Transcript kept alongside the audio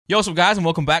Yo, what's up, guys, and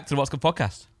welcome back to the What's Good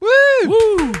podcast. Woo!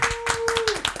 Woo!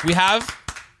 We have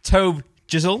Tobe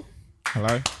Jizzle.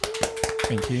 Hello.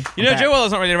 Thank you. You know, Joe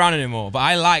Weller's not really around anymore, but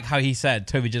I like how he said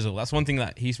Toby Jizzle. That's one thing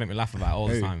that he used to make me laugh about all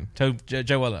the time.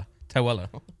 Joe Weller. Toe Weller.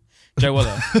 Joe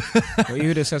Weller. Well, you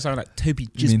would have said something like Toby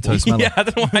Jizzle. You mean Toe Smeller? Yeah, I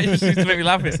don't know why it just used to make me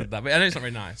laugh when he said that, but I know it's not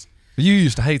very nice. You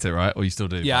used to hate it, right? Or you still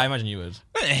do? Yeah, I imagine you would.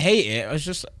 I didn't hate it. I was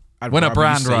just... When a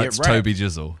brand writes Toby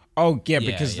Jizzle. Oh, yeah,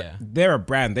 because they're a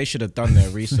brand. They should have done their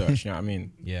research, you know what I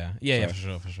mean? Yeah,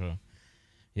 for sure.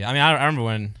 Yeah, I mean, I remember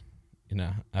when, you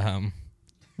know...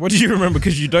 What do you remember?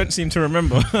 Because you don't seem to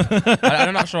remember.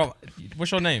 I'm not sure.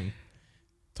 What's your name?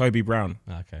 Toby Brown.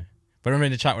 Okay. But I remember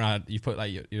in the chat when you put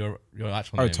like your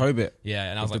actual name. Oh, Tobit. Yeah,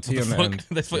 and I was like, T what the fuck?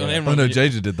 They put your name Oh wrong. no,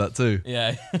 JJ did that too.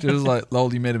 Yeah. JJ was like,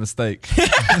 lol, you made a mistake.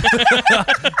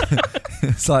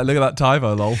 It's like, look at that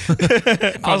typo, lol.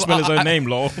 Can't spell his own name,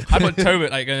 lol. I put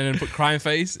Tobit like and then put crying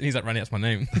face, and he's like, Randy, that's my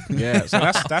name. Yeah, so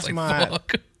that's like, my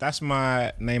fuck. that's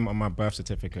my name on my birth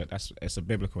certificate. It's a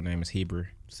biblical name. It's Hebrew.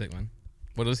 Sick, man.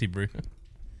 What does he brew?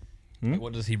 Hmm? Like,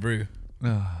 what does he brew?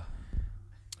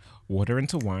 Water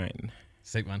into wine.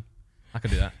 Sick, man. I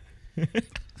could do that.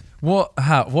 What?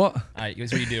 How? What? Alright,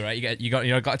 here's what you do, right? You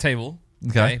got a table.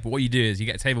 Okay. But what you do is you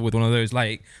get a table with one of those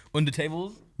like under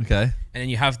tables, Okay. and then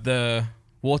you have the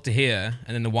water here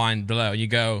and then the wine below. And you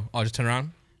go, oh, just turn around.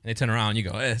 And they turn around. And you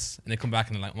go this, and they come back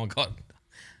and they're like, oh my god,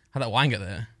 how'd that wine get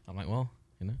there? I'm like, well,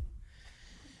 you know.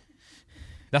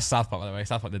 That's South Park, by the way.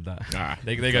 South Park did that. Ah,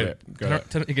 They go,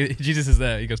 Jesus is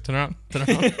there. He goes, turn around, turn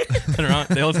around.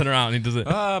 They all turn around and he does it.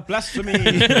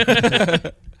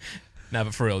 Blasphemy. Nah,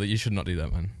 but for real, you should not do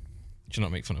that, man. You should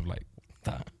not make fun of like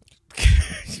that.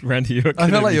 Randy, you're I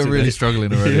feel like you're really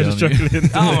struggling already. You're aren't struggling.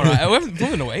 Oh, all right. We haven't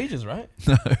done no ages, right?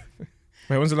 You? No.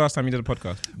 Wait, when's the last time you did a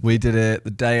podcast? We did it the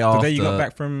day after. The day you got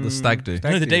back from the stag do.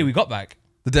 No, the day we got back.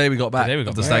 The day we got back.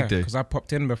 The stag do. Because I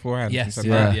popped in beforehand. Yes. and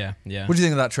said, Yeah. Yeah. What do you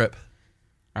think of that trip?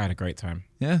 I had a great time.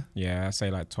 Yeah. Yeah, I say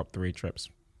like top 3 trips.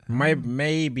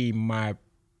 Maybe my, I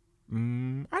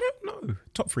don't know.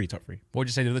 Top 3. What would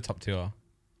you say the other top 2 are?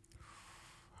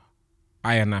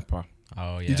 Ayia Napa.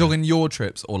 Oh, yeah. You talking your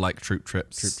trips or like troop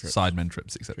trips, Troop trips. Sidemen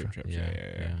trips, etc.? Troop trips.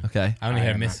 Yeah. Okay. I only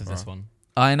heard Ayia miss of Napa. this one.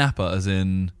 Ayia Napa as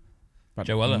in But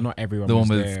Joe Weller. not everyone The was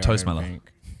one with there, Toe I don't Smeller.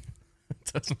 think.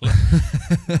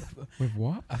 I With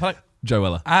what? feel like Joe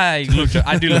Weller. I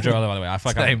do love Joe Weller, by the way. I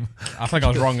feel like Same. I feel like I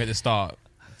was wrong at the start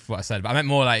for what I said, but I meant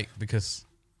more like because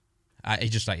he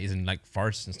just like he's in like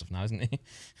forests and stuff now, isn't he?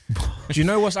 Do you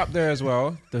know what's up there as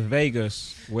well? The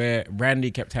Vegas, where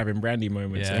Randy kept having brandy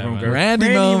moments. Yeah, Everyone man. go,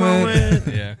 Randy moment.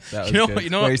 Yeah. That was You know good. what? You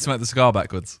know Where what? you smoked the cigar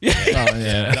backwards.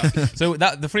 Yeah. So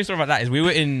the funny story about that is we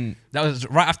were in. That was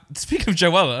right after. Speaking of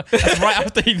Joe Weller, that's right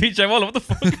after he beat Joe Weller. What the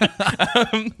fuck?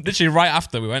 Literally right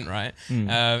after we went. Right.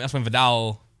 That's when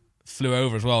Vidal flew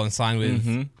over as well and signed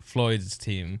with Floyd's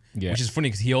team. Yeah. Which is funny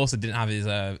because he also didn't have his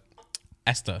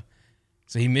Esther,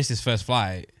 so he missed his first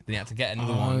flight. Then he had to get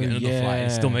another one, get another flight.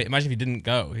 And still, imagine if he didn't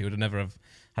go, he would have never have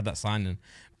had that signing.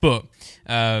 But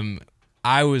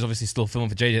I was obviously still filming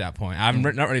for JJ at that point. I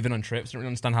haven't not really been on trips. I don't really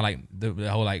understand how like the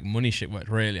whole like money shit worked.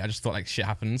 Really, I just thought like shit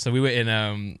happened. So we were in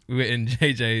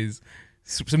JJ's.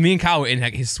 So me and Cal were in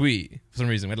like his suite for some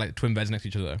reason. We had like twin beds next to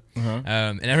each other.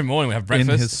 And every morning we have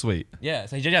breakfast In his suite. Yeah,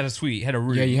 so JJ had a suite. He had a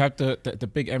room. Yeah, you have the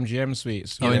big MGM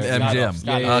suites. Oh, in the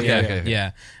MGM.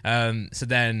 Yeah. Yeah. So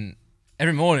then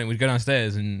every morning we'd go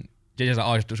downstairs and JJ's like,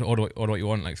 oh, just order what you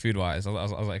want, like food wise. I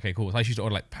was like, okay, cool. So I used to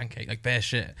order like pancake, like bare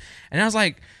shit. And I was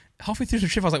like, halfway through the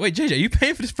trip, I was like, wait, JJ, are you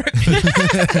paying for this breakfast?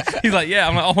 He's like, yeah.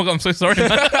 I'm like, oh my God, I'm so sorry, man.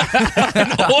 I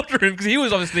didn't order him because he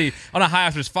was obviously on a high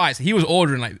after his fight. So he was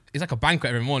ordering like, it's like a banquet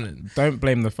every morning. Don't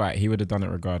blame the fight. He would have done it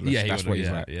regardless. Yeah, That's what he's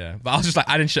like. Yeah. But I was just like,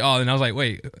 I didn't shit on. And I was like,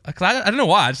 wait, because I don't know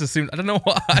why. I just assumed, I don't know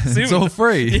what I assumed. It's all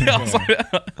free. Yeah, I was like,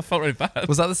 I felt really bad.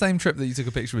 Was that the same trip that you took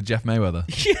a picture with Jeff Mayweather?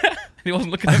 Yeah. He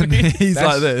wasn't looking at me. He's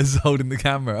like this, holding the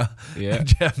camera. Yeah. And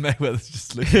Jeff Mayweather's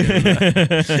just looking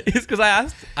at him. It's because I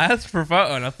asked for a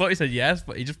photo and I thought he said yes,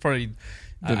 but he just probably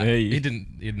Didn't hear you. He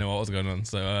didn't know what was going on.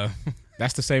 So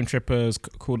That's the same trip as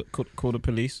call the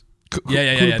police.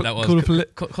 yeah. That was.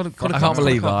 I can't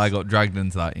believe that I got dragged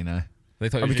into that, you know. They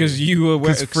thought Because you were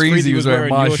wearing Freezy was wearing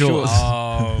my your shorts.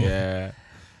 Oh Yeah.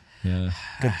 Yeah.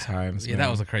 Good times. Yeah, man. that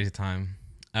was a crazy time.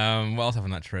 What else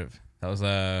happened on that trip? That was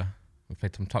we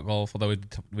played some top golf. Although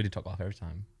we did top golf every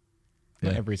time.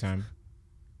 Not every time.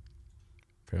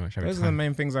 Pretty much every Those are the time.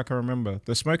 main things I can remember.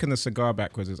 The smoking the cigar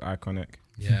backwards is iconic.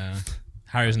 Yeah.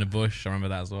 Harry was in the bush. I remember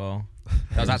that as well.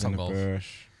 That was at in top the golf.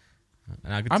 bush.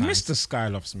 And I I missed the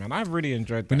Skylofts, man. I really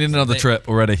enjoyed that. We need another trip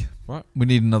already. What? We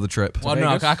need another trip. Well, no,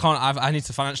 Vegas? I can't. I need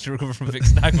to financially recover from Vic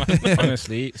Stag, man.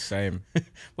 Honestly, same.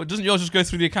 Well, doesn't yours just go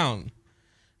through the account?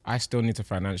 I still need to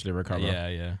financially recover.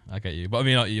 Yeah, I get you. But I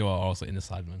mean, you are also in the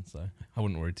Sidemen, so I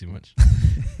wouldn't worry too much.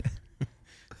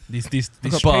 these I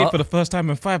got paid for the first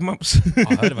time in 5 months. Oh,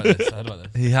 I heard about this.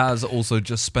 He has also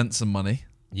just spent some money.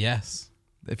 Yes.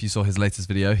 If you saw his latest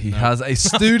video, he has a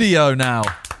studio now.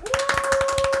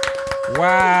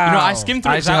 Wow. You know, I skimmed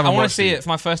through it. I want to watched see it for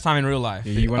my first time in real life.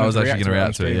 Yeah, I was actually going to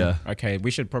react to it, yeah. Okay, we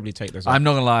should probably take this off. I'm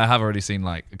not going to lie, I have already seen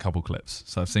like a couple clips,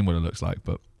 so I've seen what it looks like,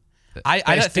 but... I it's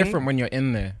don't think, different when you're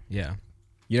in there. Yeah.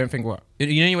 You don't think what?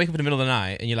 You know, you wake up in the middle of the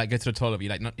night and you like go to the toilet, but you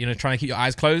like not, trying to keep your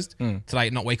eyes closed to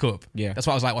like not wake up. Yeah. That's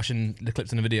what I was like watching the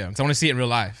clips in the video. So I want to see it in real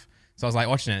life. So I was like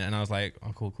watching it and I was like,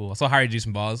 oh, cool. I saw Harry do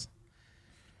some bars.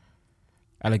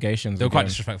 Allegations. They were quite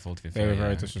disrespectful, to be fair. They were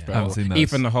very disrespectful. I haven't seen those.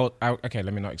 Ethan, the whole... Okay,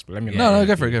 let me not explain. No,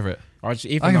 go for it.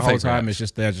 Ethan, the whole time is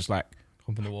just there, just like...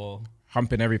 Humping the wall.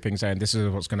 Humping everything, saying this is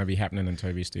what's going to be happening in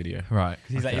TOBI's studio. Right.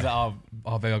 He's like, oh,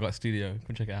 babe, I got a studio.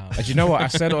 Come check it out. And you know what I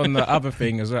said on the other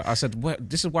thing as well? I said,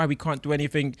 this is why we can't do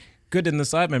anything good in the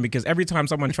Sidemen, because every time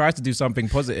someone tries to do something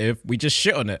positive, we just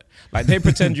shit on it. Like they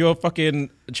pretend you're a fucking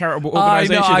charitable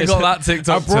organisation. I got that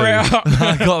TikTok too.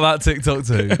 I got that TikTok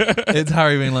too. It's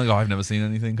Harry being like, I've never seen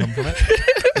anything come from it.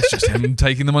 It's just him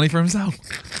taking the money for himself.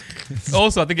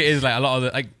 Also, I think it is like a lot of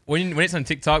the, like when it's on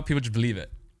TikTok, people just believe it.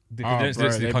 They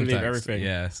believe everything.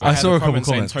 Yeah, so I saw a couple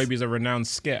comments saying TOBI's a renowned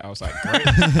skit. I was like, great,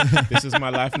 this is my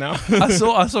life now. I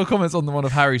saw comments on the one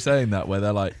of Harry saying that where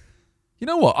they're like, you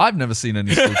know what? I've never seen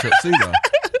any school trips either.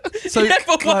 So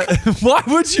why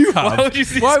would you have?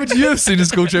 Why would you have seen a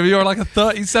school trip? You're like a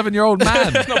 37-year-old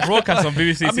man. It's not broadcast on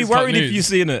BBC. I'd be worried if you've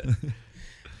seen it.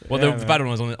 Well, the bad one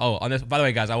was on this. By the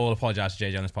way, guys, I will apologize to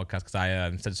JJ on this podcast because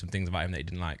I said some things about him that he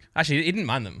didn't like. Actually, he didn't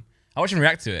mind them. I watched him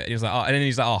react to it. He was like, and then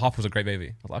he's like, Hop was a great baby.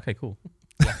 I was like, okay, cool.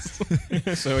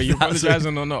 So are you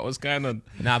apologizing or not? What's going on?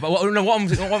 Nah, but what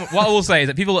I will say is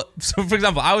that people. So, for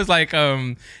example, I was like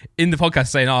in the podcast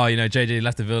saying, JJ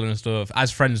left the villain and stuff,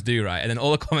 as friends do, right? And then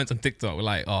all the comments on TikTok were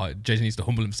like, JJ needs to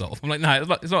humble himself. I'm like, nah, it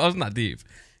wasn't that deep.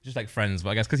 It's just like friends.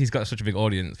 But I guess because he's got such a big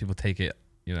audience, people take it,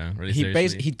 really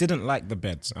seriously. He didn't like the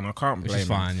beds, and I can't blame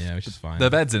him. Which is fine. The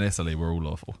beds in Italy were all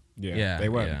awful. Yeah, they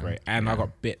weren't great. And I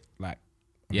got bit like.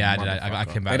 Yeah, I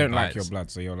came back. They don't like your blood,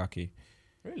 so you're lucky.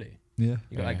 Really? Yeah.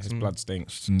 You got his blood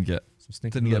stinks. Didn't get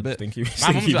a bit. Stinky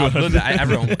My mum's got blood.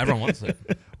 Everyone wants it.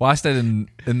 Well, I stayed in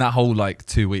that whole like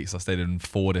 2 weeks. I stayed in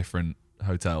 4 different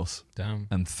hotels. Damn.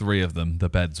 And 3 of them, the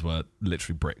beds were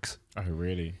literally bricks. Oh,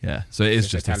 really? Yeah. So it is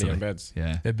just Italian Italy. beds.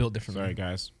 Yeah. They're built differently. Sorry,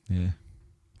 guys. Yeah.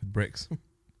 With bricks.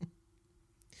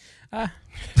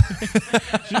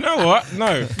 You know what?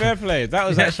 No, fair play. That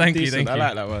was actually decent. I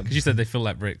like that one. Because you said they feel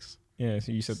like bricks. Yeah,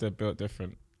 so you said they're built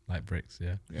different. Like bricks,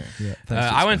 yeah.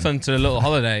 I went on to a little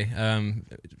holiday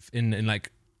in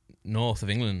like north of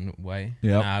England way.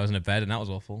 Yeah. I was in a bed and that was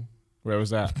awful. Where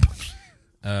was that?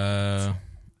 A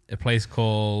place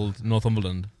called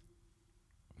Northumberland.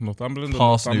 Northumberland?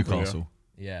 Past Newcastle.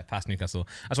 Yeah, past Newcastle.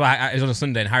 That's why it was on a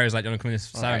Sunday and Harry was like, do you want to come in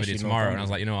this Sidemen video tomorrow? And I was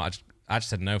like, you know what? I just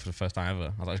said no for the first time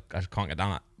ever. I was like, I just can't get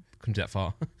down that. Couldn't get that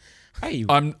far. Hey,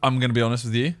 I'm going to be honest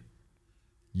with you.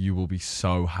 You will be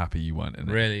so happy you weren't in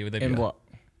it. Really? Would they in what?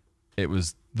 It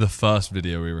was the first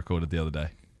video we recorded the other day.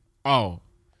 Oh,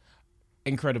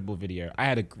 incredible video. I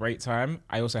had a great time.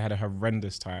 I also had a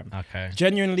horrendous time. Okay.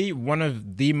 Genuinely, one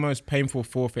of the most painful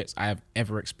forfeits I have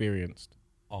ever experienced.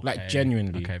 Okay. Like,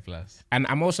 genuinely. Okay, bless. And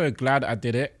I'm also glad I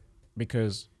did it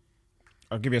because,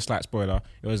 I'll give you a slight spoiler.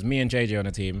 It was me and JJ on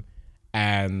the team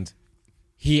and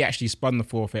he actually spun the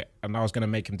forfeit and I was going to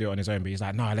make him do it on his own. But he's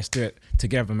like, no, let's do it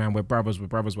together, man. We're brothers,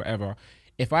 whatever.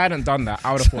 If I hadn't done that,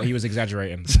 I would have thought he was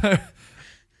exaggerating. So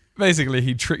basically,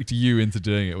 he tricked you into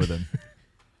doing it with him.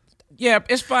 Yeah,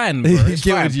 it's fine, bro. It's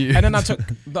fine. You. And then I took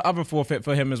the other forfeit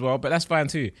for him as well, but that's fine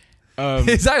too.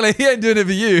 Exactly, he ain't doing it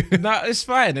for you. No, it's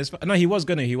fine. No, he was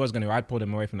gonna. I pulled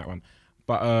him away from that one.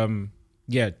 But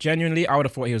yeah, genuinely, I would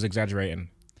have thought he was exaggerating.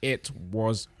 It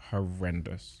was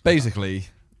horrendous. Basically,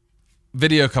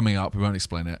 video coming up. We won't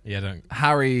explain it. Yeah, don't.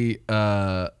 Harry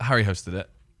hosted it,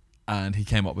 and he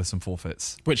came up with some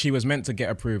forfeits, which he was meant to get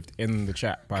approved in the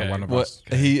chat by one of us.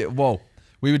 We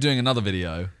were doing another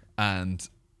video, and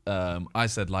I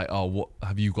said like, "Oh, what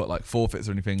have you got like forfeits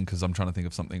or anything?" Because I'm trying to think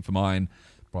of something for mine.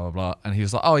 Blah blah blah. And he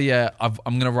was like, "Oh yeah,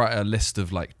 I'm gonna write a list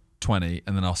of like 20,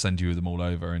 and then I'll send you them all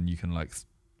over, and you can like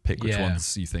pick which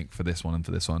ones you think for this one and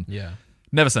for this one." Yeah.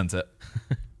 Never sent it.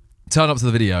 Turned up to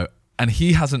the video, and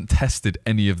he hasn't tested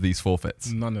any of these forfeits.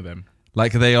 None of them.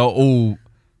 Like they are all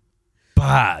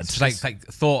bad. It's like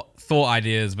thought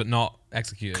ideas, but not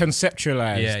executed.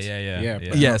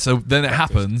 Conceptualized. Yeah. So then it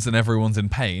happens, and everyone's in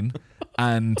pain.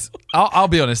 And I'll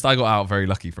be honest, I got out very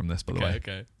lucky from this, by the way.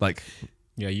 Okay. Like,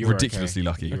 yeah, you were ridiculously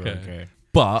lucky. You were okay.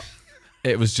 But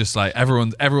it was just like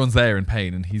everyone's there in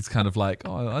pain, and he's kind of like,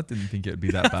 oh, I didn't think it would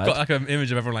be that bad. Got like an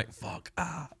image of everyone like, fuck.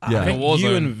 I Yeah. think Warzone.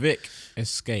 you and Vic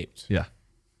escaped. Yeah.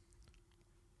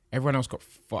 Everyone else got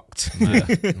fucked. Man,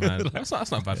 that's not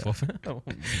a bad forfeit. I don't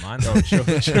mind. Oh, sure.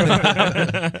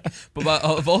 But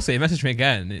also, he messaged me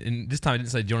again. And this time, he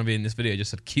didn't say, "Do you want to be in this video?" He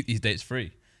just said, "Keep these dates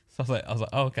free." So I was like,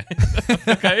 "Oh, okay,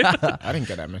 okay." I didn't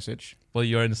get that message. Well,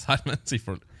 you're in the SIDEMEN, so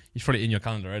you're probably in your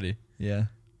calendar already. Yeah.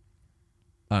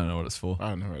 I don't know what it's for. I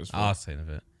don't know what it was for. I'll say in a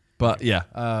bit. But yeah,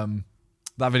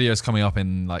 that video is coming up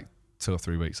in like 2 or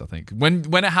 3 weeks, I think. When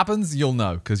it happens, you'll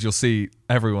know, because you'll see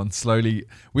everyone slowly.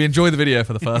 We enjoy the video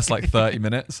for the first like 30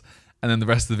 minutes, and then the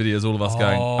rest of the video is all of us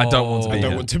going, I don't want to be I don't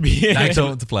here. want to be here. I don't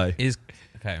want to play.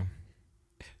 Okay.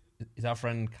 Is our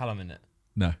friend Callum in it?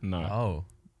 No. No. Oh.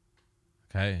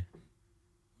 Okay.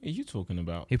 What are you talking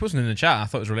about? He put something in the chat. I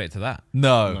thought it was related to that.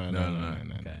 No.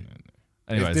 Okay.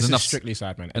 Anyways, this enough, is strictly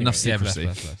SIDEMEN. enough Yeah, bless,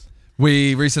 secrecy. bless.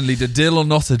 We recently did Deal or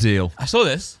Not a Deal. I saw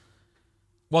this.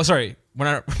 Well, sorry.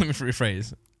 Let me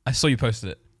rephrase. I saw you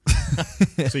posted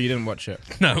it. So you didn't watch it?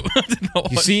 No, I did not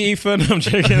watch You see, Ethan? I'm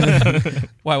joking.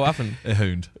 Why? What happened? It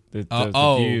hooned. The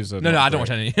views are no, not I don't great.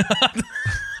 watch any.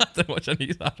 I don't watch any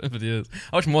SIDEMEN videos.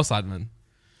 I watch more SIDEMEN.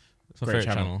 It's my Great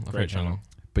favorite channel. channel. My Great favorite channel.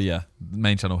 But yeah, the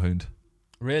main channel hooned.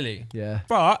 Really? Yeah.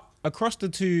 But across the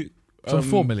two So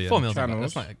 4 million. 4 million.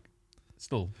 channels, That's like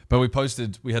still. But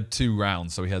we had 2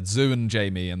 rounds. So we had Zoo and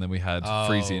Jamie, and then we had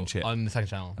Freezy and Chip. on the second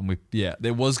channel. And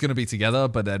it was going to be together,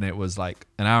 but then it was like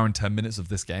an hour and 10 minutes of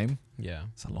this game. Yeah.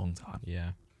 It's a long time.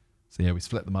 Yeah. So yeah, we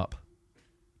split them up.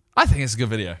 I think it's a good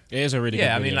video. it is a really good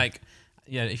Yeah. I video. mean, like,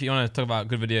 yeah. If you want to talk about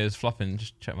good videos flopping,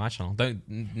 just check my channel.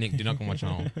 Nick, do not go on my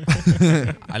channel.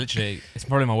 It's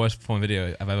probably my worst performing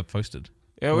video I've ever posted.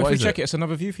 yeah, well, if What we is check it, it's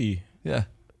another view for you. Yeah.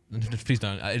 Please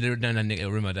don't. No, Nick,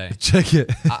 it'll ruin my day. Check it.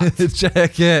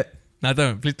 Check it. No,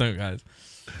 don't. Please don't, guys.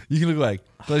 You can look away.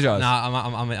 Close your eyes.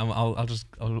 Nah, I'll just.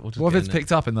 What if it's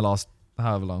picked up in the last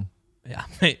however long? Yeah,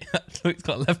 mate. Look, it's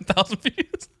got 11,000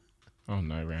 views. Oh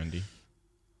no, Randy.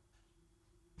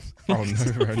 Oh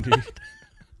no, Randy.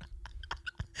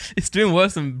 It's doing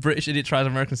worse than British Idiot Tries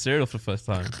American Cereal for the first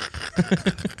time.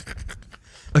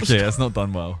 Okay, it's not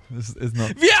done well. It's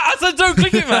not. Yeah, I said don't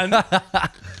click it, man.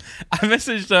 I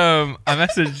messaged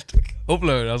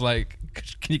Upload. I was like,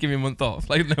 can you give me a month off?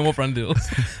 Like, no more brand deals.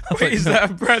 Wait, is that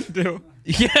a brand deal?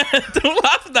 Yeah, don't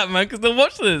laugh at that, man, because they'll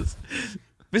watch this.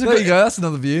 But There you go. That's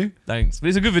another view. Thanks. But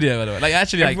it's a good video, by the way. Like,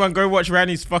 actually, like, Everyone, go watch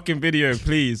Randy's fucking video,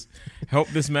 please. Help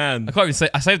this man. I can't even say,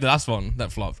 I saved the last one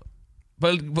that flopped.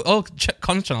 But all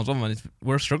Con's channels, one man,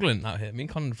 we're struggling out here. Me and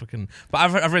Con fucking. But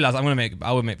I've realized I will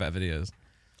make better videos.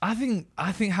 I think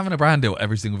having a brand deal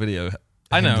every single video.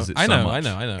 I know. hinders it so much.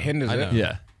 Hinders I it? know.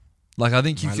 Yeah. Like I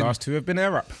think you My can. last 2 have been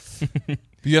air up.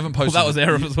 You haven't posted. that was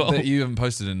Arab as well. You haven't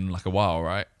posted in like a while,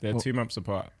 right? They're 2 months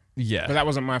apart. Yeah. But that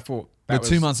wasn't my fault. The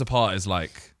 2 months apart is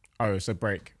like. Oh, it's a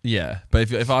break. Yeah,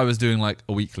 but if I was doing like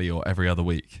a weekly or every other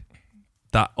week,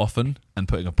 that often, and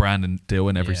putting a brand and deal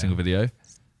in every Yeah. single video.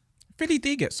 Philly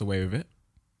D gets away with it.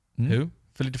 Who?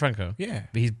 Philly DeFranco. Yeah.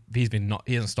 But he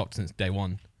hasn't stopped since day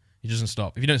one. He doesn't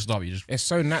stop. If you don't stop, you just. It's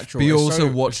so natural. But you're It's also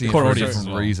so, watching it core for a audience different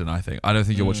as well. reason, I think. I don't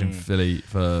think you're watching Philly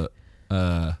for.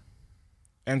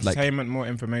 entertainment, more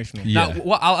informational. Yeah. Now,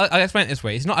 what I'll explain it this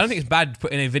way. It's not. I don't think it's bad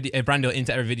putting a brand deal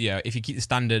into every video if you keep the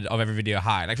standard of every video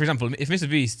high. Like for example, if Mr.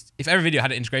 Beast, if every video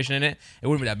had an integration in it, it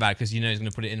wouldn't be that bad because you know he's going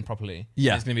to put it in properly.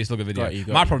 Yeah. It's going to be a slugger video. Got you.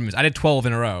 My problem is I did 12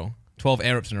 in a row, 12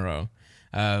 air ups in a row,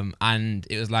 and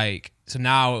it was like so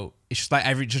now it's just like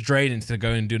just draining to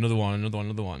go and do another one.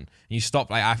 And you stop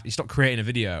creating a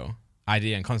video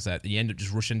idea and concept, and you end up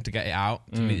just rushing to get it out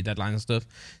to meet the deadlines and stuff.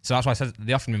 So that's why I said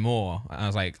they offered me more, and I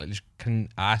was like I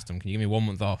asked them, can you give me 1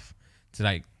 month off to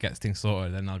like get things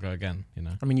sorted, then I'll go again. You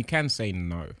know. I mean, you can say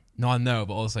no. No, I know,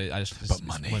 but also it's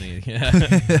money. Yeah.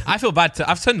 I feel bad.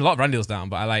 I've turned a lot of brand deals down,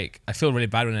 but I feel really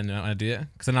bad when I do it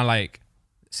because then I like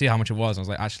see how much it was. And I was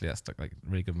like, actually, that's like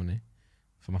really good money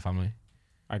for my family.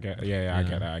 I get. Yeah, I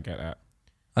get that.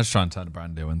 I just try and turn a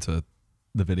brand deal into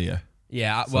the video.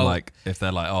 Yeah, So well, like if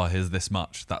they're like, oh, here's this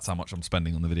much, that's how much I'm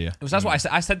spending on the video. that's what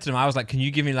I said to them. I was like, can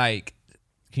you give me like,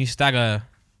 can you stagger?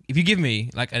 If you give me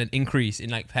like an increase in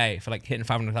like pay for like hitting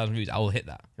 500,000 views, I will hit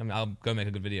that. I mean, I'll go make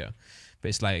a good video. But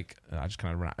it's like I just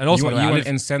kind of run. And also, you want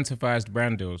incentivized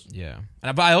brand deals. yeah.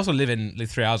 But I also live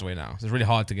 3 hours away now, so it's really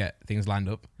hard to get things lined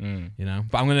up. You know.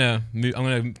 But I'm gonna move. I'm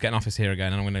gonna get an office here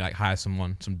again, and I'm gonna like hire some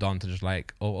Don to just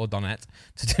like or Donette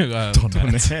to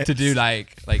do to do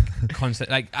like concept.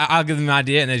 Like I'll give them an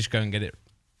idea, and they just go and get it.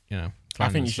 You know. I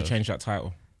think you should change that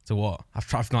title. To what? I've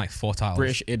done like 4 titles.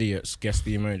 British idiots. Guess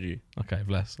the emoji. Okay,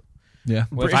 bless. Yeah.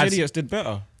 Well, British idiots did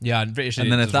better. Yeah, and British.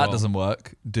 And then if idiots as that well. doesn't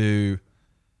work, do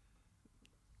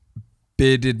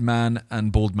bearded man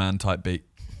and bald man type beat.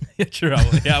 Yeah, true.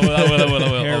 I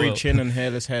will. Hairy chin and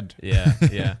hairless head. Yeah.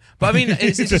 But I mean,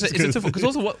 it's a tough because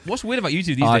also what's weird about YouTube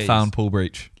these days? I found Paul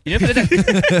Breach. You know, for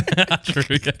the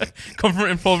true. Yeah.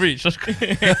 Confronting Paul Breach.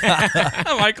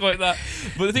 I might call it that.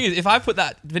 But the thing is, if I put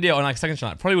that video on like second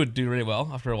channel, it probably would do really well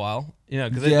after a while. You know,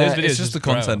 because those videos it's just the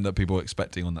grow. content that people are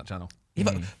expecting on that channel. Yeah,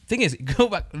 but thing is, go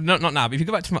back. Not now. But if you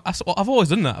go back to I've always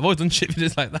done that. I've always done shit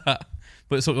videos like that.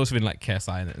 But it's also been like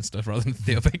KSI in it and stuff rather than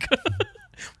Theo Baker.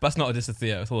 But that's not a diss to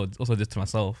Theo. It's also a diss to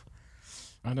myself.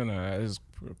 I don't know. It's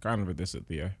kind of a diss at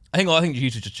Theo. I think you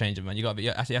should just change it, man. You have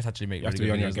to actually make. You have to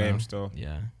be on your game still.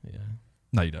 Yeah.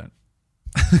 No, you don't.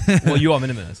 Well, you are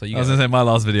minimalist, so you. I was gonna say my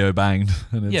last video banged.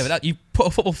 And yeah, but you can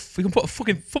put a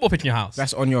fucking football pitch in your house.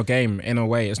 That's on your game in a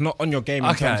way. It's not on your game.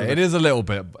 In terms of it is a little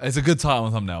bit. It's a good title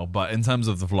and thumbnail, but in terms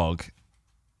of the vlog,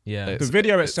 yeah, the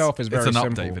video itself is very simple.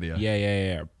 It's an update video.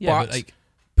 Yeah. But like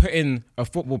putting a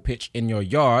football pitch in your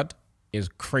yard is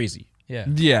crazy.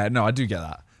 Yeah, no, I do get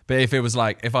that. But if it was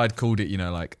like, if I'd called it,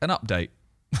 like an update,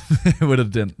 it would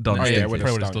have done. Oh, yeah, it would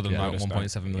have have still done like yeah,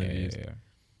 1.7 million views. Yeah.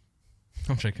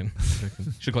 I'm joking.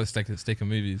 Should call it steak and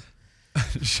movies.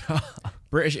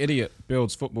 British idiot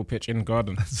builds football pitch in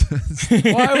garden.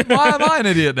 why am I an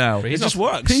idiot now? But It just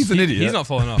works. He's an idiot. He's not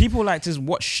falling off. People like to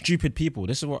watch stupid people.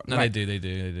 This is what. No, like, they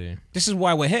do. This is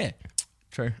why we're here.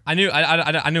 True. I knew what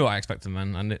I expected,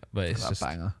 man. But it's just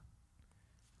banger.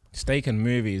 Steak and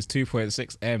movies,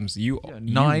 2.6 M's. You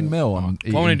 9 mil on What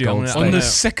I'm gonna do, I'm gold gonna- steak. on the Yeah.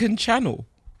 second channel.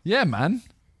 Yeah, man.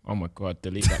 Oh my god!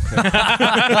 Delete that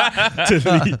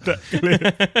clip.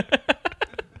 Delete that clip.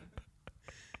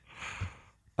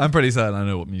 I'm pretty certain I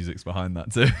know what music's behind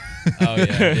that too. oh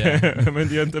yeah. I'm in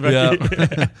the end of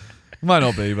Yeah. Might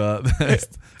not be, but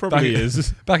Probably back,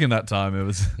 is. Back in that time, it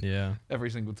was Yeah. every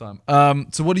single time.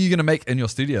 So what are you going to make in your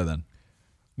studio then?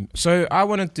 So I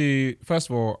want to do. First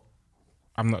of all,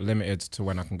 I'm not limited to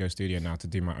when I can go studio now to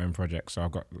do my own projects. So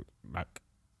I've got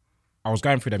I was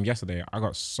going through them yesterday. I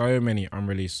got so many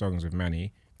unreleased songs with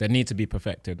Manny that need to be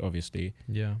perfected, obviously.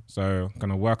 Yeah. So I'm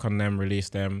gonna work on them, release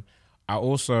them. I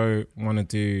also want to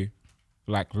do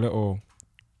like little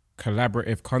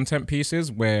collaborative content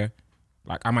pieces where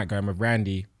like I might go in with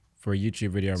Randy for a YouTube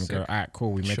video and we go, all right,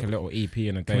 cool, we make a little EP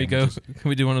in a day. Can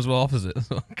we do one as well opposite?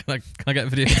 can I get a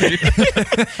video?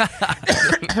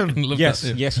 Love Yes,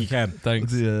 that. yes, you can.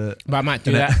 Thanks. Yeah. But I might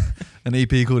do that. An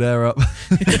EP called Air Up.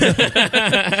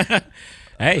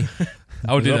 Hey,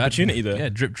 I would do there's that. opportunity there. Yeah,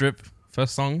 drip drip.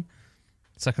 First song,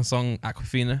 second song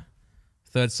Aquafina,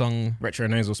 third song. Retro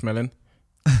nasal smelling.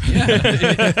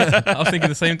 Yeah, I was thinking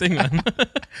the same thing, man.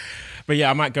 But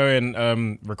yeah, I might go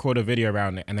and record a video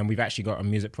around it, and then we've actually got a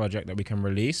music project that we can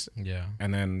release. Yeah.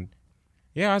 And then,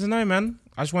 yeah, I don't know, man.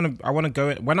 I want to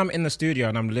go when I'm in the studio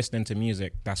and I'm listening to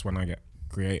music. That's when I get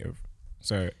creative.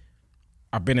 So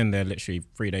I've been in there literally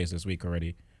 3 days this week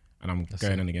already, and I'm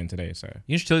going in again today. So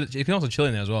You should chill. You can also chill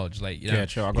in there as well. Just like yeah,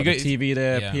 chill. I've got the TV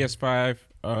there, PS5.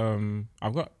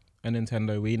 I've got a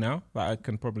Nintendo Wii now that I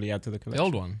can probably add to the collection. The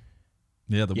old one.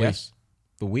 Yeah, the Wii. Yes,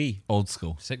 the Wii, Old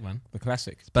school. Sick, man. the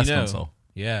classic. Best You know- console.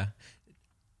 Yeah.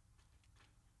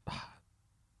 What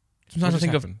Sometimes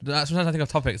just I think of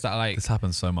topics that are like. This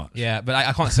happens so much. Yeah, but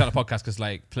I can't say on a podcast because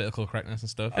like political correctness and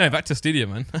stuff. Anyway, back to studio,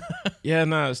 man. Yeah,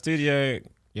 no, studio.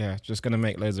 Yeah, just gonna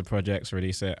make loads of projects,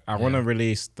 release it. I want to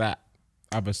release that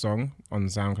other song on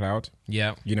SoundCloud.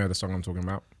 Yeah. You know the song I'm talking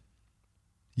about.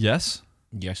 Yes.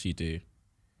 Yes, you do.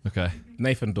 Okay.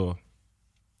 Nathan Dorr.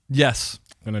 Yes.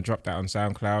 Gonna drop that on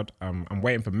SoundCloud. I'm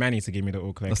waiting for Manny to give me the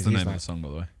all clear. That's 'cause the he's name like- of the song, by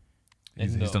the way.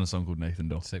 Nathan He's Dorr. done a song called Nathan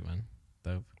Dorr. Sick, man.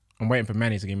 Dope. I'm waiting for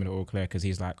Manny to give me the all clear because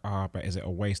he's like, but is it a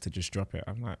waste to just drop it?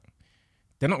 I'm like,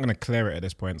 they're not gonna clear it at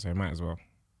this point, so it might as well.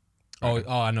 Oh,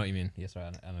 I know what you mean. Yes,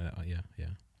 right. I know that. Oh, yeah.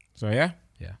 So yeah,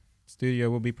 Yeah.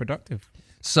 studio will be productive.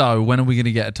 So when are we going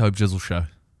to get a Tobe Jizzle show?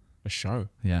 A show.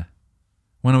 Yeah.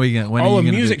 When are we going? When are Oh, you a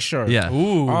gonna music do- show. Yeah.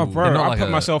 Ooh. Oh, bro, But not I like put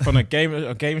a- myself on a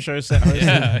game show set. hosting.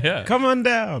 Yeah. Come on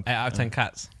down. 8 out of 10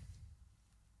 cats.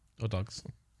 Or dogs.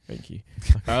 Thank you.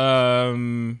 I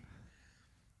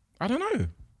don't know.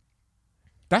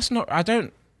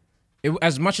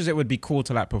 As much as it would be cool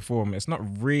to like perform, it's not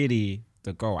really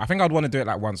the goal. I think I'd want to do it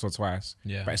like once or twice.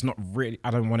 Yeah. But it's not really,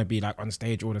 I don't want to be like on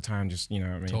stage all the time, just, you know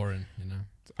what I mean? Touring, you know.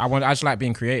 I just like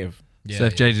being creative. Yeah, So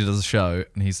if JJ does a show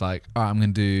and he's like, I'm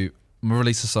going to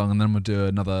release a song and then we'll do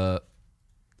another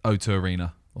O2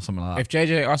 Arena or something like that. If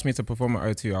JJ asked me to perform at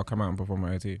O2, I'll come out and perform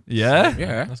at O2. Yeah?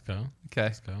 Yeah. Let's go. Okay.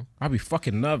 Let's go. I'd be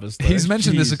fucking nervous though. He's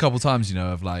mentioned this Jeez. a couple times,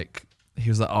 of like, he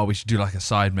was like, we should do like a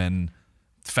Sidemen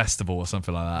festival or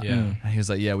something like that. Yeah. And he was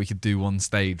like, we could do one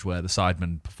stage where the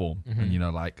Sidemen perform Mm-hmm.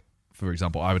 and, like, for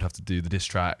example, I would have to do the diss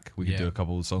track. We could do a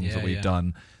couple of songs that we've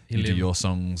done. You do your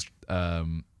songs.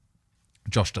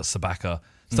 Josh does Sabaka,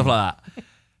 stuff like that.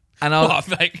 And I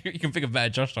feel like you can pick a better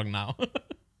Josh song now.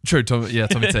 True, Tommy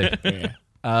T.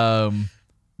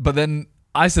 But then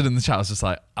I said in the chat, I was just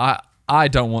like, I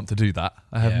don't want to do that.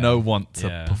 I have no want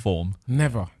to perform.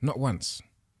 Never, not once.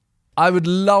 I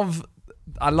love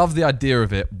the idea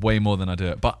of it way more than I do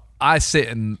it. But I sit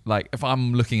and like, if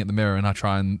I'm looking at the mirror and I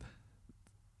try and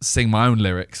sing my own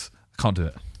lyrics, I can't do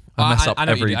it. I mess up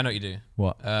every. I know what you do.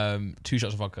 What? 2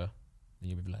 shots of vodka, and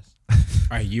you'll be blessed.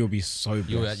 You'll be so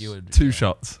blessed. You would, 2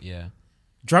 shots. Yeah.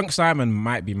 Drunk Simon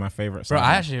might be my favorite song. Bro,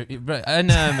 I actually,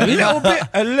 and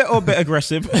a little bit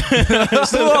aggressive.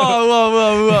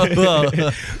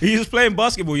 whoa. He was playing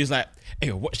basketball. He was like,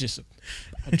 "Hey, watch this.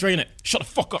 I drain it. Shut the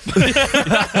fuck up."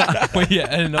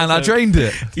 and I drained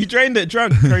it. He drained it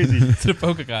drunk. Crazy. To the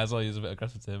poker guy as well, he was a bit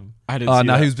aggressive to him. I didn't see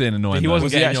No, that. he was being annoying. He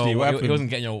wasn't actually? he wasn't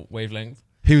getting your wavelength.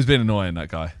 He was being annoying, that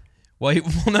guy. Well,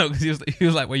 no, because he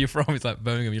was like, "Where you from?" He's like,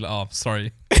 "Birmingham." You're like, "Oh, I'm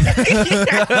sorry." So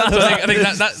I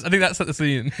think that set the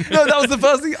scene. No, that was the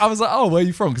first thing. I was like, "Oh, where are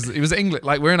you from?" Because it was English.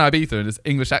 Like, we're in Ibiza and it's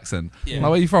English accent. Yeah. I'm like,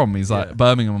 where are you from? He's like,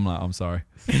 Birmingham. I'm like, I'm sorry.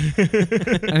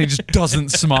 And he just doesn't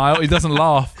smile. He doesn't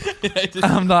laugh. And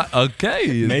I'm like,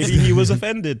 okay. Maybe he was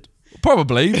offended.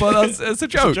 Probably, but it's a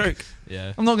joke. It's a joke.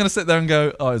 Yeah. I'm not going to sit there and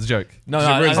go, oh, it's a joke. No,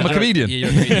 I'm a comedian. Yeah, you're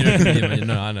a comedian. Man.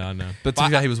 No, I know. But to be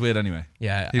fair, he was weird anyway.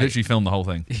 Yeah. He literally filmed the whole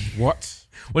thing. What?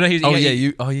 Well, no,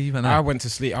 you went I out. went to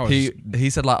sleep. He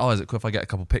said like, oh, is it cool if I get a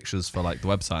couple pictures for like the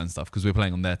website and stuff? Because we're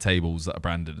playing on their tables that are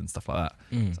branded and stuff like that.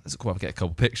 So is it cool if I get a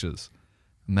couple pictures?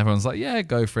 And everyone's like, yeah,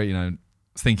 go for it. You know,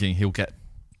 thinking he'll get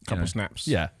a couple snaps.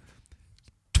 Yeah.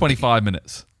 25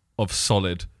 minutes of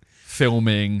solid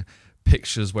filming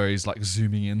pictures where he's like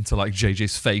zooming into like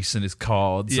JJ's face and his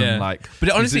cards and like, but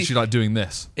it honestly, he's literally like doing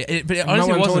this. But it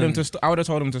honestly wasn't. Told him to I would have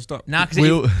told him to stop. Nah,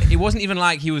 because it wasn't even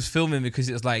like he was filming because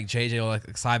it was like JJ or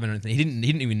like Simon or anything. He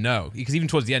didn't even know, because even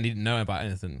towards the end he didn't know about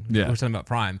anything. Yeah, we were talking about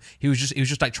Prime. He was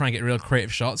just like trying to get real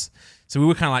creative shots. So we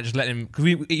were kind of like just letting him, because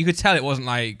you could tell it wasn't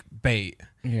like bait.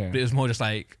 Yeah, but it was more just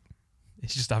like,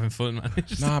 it's just having fun, man.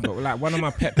 Nah, but like one of my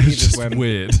pet peeves is when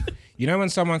weird. You know when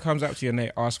someone comes up to you and they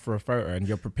ask for a photo and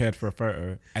you're prepared for a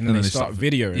photo and then they start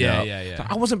videoing. Yeah.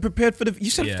 Like, I wasn't prepared for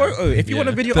you said photo. If you want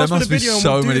a video, there ask for the video.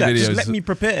 So and we'll many do that. videos. Just let me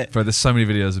prepare. Bro, there's so many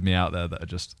videos of me out there that are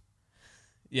just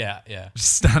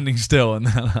just standing still and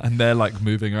they're like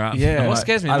moving around. Yeah. And what like,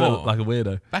 scares me I more, look like a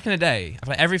weirdo. back in the day,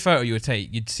 like every photo you would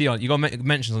take, you'd see you got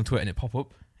mentions on Twitter and it pop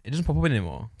up. It doesn't pop up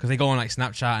anymore because they go on like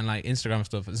Snapchat and like Instagram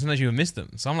stuff. Sometimes you would miss them.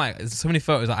 So I'm like, there's so many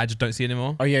photos that I just don't see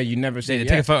anymore. Oh yeah, you never see.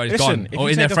 Take a photo, it's gone. If Or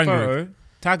you in their take a friend photo, group.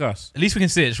 tag us. At least we can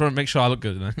see it. Just want to make sure I look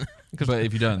good, man. But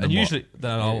if you don't, then And what? usually,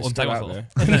 then I'll It's untag still out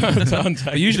myself.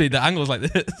 there. But usually the angle's like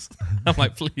this. I'm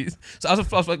like, please. So I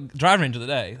was like driving range the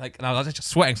other day, like, and I was just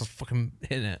sweating because I was fucking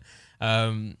hitting it.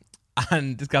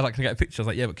 And this guy's like, can I get a picture? I was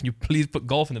like, yeah, but can you please put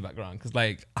golf in the background? Because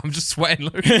like, I'm just sweating.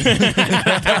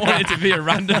 I don't want it to be a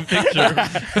random picture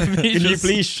of me. Can you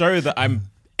please show that I'm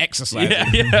exercising?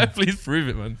 Yeah, please prove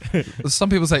it, man. Some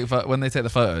people when they take the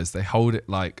photos, they hold it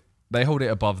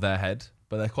above their head,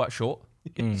 but they're quite short.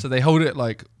 So they hold it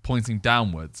like pointing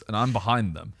downwards, and I'm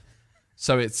behind them,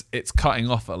 so it's cutting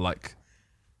off at like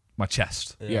my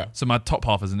chest. Yeah. So my top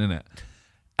half isn't in it.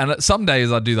 And some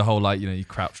days I do the whole like, you know, you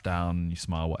crouch down, you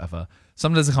smile, whatever.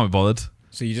 Some days I can't be bothered.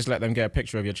 So you just let them get a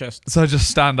picture of your chest. So I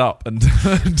just stand up and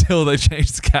until they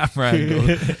change the camera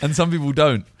angle. And some people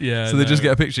don't. Yeah. So they just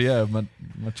get a picture, of my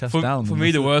chest down. For me,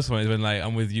 the worst one is when like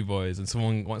I'm with you boys and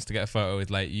someone wants to get a photo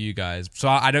with like you guys. So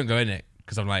I don't go in it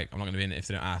because I'm like, I'm not going to be in it if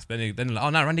they don't ask. But then they're like, oh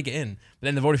no, Randy, get in. But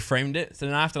then they've already framed it. So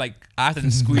then I have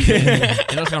to squeeze it in.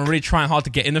 And I was really trying hard to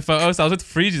get in the photo. So I was with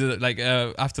Freezy like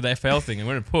after their fail thing, and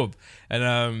we're in a pub.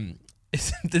 And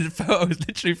the photo is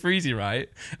literally Freezy, right?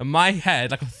 And my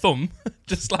head, like a thumb,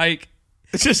 just like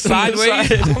It's just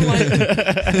sideways.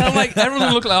 I'm like,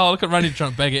 everyone look like, oh, look at Randy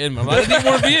trying to beg it in. I'm like, I didn't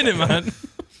want to be in it, man.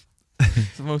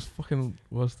 It's the most fucking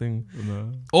worst thing.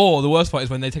 No. Or the worst part is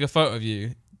when they take a photo of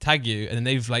you, tag you, and then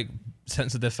they've like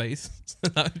censored their face.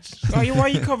 Why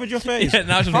you covered your face? Yeah,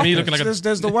 now it's just me looking like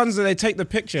there's the ones that they take the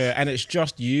picture and it's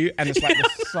just you and it's like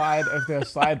the side of their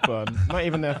sideburn, not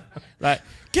even their like.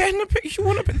 Get in the picture. You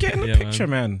want to get in the picture,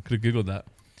 man. Could have googled that.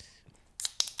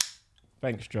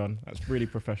 Thanks, John. That's really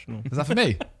professional. Is that for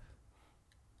me?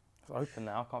 It's open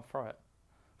now. I can't throw it.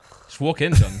 Just walk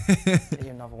in, John. Get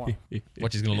you another one.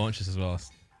 Watch, he's going to launch this as well.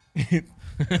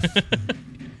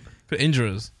 Could injure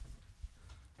us.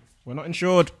 We're not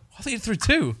insured. I thought you threw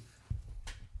 2.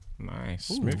 Nice.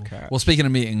 Smooth cat. Well, speaking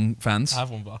of meeting fans, I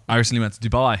have one bar. I recently went to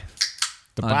Dubai.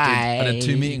 Dubai. I did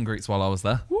 2 meet and greets while I was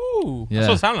there. Woo! Yeah. I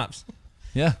saw the time lapse.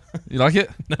 Yeah. You like it?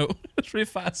 No, it's really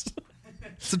fast.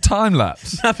 It's a time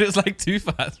lapse. It was like too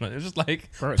fast, man. It was just like,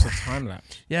 Bro, it's a time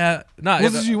lapse. yeah. No,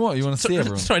 What did you want? You want to see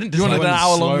everyone? Sorry, I didn't You wanted decide. an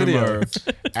hour-long Slow-mo video.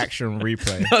 action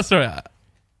replay. No, sorry.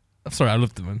 I'm sorry, I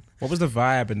loved it, man. What was the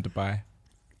vibe in Dubai?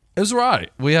 It was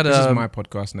right. We had This is my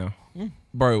podcast now.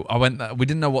 bro. I went there. We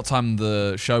didn't know what time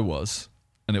the show was,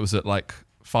 and it was at like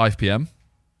 5 p.m.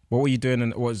 What were you doing?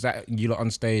 And what was that? You lot on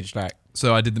stage, like,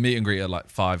 So I did the meet and greet at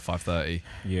like 5:30,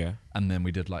 yeah. and then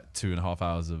we did like 2.5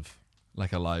 hours of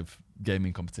like a live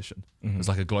gaming competition. Mhm. It was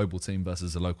like a global team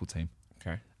versus a local team,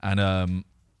 Okay. and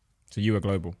So you were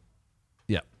global.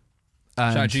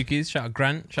 Shout out and, Jukies, shout out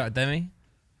Grant, shout out Demi.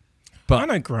 But- I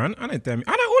know Grant. I know Demi.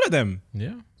 I know all of them.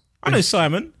 Yeah. I know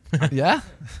Simon. yeah.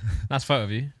 Nice photo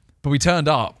of you. But we turned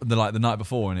up the night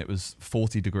before, and it was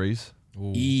 40 degrees. Ooh,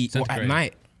 What, at centigrade.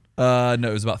 night? No,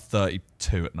 it was about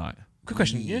 32 at night. Quick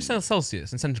question. You know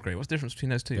Celsius and centigrade. What's the difference between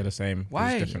those two? They're the same.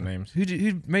 Why? There's different names.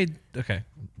 Who made... Okay.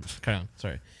 Carry on.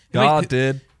 Sorry. Who God made-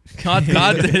 did. God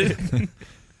did.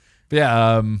 But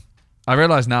yeah, I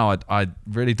realize now I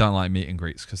really don't like meet and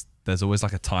greets because there's always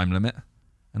like a time limit,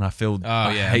 and I feel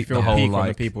I yeah. hate Feel the whole peak on the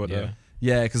like people at Yeah. the.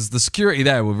 yeah, because the security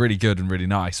there were really good and really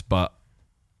nice, but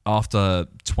after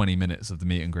 20 minutes of the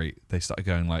meet and greet, they started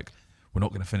going like, "We're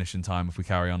not going to finish in time if we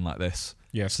carry on like this."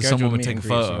 Yeah, So someone would meet take a and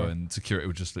greets photo, are- and security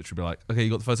would just literally be like, "Okay, you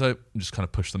got the photo," and just kind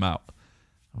of push them out.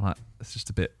 I'm like, it's just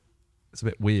a bit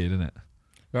weird, isn't it?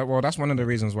 Well, that's one of the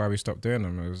reasons why we stopped doing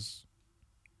them. It was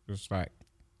like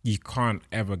you can't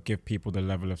ever give people the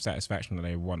level of satisfaction that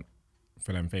they want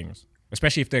for them things,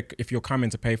 especially if you're coming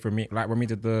to pay for a meet. Like when we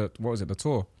did the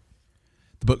tour.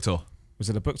 The book tour. Was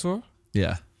it the book tour?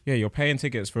 Yeah. Yeah, you're paying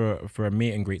tickets for a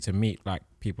meet and greet to meet like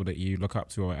people that you look up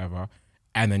to or whatever,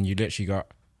 and then you literally got,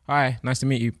 "Hi, nice to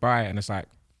meet you, bye," and it's like,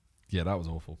 Yeah, that was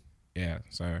awful. yeah.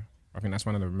 So I think that's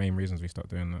one of the main reasons we stopped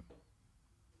doing that.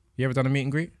 You ever done a meet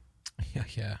and greet?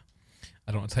 Yeah.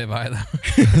 I don't want to tell you about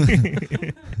it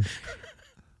though.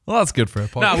 Well, that's good for a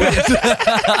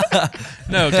podcast.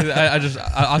 No, because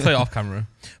I'll tell you off camera.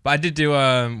 But I did do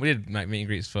we did like meet and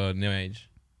greets for New Age.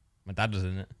 My dad was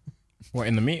in it. What,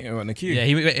 in the meet or in the queue? Yeah,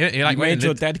 he like you went made and your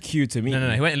lived, dad queue to meet. no,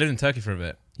 me. he went and lived in Turkey for a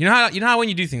bit. You know how when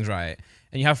you do things right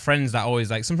and you have friends that always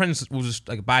like, some friends will just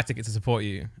like buy a ticket to support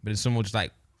you, but then some will just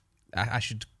like, I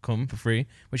should come for free,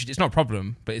 which it's not a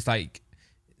problem, but it's like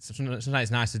sometimes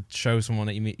it's nice to show someone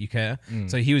that you care.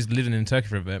 So he was living in Turkey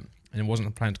for a bit and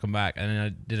wasn't planning to come back, and then I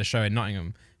did a show in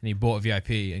Nottingham and he bought a VIP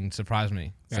and surprised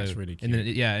me. That's so, really And then,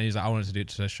 cute. yeah, and he's like, I wanted to do it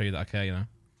to show you that I care, you know.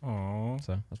 Aww.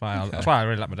 So that's why I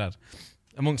really like my dad,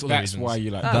 amongst other That's reasons. why you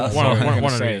like. That's one what of I'm one gonna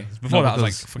of the say. reasons. Before that, I was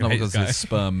like, fucking not hate this because guy. his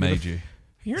sperm made you.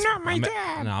 You're not my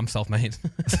dad. No, I'm self-made.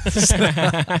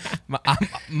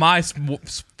 my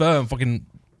sperm fucking.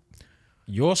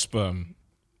 Your sperm.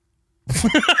 no,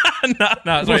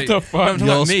 What the fuck? I'm talking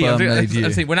Your about me. sperm made you.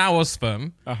 I'm saying, when I was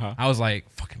sperm, Uh-huh. I was like,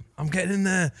 fucking, I'm getting in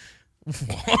there.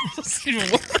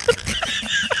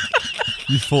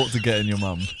 You fought to get in your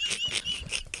mum.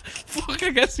 Fuck,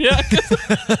 I guess, yeah.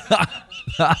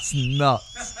 That's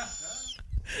nuts.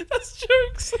 That's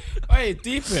jokes. Hey,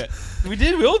 deep it.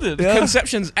 We all did. Yeah.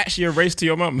 Conception's actually a race to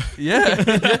your mum.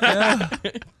 Yeah.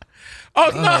 Oh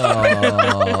no!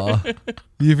 Aw.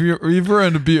 You've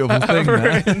ruined a beautiful thing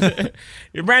there.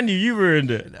 Randy, you ruined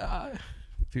it.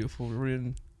 Beautiful,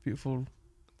 ruin, beautiful.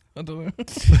 I don't know.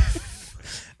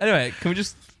 Anyway, can we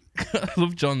just? I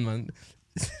love John, man.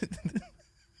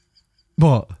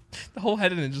 What? The whole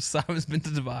heading is just Simon's been to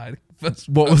Dubai.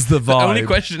 What was the The only vibe?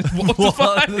 question is what was the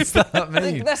What vibe? does that I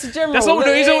think mean? that's a general. That's all. No,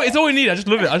 it's all we need. I just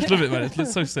love it, man.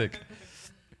 It's so sick.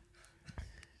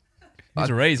 It's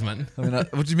a raise, man. I mean,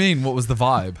 what do you mean? What was the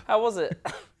vibe? How was it?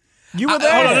 You were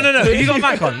there. Hold on, no. Have you got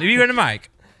a mic on? Have you got a mic?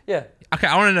 Yeah. Okay,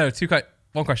 I want to know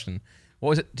one question. What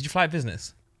was it? Did you fly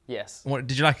business? Yes. What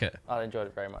did you like it? I enjoyed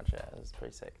it very much. Yeah, it was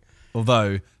pretty sick.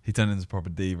 Although he turned into a proper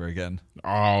diva again.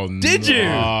 Oh no! Did you?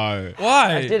 No.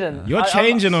 Why? I didn't. You're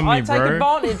changing on me, I take bro.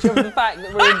 advantage of the fact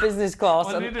that we're in business class.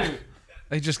 What did you do?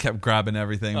 He just kept grabbing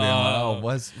everything, being like, Oh.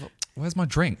 "Oh, where's my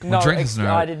drink? My No, drink is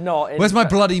I did not. Where's my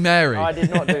Bloody Mary?" I did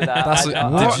not do that. That's I,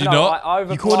 it. Did you not? I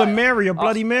You called her overpoli- Mary, a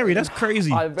Bloody Mary. That's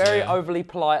crazy. I very overly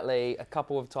politely a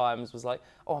couple of times was like,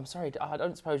 "Oh, I'm sorry. I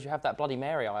don't suppose you have that Bloody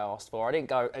Mary I asked for." I didn't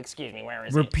go, "Excuse me, where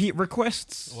is it?" Repeat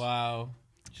requests. Wow.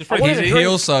 Just I wanted easy. to He drink.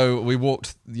 also,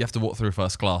 you have to walk through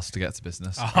first class to get to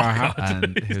business. Uh-huh.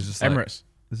 And he was just like, Emirates.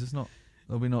 is this not,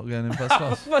 are we not going in first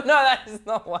class? But no, that is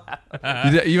not what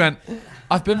happened. You went,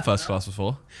 I've been first class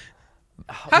before.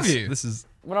 Have you? This is,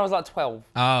 When I was like 12.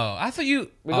 Oh, I thought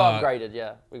you. We got upgraded,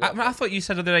 yeah. I thought you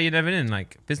said the other day you'd never been in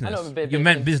like business. I know, a bit You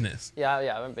meant business. Yeah, I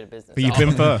haven't been in business. But you've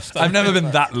been first. I've never been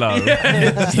that low.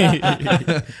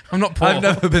 I'm not poor. I've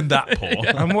never been that poor.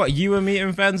 And what, you were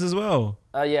meeting fans as well?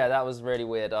 Yeah, that was really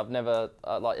weird. I've never,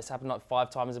 it's happened like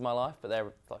 5 times in my life, but there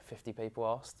were like 50 people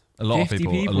asked. A lot of 50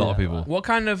 people. A people? lot of people. What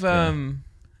kind of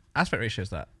aspect ratio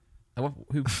is that? What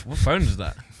phone is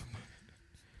that?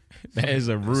 That is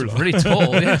a ruler. It's really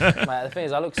tall. Yeah. Mate, the thing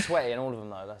is, I look sweaty in all of them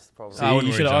though. That's the problem. See, I wouldn't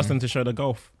you should have worry, asked John. them to show the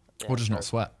golf. Yeah, Or just true. not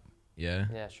sweat. Yeah.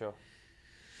 Yeah, sure.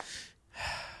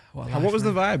 What was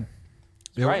the vibe?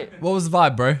 Great. What was the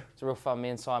vibe, bro? It's real fun. Me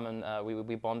and Simon,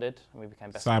 we bonded and we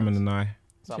became best Simon friends. and I.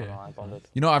 Simon and I bonded.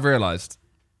 You know what I've realised?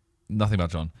 Nothing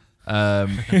about John.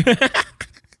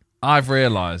 I've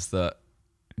realised that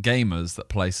gamers that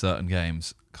play certain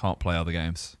games can't play other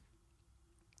games.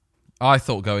 I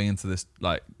thought going into this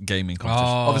like gaming competition,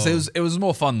 Oh. obviously it was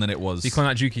more fun than it was. You calling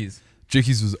that Jukies?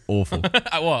 Jukies was awful.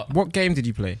 At what? What game did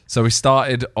you play? So we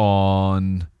started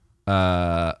on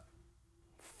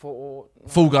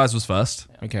Fall Guys was first.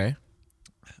 Okay.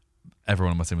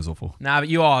 Everyone on my team was awful. Nah, but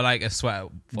you are like a sweat.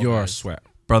 You're a sweat.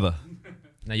 Brother,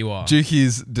 No, you are.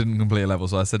 Jukies didn't complete a level,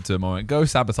 so I said to him, I went, go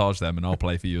sabotage them and I'll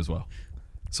play for you as well.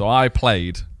 So I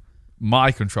played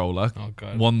my controller, Oh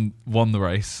god. won the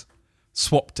race,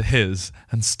 swapped to his,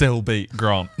 and still beat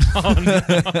Grant. Oh, no.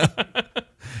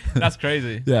 That's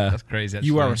crazy. Yeah. That's crazy.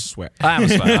 You are actually. a sweat. I am a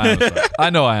sweat. I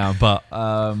know I am, but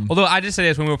Although I did say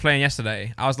this when we were playing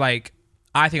yesterday, I was like,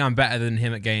 I think I'm better than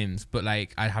him at games, but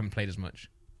like I haven't played as much.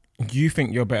 You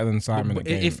think you're better than Simon at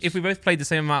games? If we both played the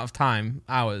same amount of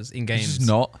hours in games, it's just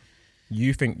not.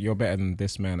 You think you're better than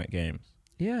this man at games?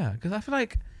 Yeah, because I feel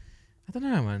like I don't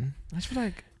know, man. I just feel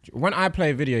like When I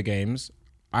play video games,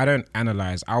 I don't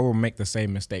analyze. I will make the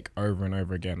same mistake over and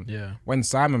over again. yeah, When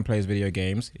Simon plays video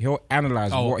games, he'll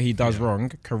analyze Oh, what he does yeah.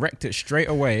 wrong, correct it straight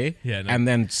away, yeah, no, and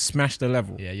then smash the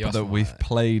level. yeah. You're But that smart. we've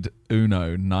played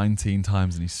Uno 19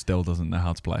 times and he still doesn't know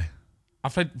how to play.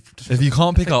 I've played. If you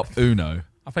can't pick up Uno,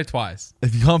 I've played twice.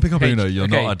 if you can't pick up Okay, Uno, you're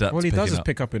okay. not adept. All he at does picking is up.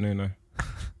 pick up in Uno.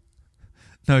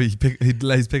 No, he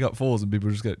lays pick up fours and people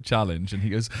just get challenged and he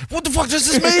goes, "What the fuck does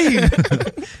this mean?"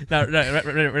 No,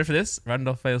 ready for this?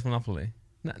 Randolph fails Monopoly.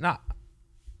 No,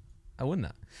 I won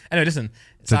that. Anyway, listen.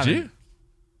 Did Simon- you?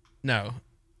 No.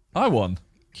 I won.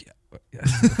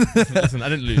 Listen, I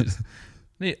didn't lose.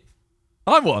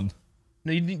 I won.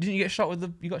 No, didn't you get shot with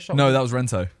the? You got shot. No, with that was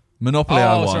Rento. Monopoly, Oh,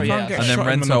 I won, sorry, yeah, Can't get and then shot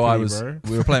in Rento, Monopoly,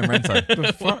 bro. we were playing Rento.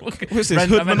 The fuck? What's this, Ren-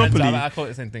 Hood I meant Monopoly? Rento, I call it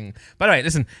the same thing. By the way,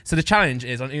 listen. So the challenge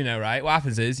is on Uno, right? What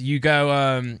happens is you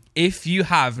go. If you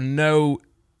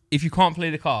can't play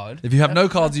the card. If you have no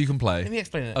cards, you can play. Let me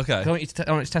explain it. Okay. 'Cause I want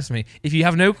you to test me. If you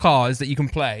have no cards that you can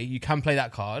play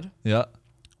that card. Yeah,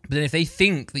 But then if they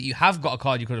think that you have got a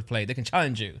card you could have played, they can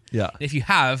challenge you. yeah, If you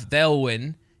have, they'll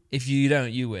win. If you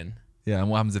don't, you win. yeah. And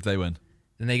what happens if they win?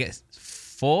 Then they get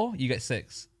 4, you get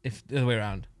 6. If the other way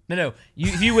around. No.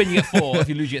 If you win, you get 4. If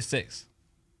you lose, you get 6.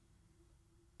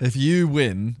 If you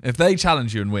win, if they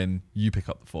challenge you and win, you pick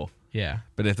up the 4. Yeah.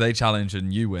 But if they challenge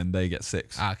and you win, they get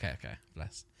 6. Okay.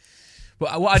 Bless.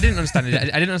 But what I didn't understand is I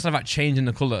didn't understand about changing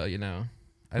the colour, you know.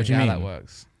 I don't What do you know how mean? that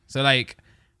works. So like,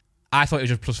 I thought it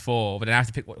was just +4, but then I have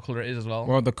to pick what colour it is as well.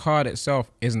 Well, the card itself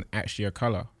isn't actually a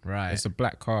color. Right. It's a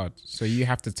black card, so you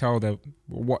have to tell them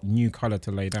what new color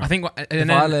to lay down. I think. And If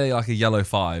then, I lay like a yellow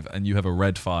 5 and you have a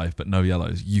red 5 but no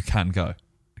yellows, you can go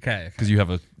okay. because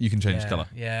you can change colour.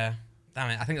 Yeah. Damn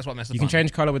it. I think that's what messed up. you can on.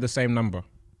 change color with the same number.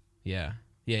 Yeah.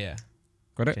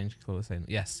 Got it? Change colour the same.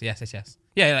 Yes. Yeah,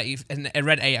 like if in a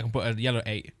red 8, I can put a yellow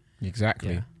 8.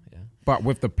 Exactly. Yeah. But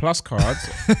with the plus cards,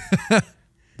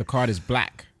 the card is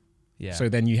black. Yeah. So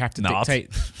then you have to Not.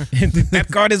 dictate. That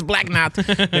card is black now.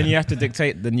 Then you have to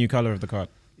dictate the new color of the card.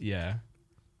 yeah.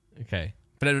 Okay.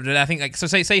 But I think like so.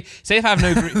 Say if I have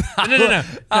no green. No.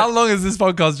 How long is this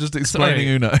podcast just explaining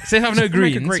Sorry. Uno? Say if I have no Make a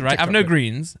greens, great right? I have TikTok no video.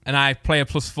 greens, and I play a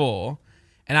 +4,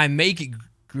 and I make it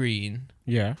green.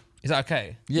 Yeah. Is that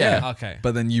okay? Yeah. Okay.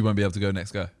 But then you won't be able to go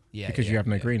next go. Yeah. Because you have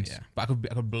no greens. Yeah. But I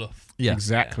could bluff. Yeah.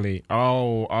 Exactly.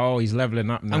 Oh, he's leveling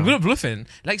up now. I'm good at bluffing.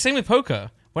 Like same with poker.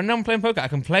 When I'm playing poker, I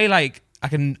can play like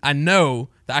I know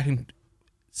that I can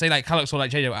say like Calix or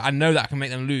like JJ. I know that I can make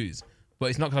them lose, but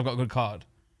it's not because I've got a good card.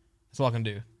 That's all I can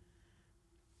do.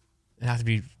 It has to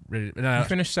be really. No, You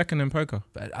finished second in poker.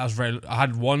 but I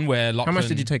had one where How much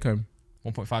did you take home?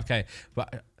 1.5k.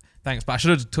 But thanks. But I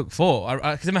should have took 4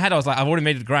 because in my head I was like, I've already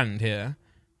made $1,000 here.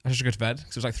 I should go to bed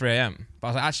because it was like 3 a.m. But I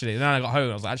was like, actually, then I got home.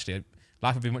 I was like, actually,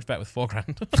 life would be much better with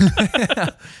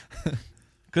 $4,000.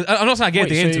 Because I'm not saying I gave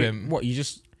the game to him. What, you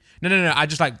just... No. I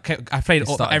just like I played It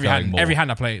started every going hand. more. Every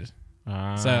hand I played. So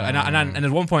and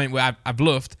there's one point where I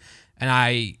bluffed,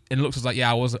 and it looks like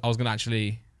I was gonna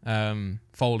actually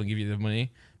fold and give you the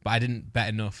money, but I didn't bet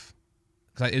enough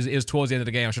because it was towards the end of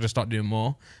the game. I should have started doing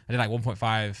more. I did like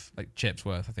 1.5 like chips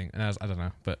worth, I think, and I don't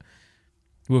know, but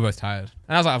we were both tired,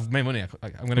 and I was like, I've made money.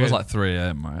 I'm gonna. It was like 3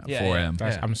 a.m. right? Yeah, 4 a.m.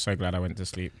 Yeah. I'm so glad I went to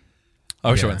sleep.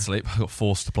 I wish I went to sleep. I got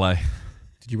forced to play.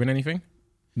 Did you win anything?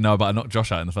 No, but I knocked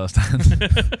Josh out in the first hand.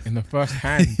 In the first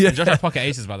hand? And Josh had pocket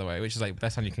aces, by the way, which is like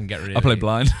best hand you can get rid of. I played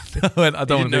blind. I went, I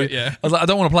don't want to. Yeah. I was like, I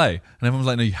don't want to play, and everyone was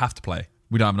like, No, you have to play.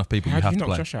 We don't have enough people. How You did have you to knock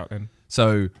play. Josh out then?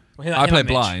 So Well, I played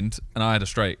blind, and I had a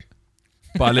straight.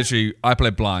 But I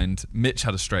played blind. Mitch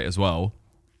had a straight as well,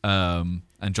 and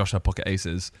Josh had pocket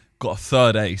aces. Got a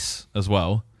third ace as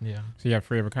well. Yeah. So you have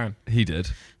 3 of a kind. He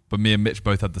did, but me and Mitch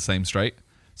both had the same straight.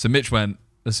 So Mitch went,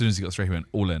 as soon as he got straight, he went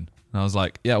all in. And I was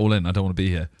like, yeah, all in. I don't want to be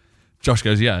here. Josh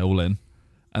goes, yeah, all in.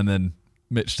 And then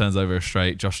Mitch turns over a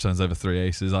straight. Josh turns over 3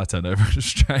 aces. I turn over a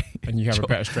straight. And you have a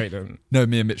better straight than... No,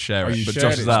 me and Mitch share it, you but shared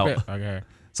Josh it, is out. split? Okay.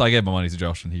 So I gave my money to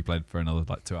Josh, and he played for another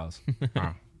like 2 hours.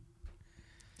 Oh.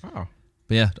 Oh.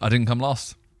 But yeah, I didn't come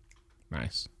last.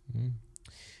 Nice.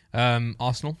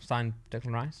 Arsenal signed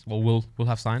Declan Rice. Well, we'll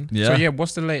have signed. Yeah, So yeah,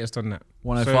 what's the latest on that?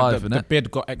 105, so isn't the it?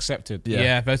 bid got accepted. Yeah.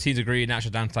 Yeah, both teams agreed. Now it's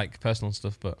just down to like personal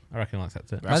stuff, but I reckon I'll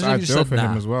accept it. That's Imagine if you just ideal said for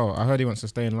him nah. as well. I heard he wants to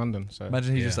stay in London. So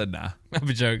Imagine he Yeah. just said nah.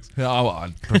 Happy jokes. Yeah,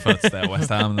 I'd prefer to stay at West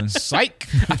Ham than. psych.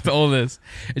 After all this,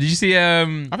 did you see? I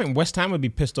think West Ham would be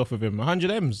pissed off with him. 100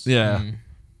 M's. Yeah.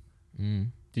 Did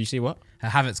you see what?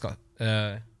 Havertz got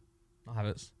not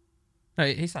Havertz. No,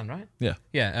 he signed, right? Yeah.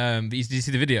 Yeah. But did you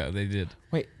see the video they did?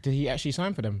 Wait, did he actually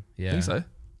sign for them? Yeah. I think so.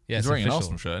 Yeah, He's it's wearing an official.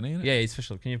 Arsenal shirt, isn't he? Yeah, it's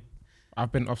official. Can you? I've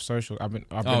been off social. I've been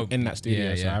Oh, in that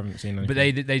studio, yeah, so yeah. I haven't seen anything. But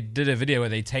they did a video where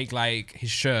they take like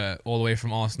his shirt all the way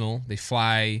from Arsenal. They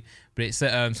fly, but it's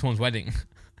at someone's wedding,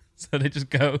 so they just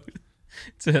go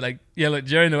to like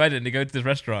during the wedding they go to this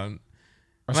restaurant.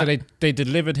 Oh, so they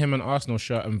delivered him an Arsenal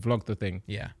shirt and vlogged the thing.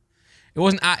 Yeah, it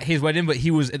wasn't at his wedding, but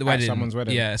he was at the wedding. Someone's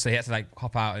wedding. Yeah, so he had to like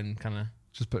hop out and kind of.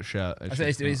 Just put shirt.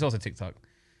 It's also TikTok.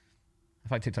 I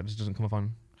feel like TikTok just doesn't come up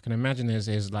on. I can imagine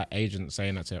his like agent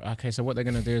saying that to him. Okay, so what they're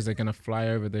gonna do is they're gonna fly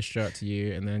over this shirt to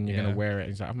you, and then you're Yeah. gonna wear it.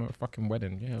 He's like, I'm at a fucking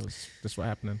wedding. Yeah, that's what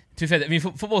happening. To be fair, I mean,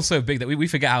 football's so big that we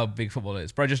forget how big football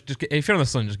is, bro. Just if you're on the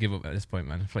sun, just give up at this point,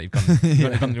 man. I feel like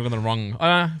you've gone the wrong.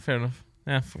 Fair enough.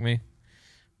 Yeah, fuck me.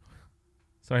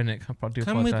 Sorry, Nick. I do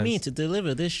apologize. to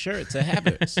deliver this shirt to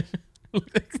Havertz.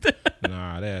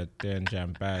 Nah, they're in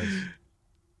jam bags.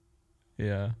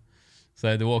 Yeah.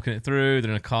 So they're walking it through. They're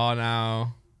in a car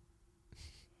now.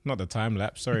 Not the time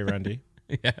lapse. Sorry, Randy.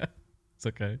 Yeah, it's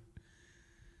okay.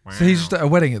 So he's just at a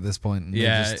wedding at this point. And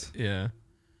Yeah, just- yeah.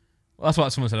 Well, that's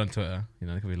what someone said on Twitter. You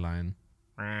know, they could be lying.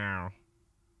 Wow.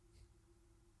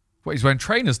 What, he's wearing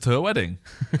trainers to a wedding?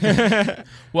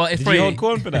 Well, it's Did probably you hold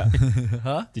corn for that?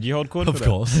 Huh? Did you hold corn Of for that?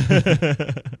 course.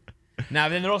 Now,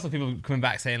 then there are also people coming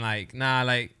back saying like, "Nah,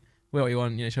 like, wear what you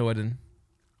want. You know, it's your wedding."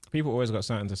 People always got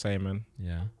something to say, man.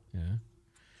 Yeah, yeah.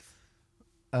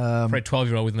 Um, Probably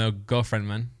 12-year-old with no girlfriend,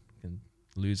 man. Fucking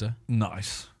loser.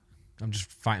 nice. I'm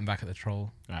just fighting back at the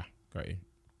troll. Ah, got you.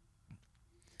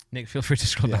 Nick, feel free to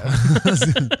scroll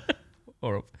down.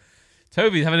 Or up.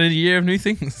 Toby's having a year of new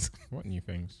things. What new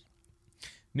things?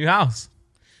 New house.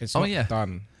 It's Oh, not yeah.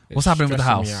 done. It's What's happening with the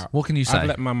stressing me house? out. What can you say? I've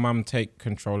let my mum take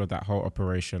control of that whole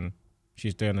operation.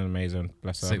 She's doing an amazing.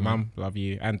 Bless her. Sick, man. Mum, love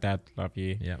you, and Dad, love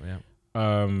you. Yeah, yeah.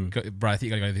 Bro, I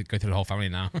think you gotta go through the whole family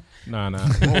now. no.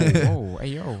 Whoa, hey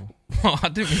yo. I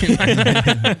didn't mean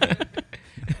that.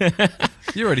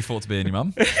 You already thought to be in your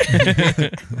mum. Fought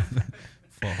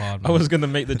hard, man. I was gonna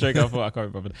make the joke. I thought I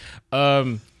can't be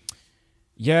bothered.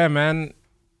 Yeah, man.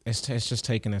 It's just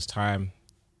taking its time.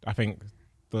 I think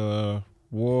the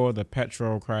war, the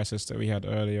petrol crisis that we had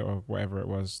earlier, or whatever it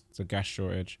was, the gas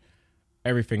shortage,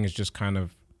 everything is just kind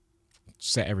of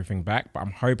set everything back. But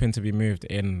I'm hoping to be moved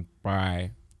in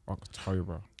by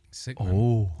October. Sick, man.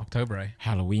 Oh. October, eh?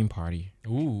 Halloween party.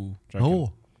 Ooh.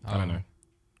 Joking. I don't know.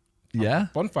 Yeah?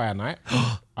 Bonfire night.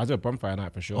 I'll do a bonfire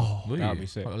night for sure. Will That would you? be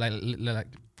sick. What, like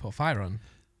put a fire on.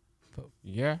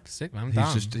 Yeah. Sick, man. I'm He's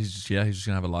down. just going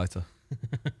to have a lighter.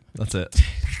 That's it.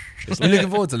 Are you looking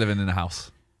forward to living in a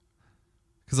house?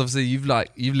 Because obviously you've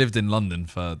lived in London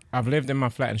for... I've lived in my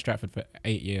flat in Stratford for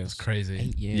 8 years. It's crazy.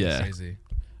 8 years. Yeah. Crazy.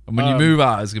 And when you move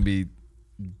out, it's going to be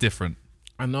different.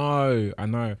 I know.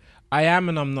 I am,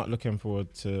 and I'm not looking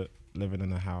forward to living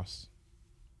in a house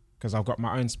because I've got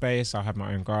my own space. I have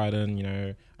my own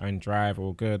garden, own drive,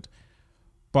 all good.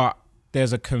 But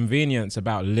there's a convenience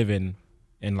about living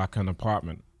in like an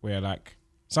apartment where like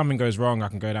something goes wrong, I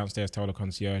can go downstairs, tell the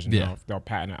concierge, and they'll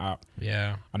pattern it up.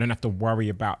 Yeah. I don't have to worry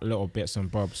about little bits and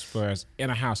bobs. Whereas in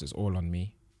a house, it's all on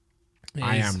me.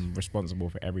 I am responsible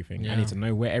for everything. Yeah. I need to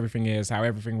know where everything is, how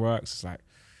everything works.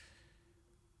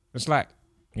 It's like,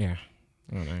 yeah,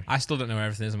 I don't know. I still don't know where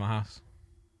everything is in my house.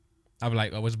 I'll be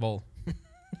like, oh, where's the bowl?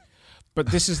 But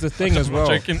this is the thing as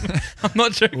well. I'm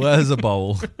not joking. Where's a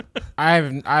bowl?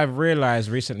 I've realized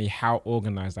recently how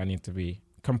organized I need to be.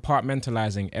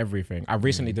 Compartmentalizing everything. I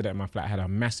recently did it in my flat. I had a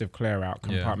massive clear out,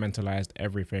 compartmentalized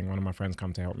everything. One of my friends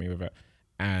come to help me with it.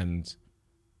 And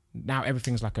now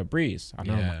everything's like a breeze. I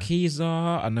know where my keys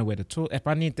are. I know where to talk. If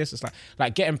I need this, it's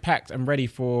like getting packed and ready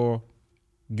for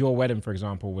your wedding, for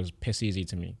example, was piss easy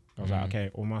to me. I was like, okay,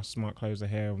 all my smart clothes are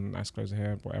here, nice clothes are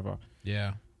here, whatever.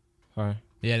 Yeah. So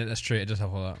Yeah, that's true. It does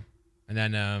help a lot. And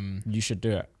then, you should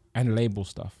do it and label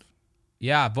stuff.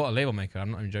 yeah, I bought a label maker.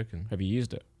 I'm not even joking. Have you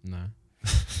used it? No.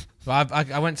 But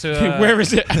I went to... Where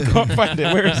is it? I can't find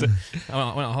it. Where is it? I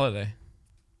went on holiday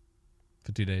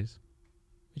for 2 days.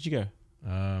 Where'd you go?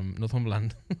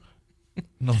 Northumberland.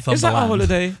 Is that a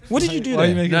holiday? What did you do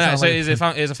there? No, so it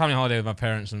was a family holiday with my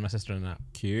parents and my sister and that.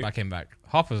 Cute. But I came back.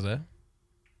 Harper's there.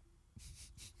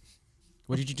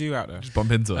 What did you do out there? Just bump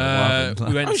into it.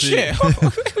 We went Oh to shit!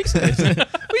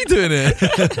 What are you doing here?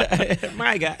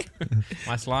 My guy.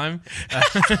 my slime.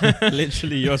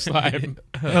 Literally your slime.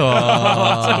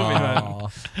 Oh.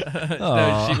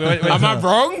 Am I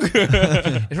wrong?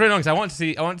 It's really long because I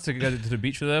wanted to go to the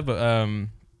beach with her, but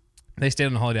they stayed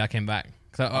on the holiday. I came back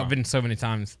because I've been so many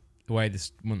times away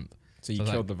this month. So you So I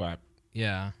was killed the vibe.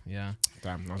 Yeah.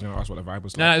 Damn, I was going to ask what the vibe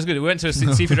was like. No, it was good. We went to a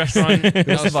seafood restaurant. That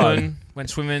was the vibe? fun. Went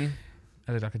swimming.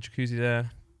 I did like a jacuzzi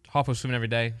there. Harper was swimming every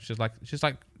day. She's like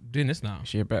doing this now. Is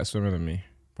she a better swimmer than me?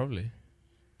 Probably.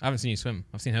 I haven't seen you swim.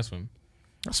 I've seen her swim.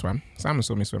 I swam. Simon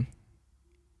saw me swim.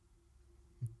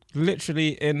 Literally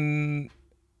in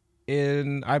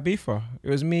Ibiza. It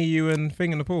was me, you, and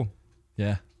Thing in the pool.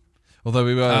 Yeah. Although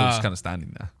we were just kind of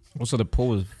standing there. Also, the pool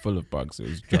was full of bugs. It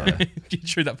was dry. You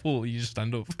threw that pool. You just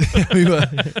stand up. we were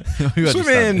just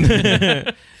Swimming!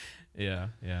 standing. Yeah.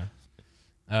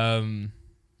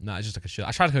 No, it's just like a shit.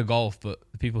 I tried to go golf, but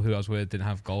the people who I was with didn't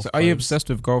have golf. So are you clothes. obsessed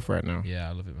with golf right now? Yeah,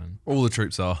 I love it, man. All the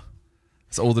troops are.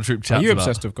 It's all the troop chats Are you about.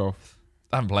 obsessed with golf?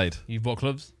 I haven't played. You bought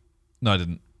clubs? No, I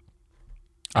didn't.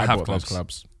 I have bought those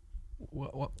clubs.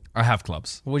 What I have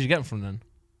clubs. would you get them from then?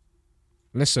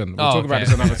 Listen, we'll Oh, talk about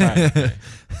okay. this another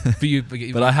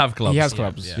time. But I have clubs. He has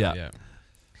clubs. Yeah.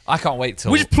 I can't wait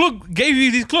till... Which plug gave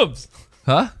you these clubs?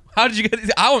 Huh? How did you get these?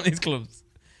 I want these clubs.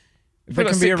 They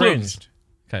got can be sick arranged.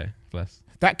 Okay, bless.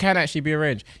 That can actually be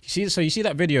arranged. You see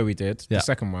that video we did, Yeah. the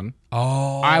second one,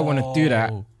 Oh. I want to do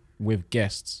that with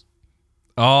guests.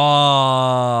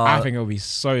 Oh. I think it'll be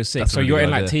so sick. that's a So really you're good in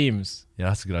like idea. teams. Yeah,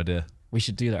 that's a good idea. We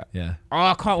should do that. Yeah. Oh,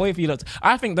 I can't wait for you lot.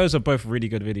 I think those are both really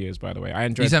good videos, by the way. I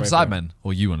enjoyed You said both for of them. Sidemen?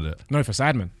 Or you want to do it? No, for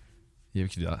Sidemen. Yeah, we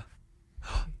could do that.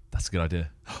 That's a good idea.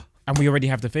 And we already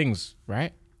have the things,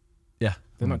 right? Yeah.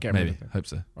 They're not getting rid Maybe. of it. Hope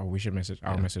so. Oh, we should message.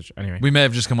 I'll Yeah. message. Anyway. We may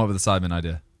have just come up with a Sidemen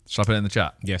idea. Shall I put it in the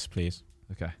chat? Yes, please.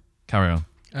 Okay. Carry on.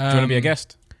 Do you want to be a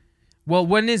guest? Well,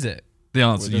 when is it? The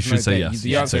answer, Well, you there's should no say date. yes. The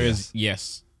You should answer say is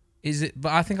yes. Is it?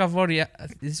 But I think I've already.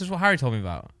 This is what Harry told me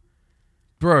about.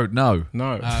 Bro, no.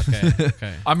 No. Okay.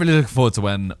 Okay. I'm really looking forward to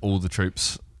when all the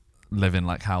troops live in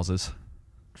like houses.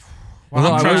 Well, Although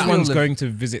I'm I trying wish to- No one's live- going to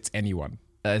visit anyone.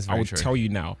 That is I very will true. tell you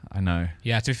now. I know.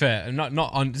 Yeah. To be fair, not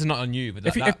on. This is not on you, but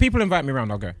If people invite me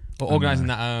around, I'll go. but organising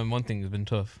that one thing has been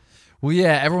tough. Well,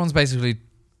 yeah, everyone's basically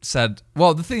said,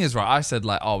 well, the thing is, right, I said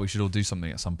like, oh, we should all do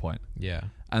something at some point. Yeah.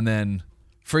 And then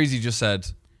Freezy just said,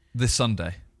 this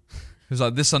Sunday. He was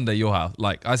like, this Sunday, your house.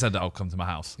 Like, I said that I'll come to my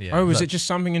house. Yeah. Oh, was it just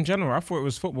something in general? I thought it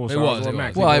was football. So It was,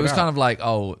 automatically Well, it ruled was out. kind of like,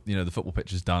 oh, the football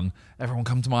pitch is done. Everyone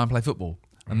come to mine and play football.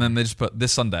 And then they just put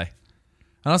this Sunday.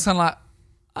 And I was kind of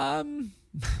like,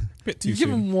 bit too you give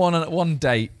soon. them one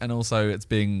date and also it's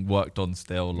being worked on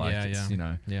still. Like, Yeah, it's,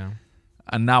 yeah. Yeah.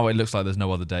 And now it looks like there's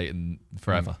no other date in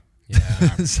forever.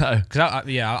 Yeah. So, Because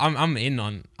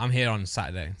I'm here on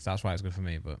Saturday, so that's why it's good for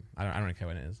me. But I don't really care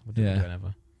when it is. We'll do it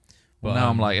whenever. well, But, now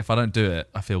I'm like, if I don't do it,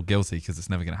 I feel guilty because it's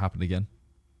never going to happen again.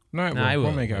 No, it Nah, it will. will.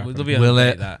 We'll make it happen. There'll be a Will date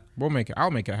it? that. We'll make it.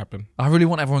 I'll make it happen. I really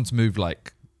want everyone to move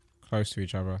like, Close to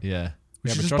each other. yeah. We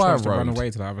Yeah, should but just Josh buy a wants to run road.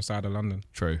 away to the other side of London.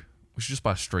 True. We should just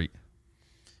buy a street.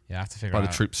 Yeah, I have to figure Buy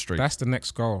out. the troop street. That's the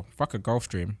next goal. Fuck a golf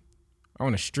stream. I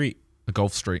want a street. A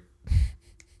golf street.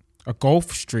 A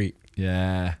golf street.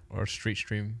 Yeah. Or a street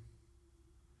stream.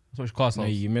 That's what we should call No,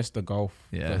 ourselves. you missed the golf.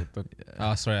 Yeah. The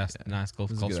Oh, sorry. That's nice. Golf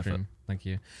This is a good stream. effort. Thank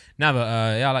you. No, but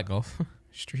yeah, I like golf.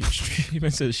 street. You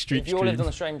meant to street If you all lived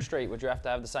on stream. the same street, would you have to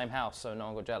have the same house so no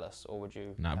one got jealous, or would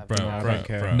you? Nah, have bro, I bro, don't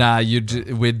care. bro. Nah,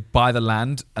 we'd buy the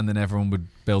land and then everyone would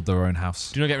build their own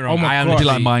house. Do not get me wrong. Oh my I am God. It'd be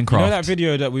like literally- Minecraft. You know that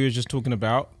video that we were just talking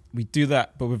about? We do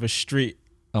that, but with a street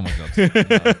Oh my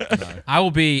god. No. I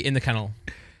will be in the kennel.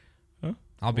 Huh?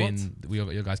 I'll be What? in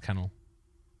your guys' kennel.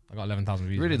 I got 11,000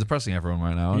 views. Really depressing everyone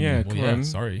right now. Aren't Yeah, you? Well, come yeah, on.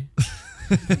 sorry.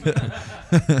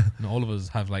 Not all of us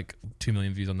have like 2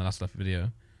 million views on the last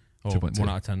video. Or 2.2. 1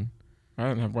 out of 10. I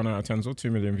don't have 1 out of 10s or 2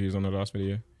 million views on the last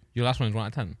video. Your last one is 1 out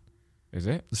of 10. Is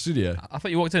it? The studio. I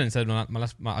thought you walked in and said I got 1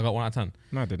 out of 10.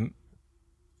 No, I didn't.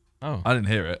 Oh, I didn't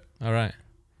hear it. all right.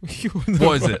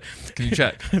 What is it? Can you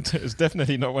check? It's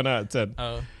definitely not 1 out of 10.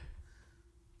 Oh.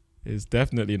 It's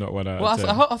definitely not 1 out Well,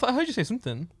 of 10. I heard you say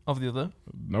something of the other.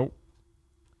 Nope.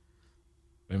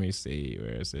 Let me see.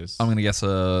 Where is this? I'm gonna guess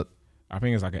a I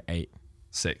think it's like an 8.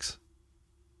 6.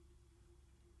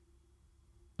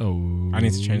 Oh. I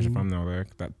need to change the thumbnail there.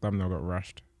 That thumbnail got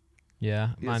rushed. Yeah,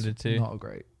 mine did too. Not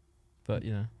great. But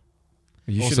you know,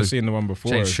 You Also, should have seen the one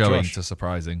before. Change It's showing Josh. to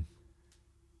surprising.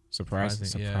 Surprising.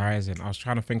 Surprising, yeah. I was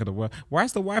trying to think of the word. Why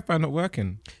is the Wi-Fi not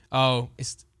working? oh,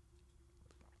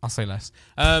 I'll say less.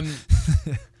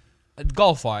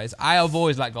 Golf wise, I have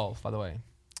always liked golf. By the way,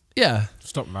 Yeah.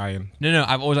 Stop lying. no,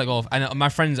 I've always liked golf. And my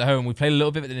friends at home, we played a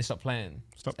little bit, but then they stopped playing.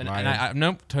 Stop And lying.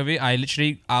 no, Toby,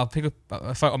 I'll pick up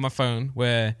a photo on my phone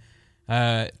where 8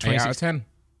 out of 26. 10.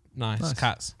 Nice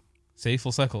cats. See,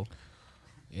 full circle.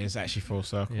 It's actually full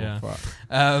circle. Yeah.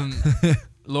 Fuck.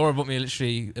 Laura bought me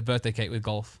literally a birthday cake with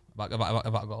golf about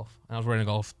golf, and I was wearing a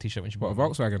golf t-shirt when she What, a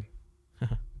bought it.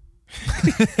 Volkswagen?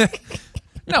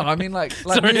 No, I mean like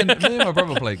Sorry. me and my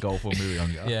brother played golf when we were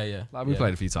younger. Yeah. Like we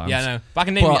played a few times. Yeah, I know. But I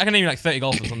can name you like 30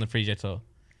 golfers on the PGA Tour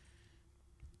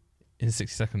in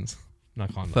 60 seconds. No, I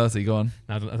can't. 30, go on.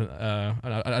 No, I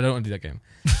don't want to do that game.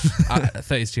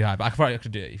 30 is too high, but I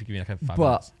could do it if you give me like a 5 But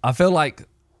minutes. I feel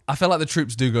like the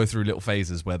troops do go through little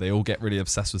phases where they all get really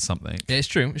obsessed with something, Yeah, it's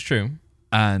true.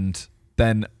 and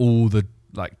then all the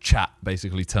like chat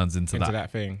basically turns into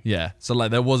that. thing. Yeah. So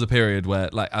like there was a period where,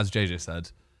 like as JJ said,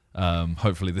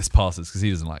 hopefully this passes because he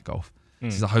doesn't like golf.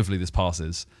 He's like, hopefully this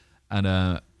passes,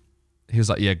 and he was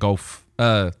like, yeah, golf,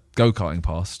 go-karting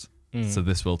passed, so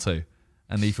this will too.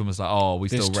 And Ethan was like, oh, we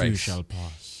This still too race. shall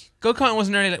pass. Go-karting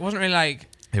wasn't really like.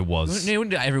 It was. You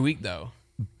wouldn't do that every week though.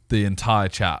 The entire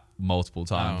chat multiple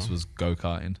times was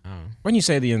go-karting. Oh. When you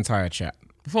say the entire chat,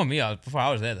 Before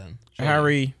I was there then. Surely.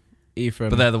 Harry, Ethan,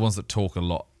 But they're the ones that talk a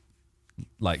lot.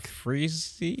 Like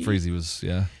Freezy, Freezy was,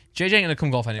 yeah. JJ ain't gonna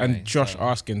come golf anyway. and Josh so.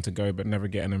 asking to go but never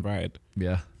getting invited.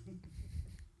 Yeah.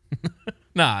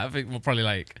 Nah, I think we'll probably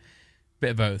like a bit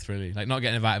of both really. Like not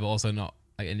getting invited, but also not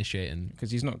like initiating. Because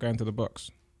he's not going to the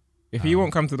box. If he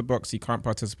won't come to the box, he can't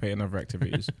participate in other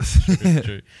activities.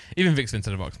 True. Even Vic's been to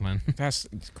the box, man. That's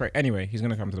great. Anyway, he's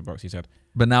going to come to the box, he said.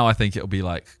 But now I think it'll be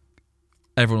like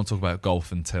everyone will talk about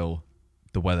golf until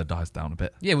the weather dies down a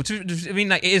bit. Yeah, well, I mean,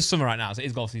 like it is summer right now, so it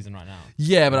is golf season right now.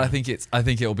 Yeah, but I think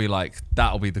it'll be like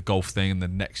that'll be the golf thing, and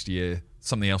then next year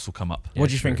something else will come up. What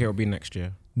do you think it'll be next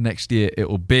year? Next year it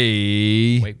will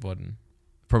be Wakeboarding.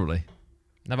 probably.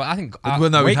 No, but I think. Well,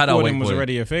 no, we've had our Wakeboarding wakeboarding. was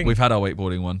already a thing. We've had our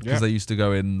wakeboarding one because Yeah. they used to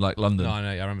go in like London. No, I know.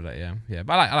 I remember that. Yeah.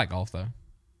 But I like golf though.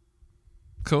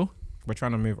 Cool. We're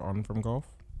trying to move on from golf.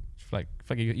 I feel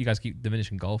like you guys keep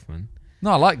diminishing golf, man.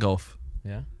 No, I like golf.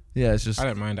 Yeah. Yeah, it's just I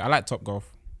don't mind it. I like top golf.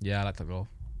 Yeah, I like that golf.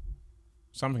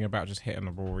 Something about just hitting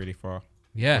the ball really far.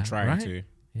 Yeah. Or trying right? to.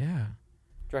 Yeah.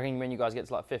 Do you reckon when you guys get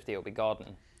to like 50, it'll be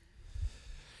gardening?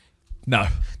 no.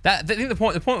 I think the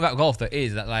point about golf though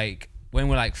is that like when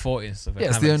we're like 40 and stuff, Yeah,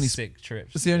 it's kind the of, only sick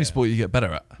trips. It's the only sport you get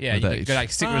better at. Yeah, with you age. could go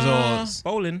like sick resorts,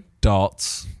 Bowling.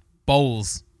 Darts.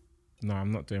 bowls. No,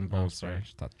 I'm not doing Oh, bowls. sorry, sorry.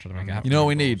 just trying to make it happen. You know what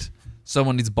we need?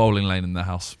 Someone needs a bowling lane in their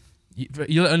house.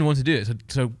 You're the only one to do it.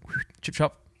 So chip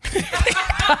chop.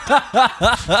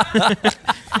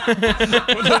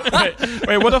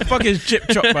 Wait, what the fuck is chip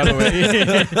chop, by the way?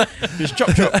 It's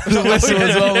chop chop. The whistle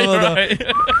as well.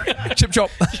 Right. Chip chop.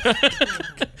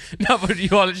 No, but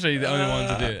you are literally the only one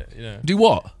to do it. You know, Do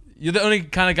what? you're the only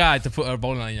kind of guy to put a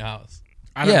bowling alley in your house.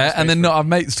 I don't Yeah, have and then space not have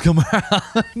mates to come around.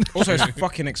 for it. Also, it's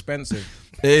fucking expensive.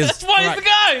 It is. That's why he's the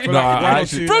guy. For No, like I one or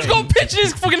actually- two Bro's got lanes. pitches in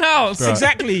his fucking house. Right.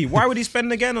 Exactly. Why would he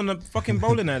spend again on a fucking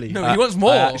bowling alley? No, he wants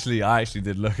more. I actually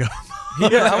did look up.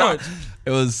 Yeah, how much?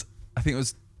 I think it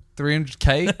was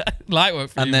 300k, Light work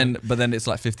for you. but then it's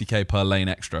like 50k per lane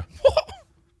extra.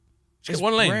 Just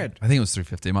one lane. Bread. I think it was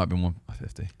 350. It might have been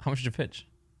 150. How much did you pitch?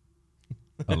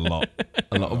 A lot.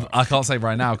 I can't say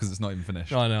right now because it's not even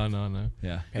finished. Oh, no.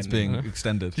 Yeah, it's Pending. being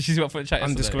extended. Did you see what put in chat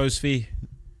yesterday? Undisclosed fee.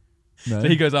 No. So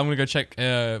he goes, I'm gonna go check.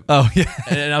 Oh yeah.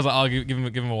 And I was like, I'll give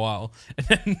him a while. And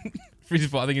then Freezy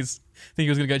thought, I think he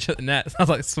was gonna go check the nets. I was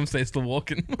like, some say he's still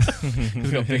walking. He's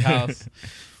got a big house.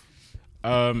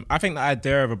 I think the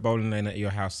idea of a bowling lane at your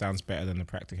house sounds better than the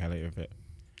practicality of it.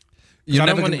 You're I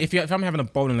don't never want gonna- if I'm having a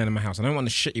bowling lane in my house, I don't want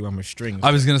the shitty one with strings.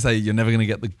 I was gonna say you're never gonna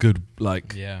get the good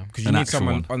like Yeah. Because you an need actual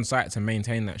someone one. on site to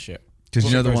maintain that shit. Because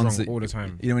you know It the goes ones wrong that all the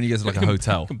time. you know when you go to like a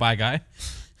hotel. Bye, guy.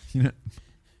 You know,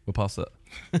 we're past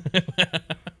that.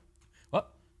 What?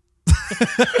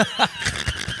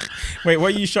 Wait,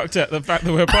 what are you shocked at? The fact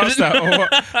that we're past that, or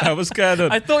what? What's going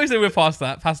on? I thought you said we're past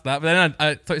that, but then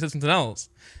I thought you said something else.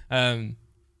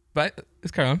 But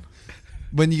let's carry on.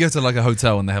 When you go to like a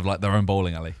hotel and they have like their own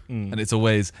bowling alley, and it's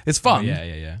fun. Oh,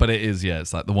 yeah. But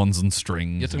it's like the ones on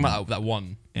strings. You're talking about that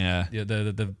one. Yeah. Yeah,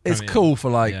 the It's Premier. cool for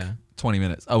like Yeah. 20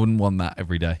 minutes. I wouldn't want that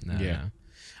every day. No, Yeah. no.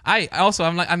 I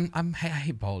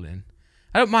hate bowling.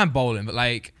 I don't mind bowling, but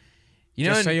like, you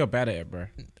know, Just say you're bad at it, bro.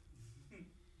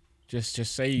 Just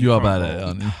say You are can't bad at it, bowl.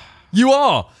 aren't you? You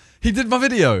are. He did my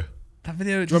video. that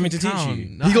video. Do you want me to doesn't teach count. you?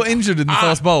 No, He got injured in the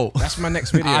first bowl. That's my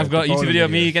next video. I've got a the YouTube bowling video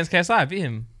of me against KSI. I beat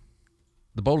him.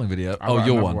 The bowling video. I've Oh, got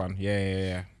your another one.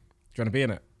 Yeah. Do you want to be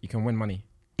in it? You can win money.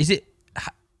 Is it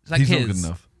like He's his? not good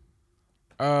enough.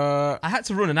 I had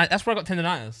to run, and that's where I got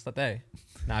tendonitis that day.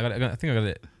 No, I think I got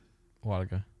it a while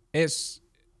ago.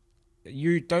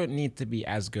 You don't need to be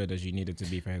as good as you needed to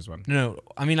be for his one. No,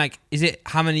 I mean, like, is it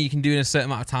how many you can do in a certain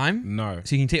amount of time? No.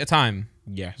 So you can take your time.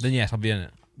 Yes. Then yes, I'll be in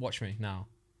it. Watch me now.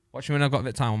 Watch me when I've got a bit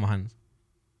of time on my hands.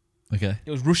 Okay.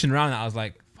 It was rushing around that. I was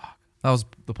like, fuck. That was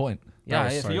the point. Yeah,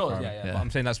 was yeah, so for yours. fun. Yeah. Yeah. But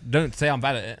I'm saying don't say I'm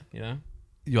bad at it. You know.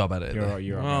 You are bad at it. though.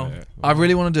 You're Well, bad at it. I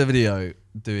really want to do a video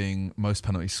doing most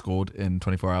penalties scored in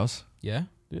 24 hours. Yeah.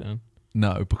 Do that.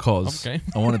 No, because Okay.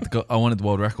 I wanted the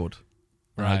world record.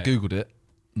 And I Right. googled it,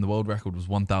 and the world record was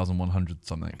 1,100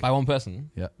 something By one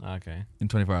person. Yeah. Okay. in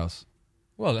 24 hours.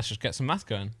 Well, let's just get some math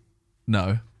going.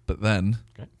 No, but then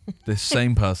Okay. this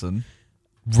same person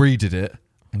redid it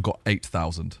and got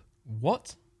 8,000.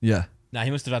 What? Yeah, Nah,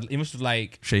 he must have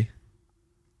like. she.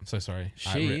 I'm so sorry.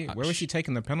 Where was she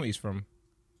taking the penalties from?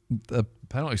 The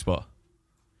penalty spot.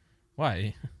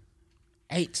 Why?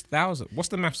 8,000. What's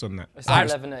the maths on that? It's like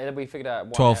 11. We figured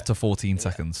out 12 to 14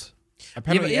 seconds. A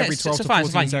penalty every 12 to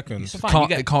 14 seconds.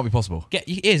 It can't be possible.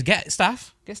 Get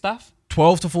staff.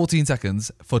 12 to 14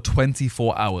 seconds for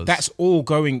 24 hours. That's all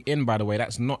going in, by the way.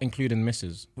 That's not including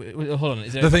misses. Wait, hold on.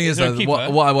 the thing is, there a though, keeper?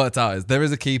 what I worked out is there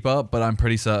is a keeper, but I'm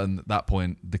pretty certain at that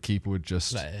point the keeper would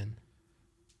just, Let it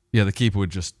in. the keeper would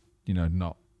just,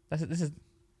 not. This is.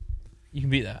 You can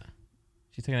beat that.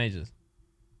 She's taking ages.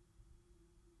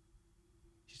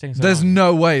 She's taking so There's long.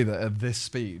 no way that at this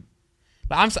speed.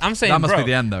 But I'm saying, That must bro,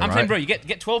 be the end, though, I'm right? saying, bro, you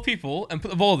get 12 people and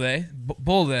put the ball there,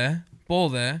 ball there.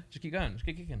 Just keep going. Just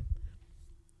keep kicking.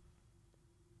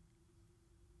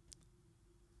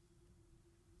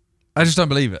 I just don't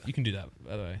believe it. You can do that,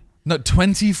 by the way. No,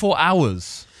 24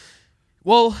 hours.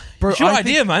 Well, Bro, it's your I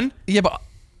idea, man. Yeah, but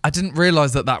I didn't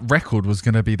realize that record was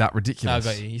going to be that I ridiculous.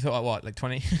 got you. You thought what, like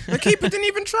 20? The keeper didn't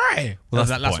even try. Well, that's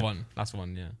that the last point. one. Last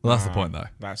one, yeah. Well, that's the point, though.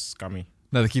 That's scummy.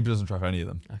 No, the keeper doesn't try for any of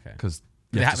them Okay. because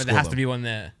There has to be one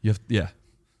there. Yeah,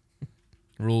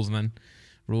 Rules, man.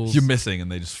 Rules. you're missing,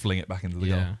 and they just fling it back into the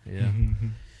goal. Yeah.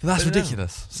 But that's I don't know.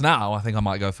 ridiculous. So now I think I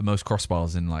might go for most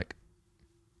crossbars in like,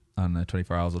 I don't know,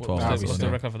 24 hours or 12 that'd hours. be What's or the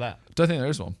something. record for that? Don't think there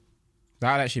is one.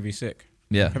 That'd actually be sick.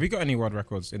 Yeah, Have you got any world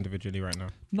records individually right now?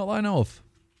 not that I know of.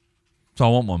 So I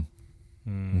want one.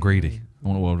 I'm greedy. I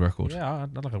want a world record. Yeah,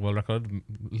 I'd like a world record.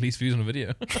 Least views on a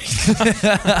video.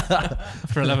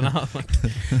 For 11 hours.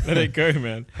 Let it go,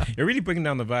 man. You're really bringing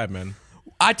down the vibe, man.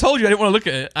 I told you I didn't want to look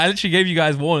at it. I literally gave you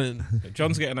guys warning.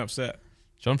 John's getting upset.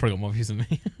 John probably got more views than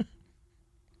me.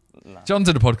 John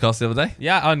did a podcast the other day.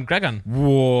 Yeah, on Gregan.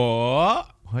 What?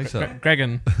 Why so?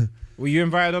 Gregan. Were you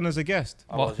invited on as a guest?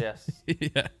 I was, yes.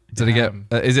 Yeah. Did he get?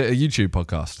 Is it a YouTube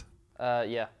podcast?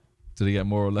 Yeah. Did he get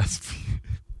more or less?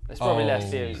 It's probably less Oh.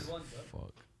 views.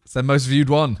 It's their most viewed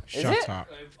one. Is Shut it? up.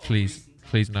 Please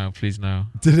no.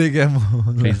 Did it get more?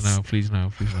 Or less? Please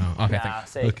no. Okay, Nah,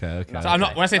 thanks. see. Okay. So I'm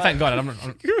not. When I say thank God, I'm not.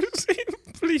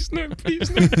 Please no, please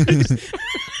no, please.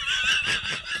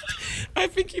 I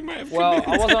think you might have. Well,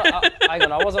 I was on, hang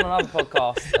on, I was on another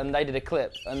podcast and they did a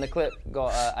clip and the clip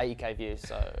got 80k views.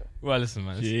 So Well, listen,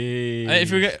 man. Jeez.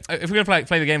 If we're gonna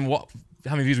play the game, how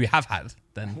many views we have had,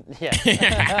 then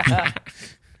yeah.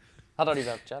 I don't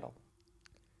even have a channel.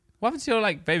 what happened to your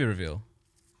like baby reveal?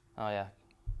 Oh yeah,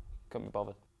 couldn't be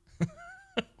bothered.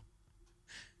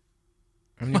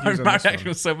 How many My views on this reaction one?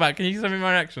 was so bad. Can you send me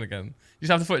my reaction again? You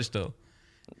just have the footage still.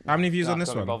 How many views Nah, on this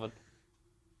couldn't be one? bothered.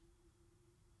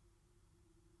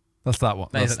 That's that one.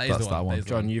 That is That's the that one. one. That is the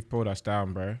John, you've pulled us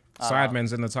down, bro. I know.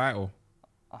 Sidemen's in the title.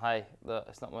 Hey,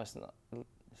 it's not most.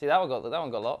 See that one got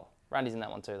a lot. Randy's in that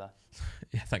one too though.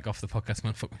 Yeah, thank God for the podcast,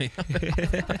 man. Fuck me.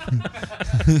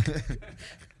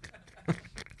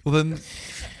 Well then,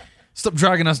 Stop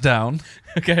dragging us down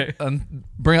Okay. and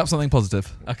bring up something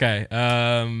positive. Okay.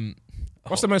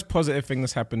 What's the most positive thing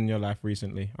that's happened in your life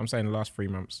recently? I'm saying the last 3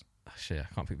 months. Shit,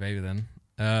 I can't pick baby then.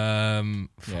 Yeah,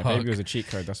 Fuck. baby was a cheat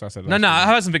code. That's what I said. No, last no, week. I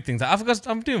heard some big things. I forgot.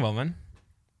 I'm doing well, man.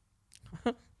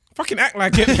 Fucking act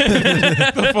like it.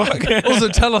 The fuck? Also,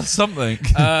 tell us something.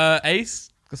 Ace.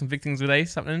 Got some big things with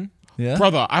Ace happening. Yeah.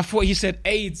 Brother, I thought he said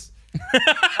AIDS.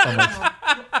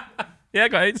 Yeah, I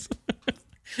got AIDS.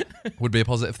 Would be a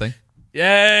positive thing.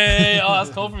 Yay! Oh, that's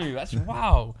cold from you. That's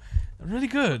wow. Really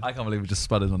good. I can't believe we just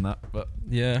sputtered on that, but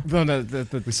Yeah. No,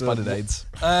 we sputtered AIDS.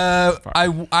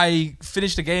 I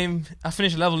finished a game. I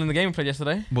finished a level in the game we played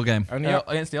yesterday What game? Only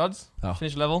against the odds. Oh.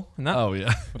 Finished a level in that. Oh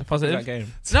yeah. What a positive. that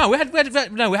game.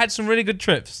 No, we had some really good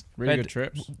trips. Really We had- good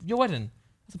trips. Your wedding.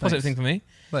 That's a positive Thanks. thing for me.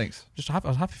 Thanks. Just happy. I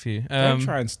was happy for you. Don't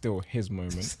try and steal his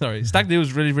moment. Sorry, Stag Do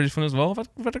was really fun as well.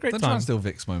 We've had a great Don't try time. and steal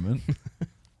Vic's moment.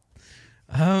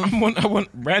 I want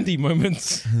Randy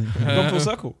moments. Gone full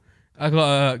circle. I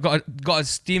got a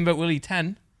Steamboat Willie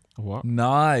 10. What?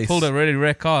 Nice. Pulled a really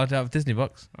rare card out of Disney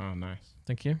Box. Oh, nice.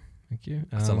 Thank you.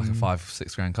 That's like a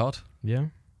 5-6 grand card. Yeah.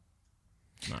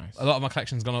 Nice. A lot of my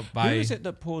collection's gone up by. Who is it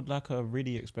that pulled like a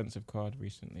really expensive card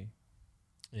recently?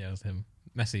 Yeah, it was him.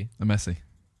 Messi. The Messi.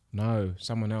 No,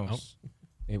 someone else.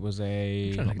 It was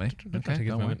a. Not me. Don't Okay, take his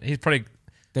don't moment. He's probably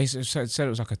They said it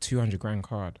was like a 200 grand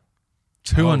card.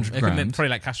 200 it could be grand. Probably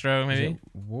like Castro, Is maybe. it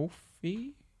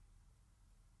Wolfie?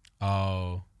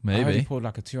 Oh. I heard he Maybe. pulled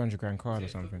like a 200 grand card or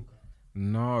something.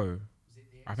 No,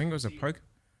 I think it was a poke.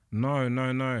 No.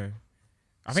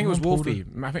 I think it was Someone pulled Wolfie.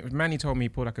 I think Manny told me he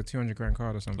pulled like a 200 grand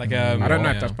card or something. Like I don't know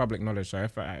yeah. if that's public knowledge. So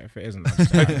if it isn't, I'll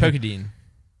just say Pokedine.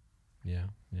 Yeah.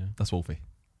 That's Wolfie.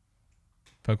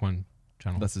 Pokemon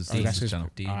channel. That's his, Oh, that's his channel.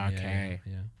 Dean. Okay.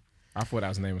 Yeah. I thought that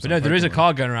was the name of. But no, there is a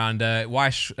card going around. Not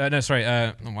Weiss.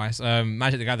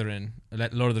 Magic the Gathering,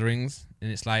 Lord of the Rings,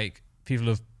 and it's like people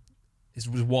have. It's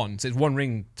one, so it's one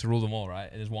ring to rule them all, right?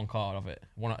 And there's one card of it,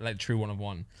 one like true one of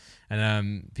one,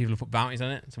 and people have put bounties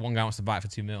on it. So one guy wants to buy it for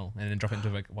 $2 million and then drop it into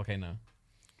a volcano.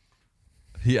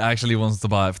 He actually wants to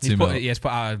buy it for $2 million. He's put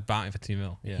out a bounty for $2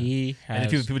 million. Yeah. He has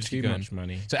people just too keep going. much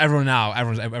money. So everyone's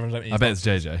opening. I bet it's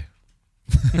JJ.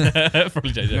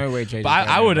 Probably JJ. No way, JJ. But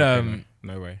I would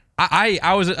No way.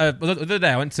 I was the other day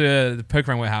I went to the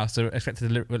Pokemon warehouse to expect to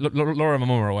deliver. Laura and my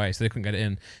mum were away, so they couldn't get it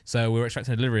in. So we were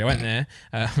expecting a delivery. I went there.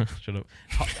 Shut up.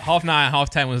 9:30,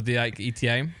 10:30 was the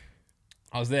ETA.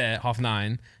 I was there at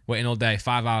 9:30, waiting all day,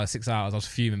 5 hours, 6 hours. I was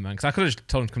fuming, man, because I could have just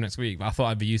told them to come next week, but I thought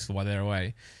I'd be useful while they're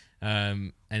away.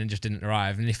 And it just didn't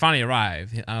arrive. And he finally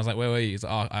arrived. And I was like, where were you? He's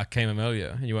like, oh, I came in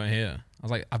earlier and you weren't here. I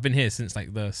was like, I've been here since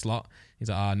like the slot. He's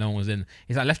like, no one was in.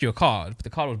 He's like, I left you a card, but the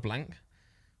card was blank.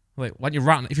 Like,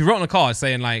 if you wrote on a card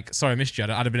saying like, sorry, I missed you, I'd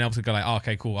have been able to go like, oh,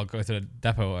 okay, cool, I'll go to the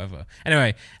depot or whatever.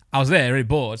 Anyway, I was there, really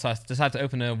bored, so I decided to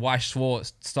open a Weiss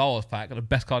Schwartz Star Wars pack. Got the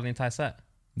best card in the entire set.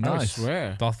 I Nice.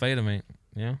 swear. Darth Vader, mate.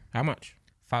 Yeah. How much?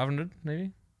 500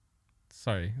 maybe?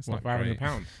 Sorry, it's What, not great.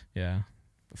 £500? Yeah.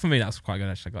 But for me, that's quite good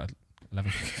actually. I got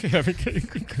 11.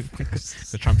 11K.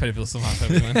 So try and pay the bill somehow.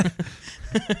 Hopefully, man.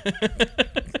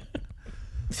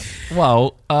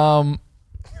 Well,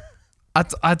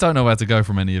 I don't know where to go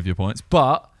from any of your points,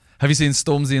 but have you seen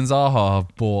Stormzy and Zaha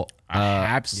have bought? I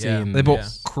have seen. They bought Yeah.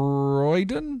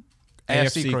 Croydon.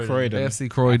 AFC Croydon. AFC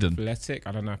Croydon. Athletic.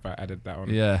 I don't know if I added that on.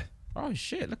 Yeah. Oh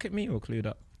shit! Look at me, all clued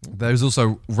up. There's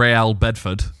also Real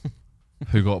Bedford,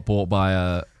 who got bought by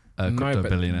a No, crypto but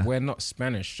billionaire. we're not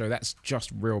Spanish, so that's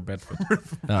just real Bedford.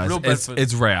 No, Real Bedford.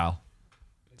 it's Real.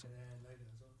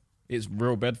 It's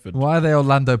real Bedford. Why are they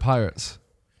Orlando Pirates?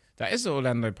 That is the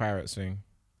Orlando Pirates thing.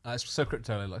 It's so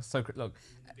crypto. Like, look.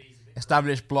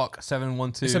 Established block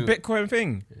 712. It's a Bitcoin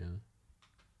thing. Yeah.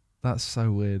 That's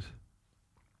so weird.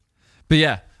 But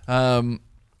yeah,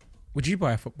 Would you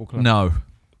buy a football club? no.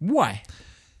 Why?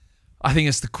 I think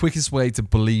it's the quickest way to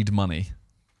bleed money.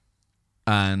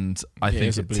 And I Yeah, think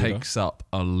it's a it bleeder. takes up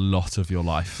a lot of your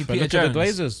life. But Peter look at the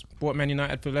Jones. Glazers. Bought Man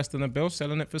United for less than a bill,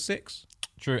 selling it for $6.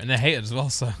 True, and they're hated as well.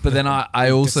 So But then I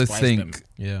also Despise think them.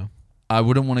 yeah. I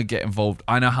wouldn't want to get involved.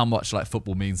 I know how much like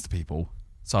football means to people.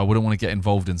 So I wouldn't want to get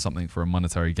involved in something for a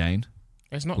monetary gain.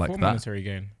 It's not Like for that. monetary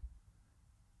gain.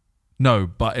 No,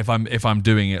 but if I'm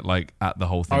doing it like at the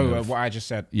whole thing. Oh, of- what I just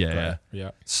said. Yeah, Got yeah. it.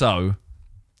 Yeah. So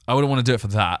I wouldn't want to do it for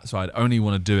that. So I'd only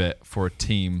want to do it for a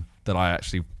team that I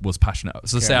actually was passionate about.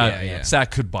 So Okay, say I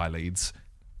could buy Leeds,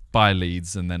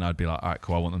 and then I'd be like, all right,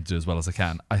 cool, I want them to do as well as I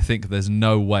can. I think there's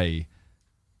no way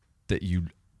that you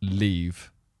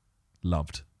leave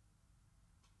loved.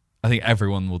 I think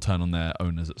everyone will turn on their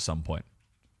owners at some point.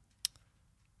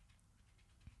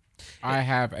 I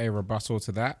have a rebuttal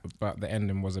to that, but the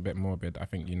ending was a bit morbid. I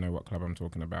think you know what club I'm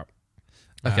talking about.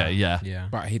 Okay, yeah. Yeah.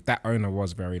 But that owner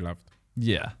was very loved.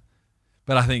 Yeah.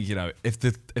 But I think, if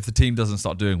the team doesn't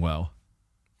start doing well,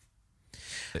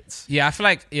 it's... Yeah, I feel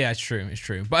like, it's true. It's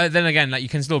true. But then again, like, you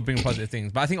can still bring positive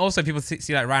things. But I think also people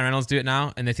see like Ryan Reynolds do it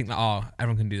now and they think like, oh,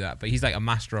 everyone can do that. But he's like a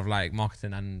master of like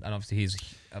marketing and obviously he's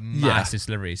a massive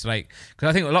celebrity. So like, because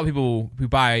I think a lot of people who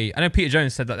buy, I know Peter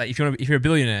Jones said that if you're a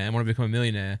billionaire and want to become a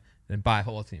millionaire, then buy a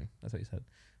football team. That's what he said.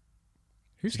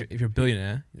 If you're a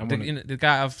billionaire, the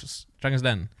guy of Dragon's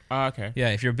Den. Oh, okay. Yeah,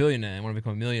 if you're a billionaire and want to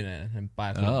become a millionaire, then buy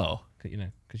a club. Oh.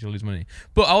 Because you'll lose money.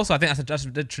 But also, I think that's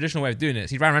the traditional way of doing it.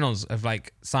 See, Ryan Reynolds have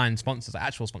like signed sponsors, like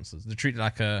actual sponsors. They're treated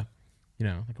like a,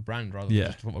 like a brand rather than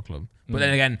just a football club. But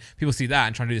then again, people see that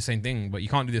and try to do the same thing, but you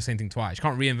can't do the same thing twice. You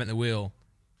can't reinvent the wheel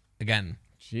again.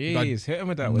 Jeez, hit him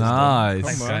with that wisdom. Nice. Come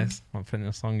Thanks, on. guys. I'm putting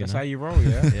a song. That's how you roll,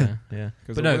 yeah? yeah.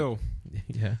 Because But of no, will.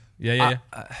 yeah.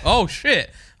 Oh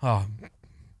shit! Oh,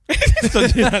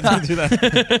 Don't do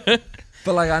that.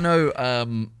 But like, I know,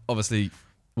 obviously,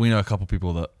 we know a couple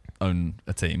people that own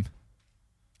a team,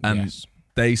 and Yes.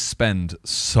 they spend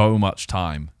so much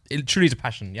time. it truly is a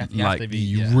passion. You have to be.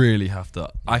 You really have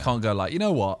to. I can't go like, you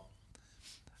know what?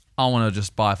 I want to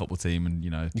just buy a football team, and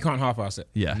You can't half-ass it.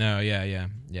 yeah, No, yeah,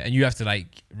 and you have to like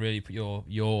really put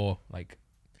your like.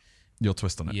 your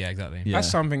twist on it. Yeah, exactly. Yeah. That's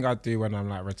something I'd do when I'm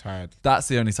like retired. That's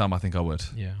the only time I think I would.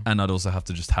 Yeah. And I'd also have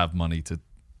to just have money to.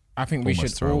 I think we Almost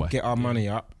should throw all away. get our money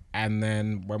up, and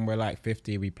then when we're like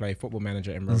 50, we play Football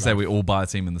Manager in real Say life. we all buy a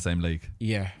team in the same league.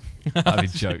 Yeah. That'd be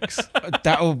jokes.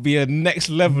 That'll be a next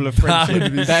level of That friendship.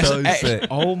 would be That's so sick.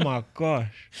 Oh my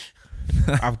gosh.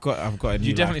 I've got a new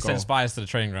You definitely life send goal. spies to the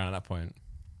training ground at that point.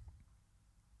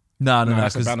 No, No,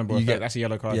 that's a 'cause banner boy. you get, That's a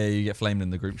yellow card. yeah, you get flamed in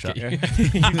the group chat. Yeah. You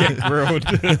get grilled.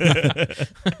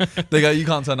 They go, you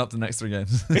can't turn up to the next 3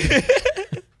 games.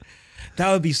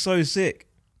 That would be so sick.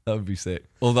 That would be sick.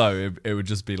 Although it would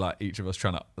just be like each of us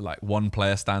trying to, like, one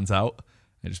player stands out.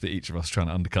 It'd just be each of us trying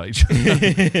to undercut each other.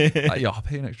 Like, yo, I'll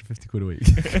pay you an extra 50 quid a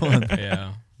week. Come on.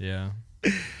 Yeah.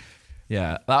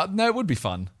 Yeah. No, it would be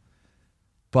fun.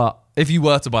 But if you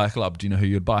were to buy a club, do you know who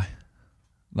you'd buy?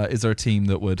 Like, is there a team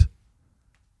that would?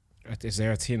 Is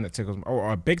there a team that tickles?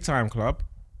 Or a big time club,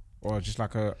 or just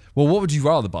like a? Well, what would you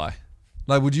rather buy?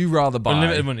 Like, would you rather buy?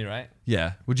 Unlimited money, right?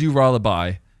 Yeah. Would you rather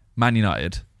buy Man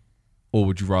United, or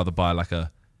would you rather buy like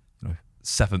a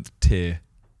 7th tier,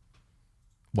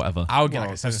 whatever? I would get Well,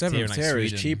 like a the seventh tier in like tier is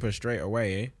Sweden. cheaper straight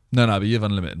away. Eh? No, but you have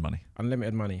unlimited money.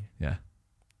 Unlimited money. Yeah.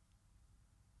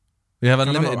 You have I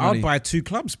don't unlimited know, I'll money. buy 2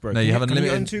 clubs, bro. No, Can you have can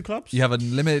unlimited. You own 2 clubs. You have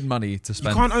unlimited money to You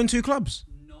spend. can't own 2 clubs.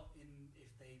 Not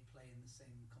if they play in the same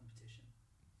competition.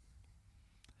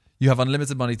 You have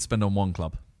unlimited money to spend on one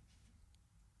club.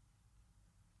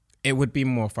 It would be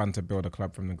more fun to build a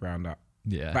club from the ground up.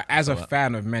 Yeah. But as a Well,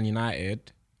 fan of Man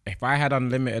United, if I had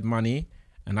unlimited money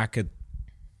and I could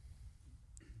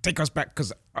take us back,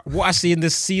 because what I see in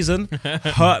this season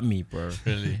hurt me, bro.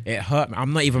 Really? It hurt me.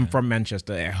 I'm not even from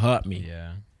Manchester. It hurt me.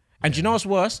 Yeah. And do you know what's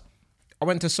worse? I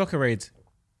went to Soccer Aid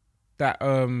that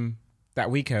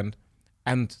weekend,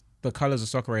 and the colours of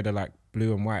Soccer Aid are like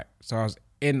blue and white. So I was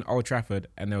in Old Trafford,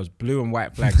 and there was blue and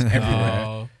white flags everywhere.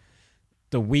 Oh,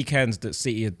 The weekends that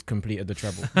City had completed the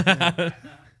treble.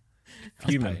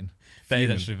 Fuming. that is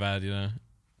Fuming. actually bad,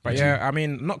 But yeah, I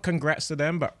mean, not congrats to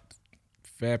them, but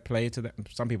fair play to them.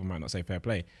 Some people might not say fair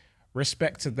play.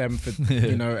 Respect to them for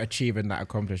achieving that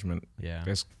accomplishment. Yeah.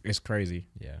 It's crazy.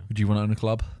 Yeah. Would you want to own a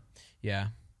club? Yeah.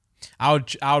 I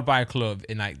would buy a club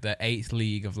in like the 8th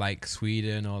league of like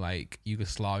Sweden or like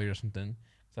Yugoslavia or something.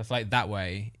 So I feel like that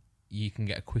way you can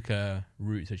get a quicker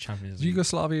route to Champions Is League.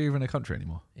 Yugoslavia even a country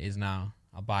anymore? It is now.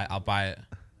 I'll buy it.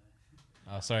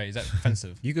 Oh, sorry, is that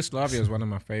offensive? Yugoslavia is one of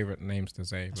my favorite names to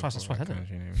say. That's why I said it.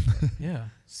 country name. Yeah.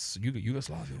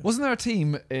 Yugoslavia. Wasn't there a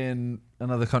team in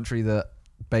another country that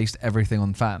based everything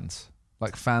on fans?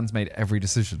 Like, fans made every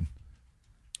decision.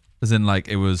 As in, like,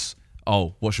 it was,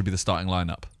 what should be the starting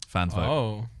lineup? Fans vote.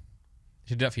 Oh. You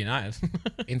should do that for United.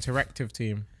 Interactive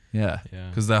team. Yeah. Yeah.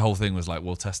 Because their whole thing was like,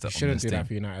 we'll test it You on shouldn't this do team. that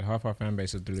for United. Half our fan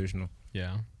base is delusional.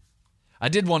 Yeah. I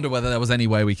did wonder whether there was any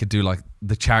way we could do like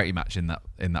the charity match in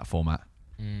that format.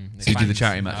 So you do the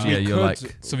charity match. Yeah, you're like,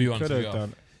 So we want Could to have be off.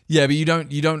 done. yeah, but you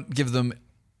don't give them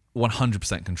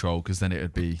 100% control, because then it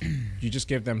would be You just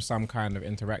give them some kind of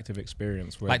interactive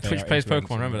experience. Where Like they Twitch are plays Pokemon,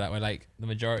 influencing remember them. that? Where like the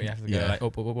majority have to go Yeah. like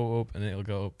up, and then it'll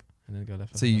go up, and then go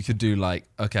left. so you could do like,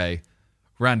 okay,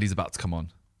 Randy's about to come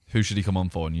on. Who should he come on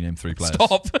for? And you name 3 players.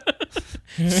 Stop.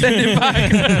 Send him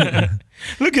back.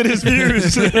 Look at his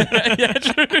views. Yeah,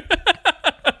 true.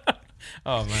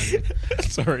 Oh man.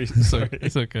 Sorry.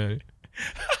 It's okay.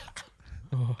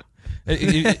 Oh. Nick,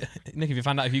 have you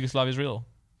found out if Yugoslavia is real?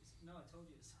 No, I told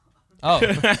you it's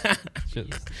not. Oh.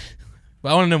 Shit.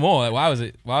 But I want to know more. Like,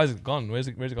 why is it gone? Where's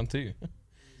it gone to? It was,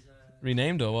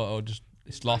 Renamed or what? Or just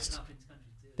it's broken lost? up into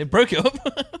countries too. They broke it up. It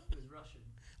was Russian.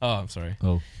 Oh, I'm sorry.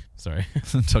 Oh, Sorry.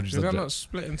 told you Did that subject. not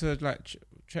split into like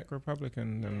Czech Republic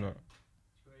and not?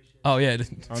 Croatia. Oh yeah.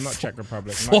 Oh, not Czech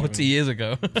Republic. not 40 even- years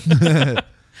ago.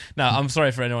 No, I'm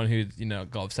sorry for anyone who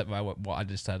got upset by what I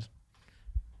just said.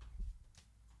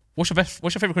 What's your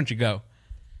favorite country? Go.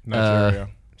 Nigeria.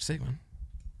 Say it, man.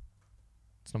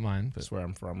 It's not mine, but That's where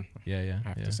I'm from. yeah. I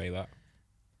have yeah. to say that.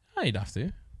 Oh, you'd have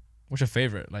to. What's your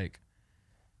favorite? Like,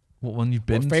 What one you've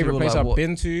been What favorite to? or place like I've what,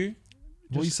 been to?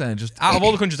 What are you saying? Just out of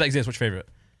all the countries that exist, what's your favorite?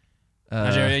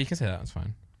 Nigeria. uh, You can say that. That's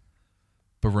fine.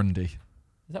 Burundi. Is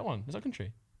that one? Is that a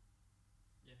country?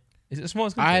 Yeah. Is it the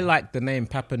smallest country? I like the name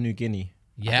Papua New Guinea.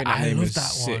 Yeah, think that I name love is that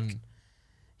sick. one.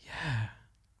 Yeah.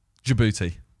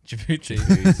 Djibouti.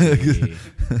 Djibouti.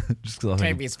 Just because I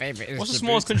think Baby's favorite is What's the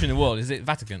smallest country in the world? Is it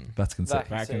Vatican? Vatican City.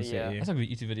 Vatican City, yeah. City. That's a good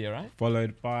YouTube video, right?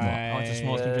 Followed by Oh, it's the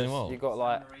smallest country in the world. You got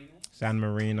like San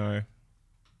Marino.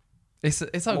 It's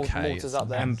okay. Malta's up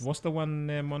there. And what's the one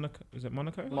near Monaco? Is it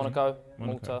Monaco? Monaco,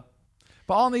 Monaco. Malta.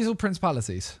 But aren't these all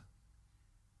principalities?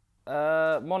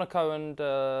 Monaco and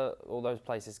all those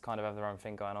places kind of have their own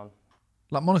thing going on.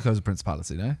 Like Monaco's a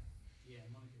principality, no? Yeah,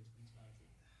 Monaco's principality.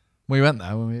 We went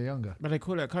there when we were younger. But they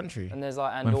call it a country. And there's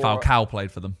like When Andorra, Falcao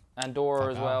played for them.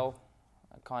 Andorra as Falcao. well.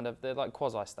 Kind of, they're like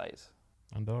quasi states.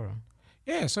 Andorra.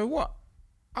 Yeah, so what?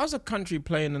 How's a country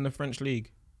playing in the French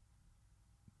league?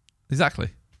 Exactly.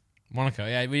 Monaco.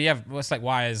 Yeah, we have. What's like?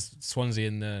 Why is Swansea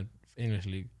in the English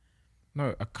league?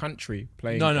 No, a country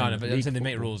playing. No. in But I'm league saying they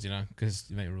make football. rules, because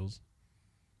you make rules.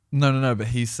 No. But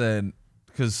he's saying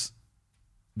because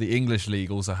the English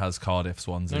league also has Cardiff,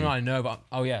 Swansea. No, I know, but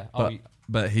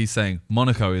But he's saying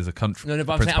Monaco is a country. no.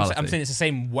 But I'm saying it's the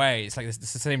same way. It's like it's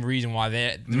the same reason why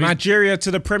they're. Nigeria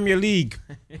to the Premier League.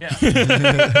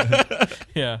 Yeah.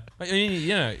 Yeah. I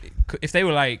mean, if they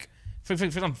were like, for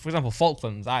example,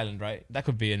 Falklands Island, right? That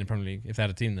could be in the Premier League if they had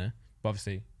a team there. But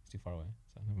obviously, it's too far away,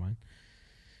 so never mind.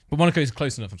 But Monaco is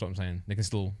close enough. That's what I'm saying. They can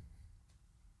still.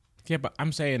 Yeah, but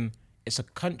I'm saying it's a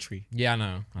country. Yeah, I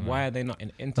know. Why are they not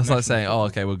in international? That's like saying, football? oh,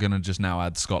 okay, we're going to just now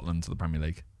add Scotland to the Premier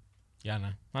League. Yeah,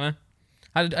 I know.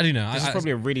 I do know. This is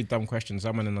probably a really dumb question.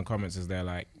 Someone in the comments is there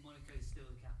like, Monaco is still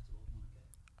the capital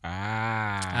of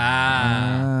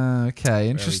Monaco. Okay,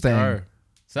 interesting. There we go.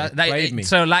 So They played me.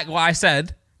 so like what I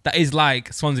said, that is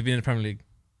like Swansea being in the Premier League.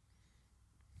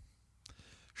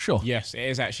 Sure. Yes, it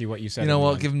is actually what you said. You know in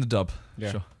what? one. Give him the dub.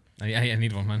 Yeah. Sure. I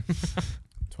need one, man.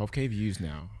 12k views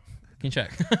now. Can you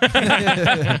check?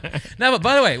 No, but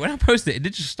by the way, when I posted it, it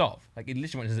did just stop. Like it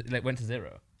literally went to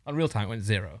zero. On real time, it went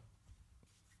zero.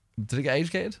 Did it get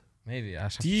age gated? Maybe I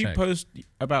should Do you check. post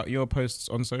about your posts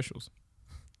on socials?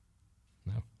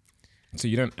 No. So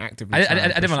you don't actively. I try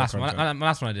and did my push last your one. content? My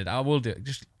last one I did. I will do it.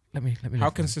 Just let me. How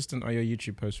look. consistent are your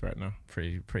YouTube posts right now?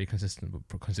 Pretty consistent,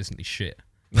 but consistently shit.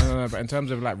 No, but in terms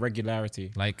of like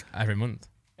regularity, Like every month,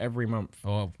 every month.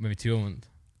 or maybe 2 a month.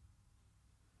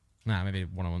 Nah, maybe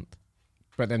 1 a month.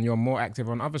 But then you're more active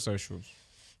on other socials.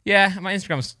 Yeah, my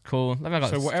Instagram's cool. I got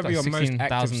So whatever like your most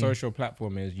active 16,000 social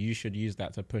platform is, you should use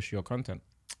that to push your content.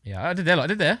 Yeah, I did there.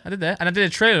 And I did a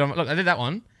trailer. Look, I did that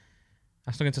one.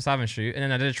 I stuck into Savage Shoot, and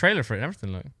then I did a trailer for it and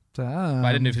everything. Look, but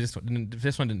I didn't do it for this one.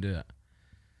 This one didn't do that.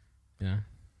 Yeah.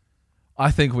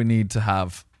 I think we need to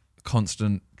have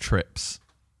constant trips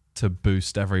to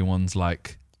boost everyone's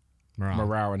like,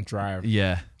 Morale and drive.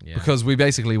 yeah. Because we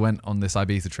basically went on this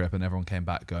Ibiza trip and everyone came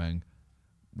back going,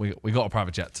 we got a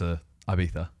private jet to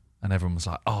Ibiza, and everyone was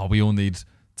like, oh, we all need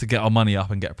to get our money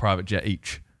up and get a private jet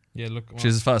each. Yeah, look. Which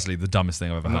is firstly the dumbest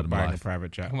thing I've ever I'm heard not in my buying a life.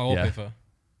 private jet. my wallpaper.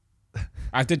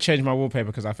 I did change my wallpaper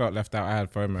because I felt left out. I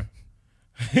had FOMO.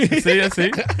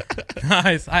 See?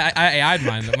 Nice. I AI'd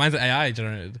mine. Mine's AI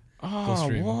generated. Oh,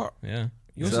 Ghost what? Yeah.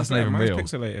 Yours So that's is not better. even Mine's real.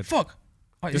 pixelated. Fuck.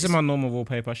 Wait, This it's, is my normal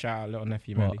wallpaper. Shout out little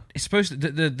nephew What? Melly. it's supposed to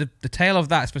the tail of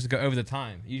that is supposed to go over the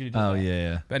time. It usually does Oh that.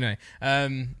 yeah. But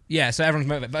anyway, yeah. So everyone's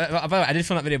motivated. But by the way, I did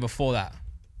film that video before that.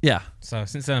 Yeah. So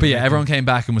since then, But yeah, everyone came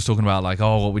back and was talking about like,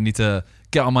 oh, well, we need to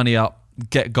get our money up,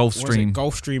 get Gulfstream.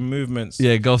 Gulfstream movements.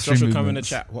 Yeah, Gulfstream Josh will come in the movements.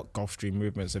 chat. What Gulfstream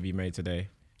movements have you made today?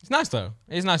 It's nice though.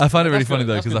 It's nice. I find it really That's funny good.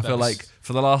 though That's because I good feel though. like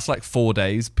for the last like 4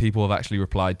 days, people have actually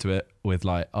replied to it with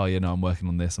like, "Oh, you know, I'm working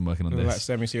on this. I'm working on Like this."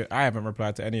 semi-serious. I haven't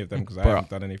replied to any of them because I Bro, haven't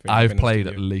done anything. I've I've been in played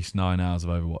studio. at least 9 hours of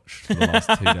Overwatch for the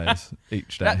last 2 days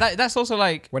each day that's also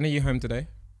like When are you home today?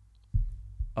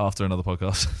 after another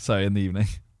podcast. So in the evening.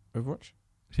 Overwatch?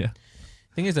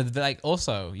 thing is that like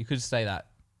also you could say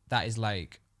that is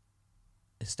like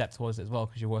a step towards it as well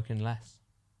because you're working less.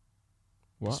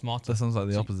 What? Smarter. That sounds like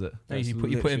the So- opposite. No, That's you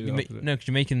put literally in, the opposite. no, because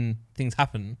you're making things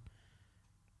happen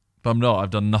But I'm not. I've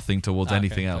done nothing towards Okay,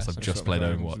 anything else. fair. I've So just it's played not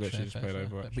the Overwatch. same. Literally just played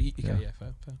Overwatch. But you, Yeah.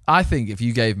 fair. I think if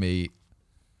you gave me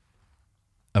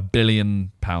 £1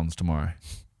 billion tomorrow,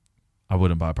 I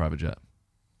wouldn't buy a private jet.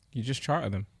 You just charter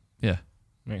them. Yeah.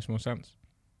 Makes more sense.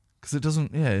 Because it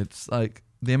doesn't, it's like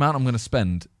the amount I'm going to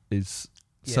spend is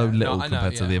so Yeah, little no, I know,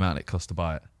 compared to yeah. the amount it costs to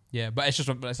buy it. Yeah, but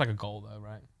it's like a goal though,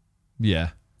 right? Yeah.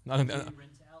 I think, Do you rent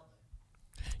it out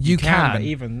though? You can. but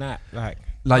even that, like,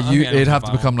 Like I think it'd have to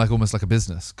anyone become can like almost like a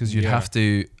business because you'd Yeah. have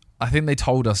to. I think they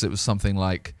told us it was something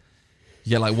like,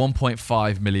 like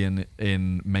 1.5 million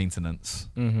in maintenance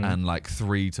and like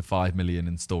 3 to 5 million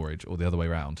in storage, or the other way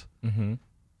around.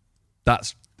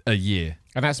 That's a year.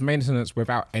 and that's maintenance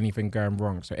without anything going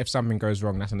wrong. So if something goes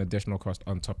wrong, that's an additional cost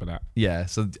on top of that. Yeah.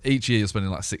 So each year you're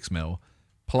spending like 6 mil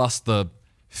plus the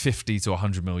 50 to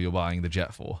 100 mil you're buying the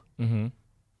jet for.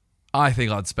 I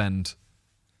think I'd spend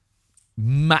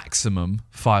maximum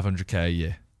 500k a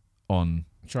year on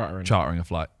Chartering. a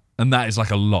flight, and that is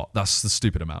like a lot. That's the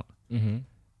stupid amount.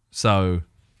 So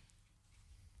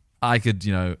I could,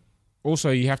 Also,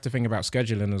 you have to think about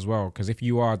scheduling as well, because if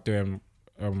you are doing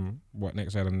what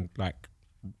Nick said and like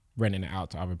renting it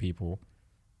out to other people,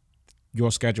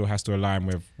 your schedule has to align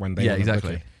with when they Yeah, want to book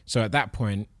exactly. it. So at that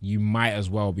point, you might as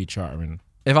well be chartering.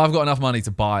 if I've got enough money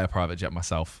to buy a private jet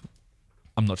myself,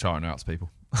 I'm not chartering it out to people.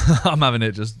 I'm having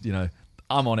it just,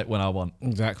 I'm on it when I want.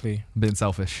 Exactly. I'm being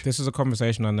selfish. This is a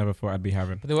conversation I never thought I'd be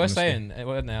having. but they were honestly. saying,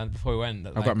 weren't they, before we went,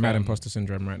 that I've got mad imposter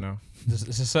syndrome right now. there's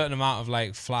a certain amount of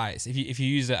like flights. If you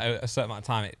use it a certain amount of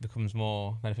time, it becomes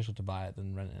more beneficial to buy it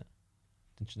than rent it,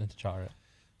 than to charter it.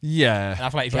 Yeah. And I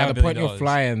feel like if you But have at $1 the point billion, you're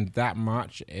flying that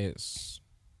much, it's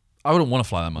I wouldn't want to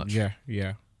fly that much. yeah.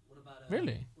 What about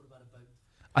Really? What about a boat?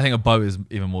 I think a boat is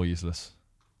even more useless.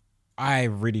 I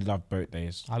really love boat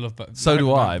days, I love boats. So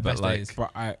do I, best but, like- days.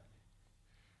 but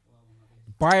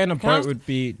buying a Can I boat ask- would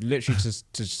be literally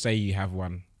to say you have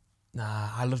one. Nah,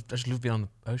 I just love being on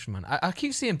the ocean, man. I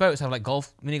keep seeing boats have like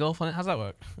mini golf on it. How's that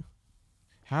work?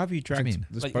 How have you dragged mean?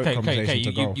 this Like, boat conversation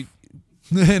to golf?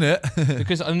 In it.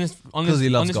 Because on this 'Cause he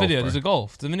loves golf, video, bro. there's a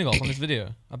golf. There's a mini golf on this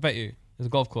video. I bet you there's a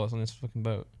golf course on this fucking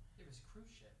boat. It was a cruise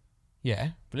ship. Yeah,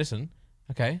 but listen,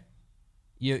 okay, Ice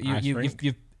you've rink?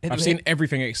 hit I've the- seen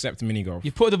everything except mini golf.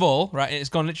 You put the ball right, and it's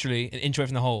gone literally an inch away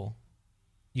from the hole.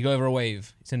 You go over a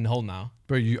wave, it's in the hole now.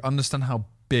 Bro, you understand how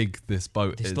big this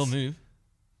boat They is. still move.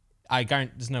 I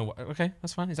guarantee there's no. Okay,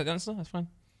 that's fine. Is that the answer? That's fine.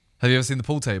 Have you ever seen the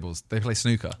pool tables? They play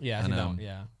snooker. Yeah, I and, think that.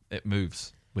 Yeah, it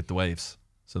moves with the waves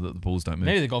so that the balls don't move.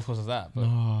 maybe the golf course is that. But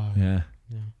Oh, Yeah.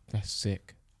 yeah. that's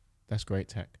sick. That's great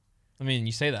tech. I mean,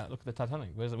 you say that. Look at the Titanic.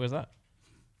 Where's that?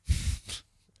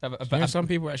 You know, some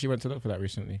people actually went to look for that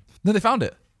recently. No, they found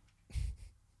it.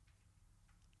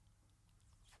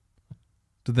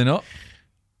 Did they not?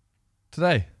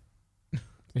 Today.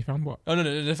 They found what? Oh no,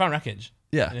 they found wreckage.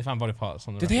 And Yeah. they found body parts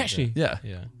on the. Did they wreckage, actually? Yeah.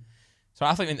 Yeah. So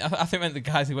I think when the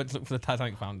guys who went to look for the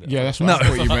Titanic found it. Yeah, that's what No. I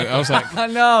thought you meant. I was like, I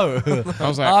know. I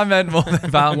was like, I meant more. They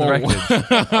found the Whoa.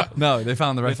 wreckage. No, they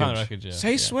found the They wreckage. found the wreckage. Yeah.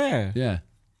 say yeah. swear. Yeah.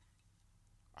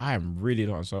 I am really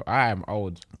not so. I am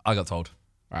old. I got told.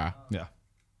 Ah, Yeah.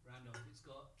 Randolph, it's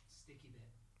got sticky bit.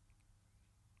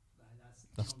 That's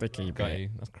That's sticky right. Got bit. you.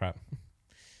 That's crap.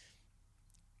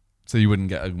 So you wouldn't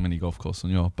get a mini golf course on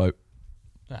your boat?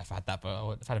 Yeah, if I had that,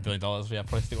 but if I had $1 billion, yeah, I'd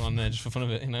probably stick one on there just for fun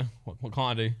of it. You know, what can't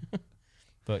I do?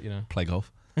 But Play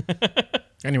golf?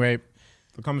 Anyway,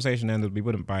 the conversation ended. We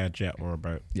wouldn't buy a jet or a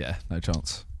boat. Yeah, no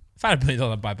chance. if I had $1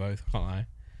 billion, I'd buy both. Can't lie.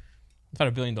 If I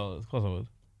had $1 billion, of course I would.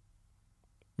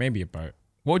 Maybe a boat.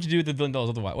 What would you do with the $1 billion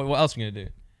otherwise? What else are you gonna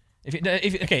do?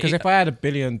 Because if I had $1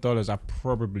 billion, I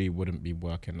probably wouldn't be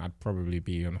working. I'd probably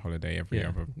be on holiday every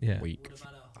other week. What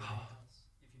about a holiday house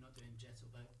if you're not doing jet or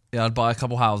boat? Yeah, I'd buy a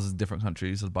couple houses in different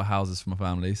countries. I'd buy houses for my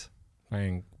families.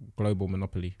 Playing global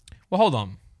Monopoly. well, hold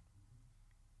on.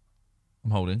 I'm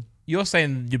holding. You're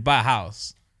saying you'd buy a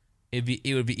house. It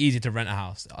would be easy to rent a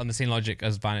house on the same logic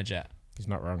as buying a jet He's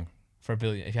not wrong. for $1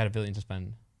 billion. If you had $1 billion to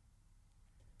spend,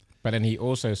 But then he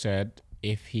also said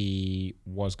if he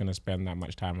was going to spend that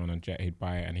much time on a jet, he'd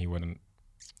buy it and he wouldn't.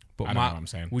 but I don't know what I'm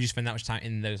saying. would you spend that much time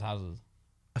in those houses?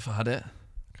 If I had it.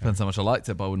 Depends how much I liked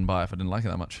it, but I wouldn't buy it if I didn't like it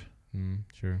that much.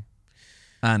 True.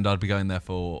 And I'd be going there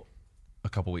for a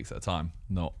couple weeks at a time,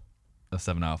 not a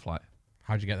 7-hour flight.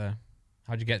 How'd you get there?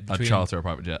 How'd you get I'd between? charter a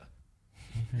private jet.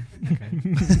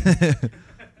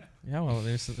 Yeah, well,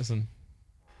 listen,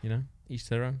 each to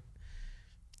their own.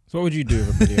 So what would you do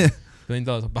with $1 billion? $1 billion,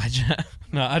 I'd buy a jet.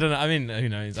 No, I don't know. I mean, who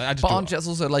knows? I just But do aren't jets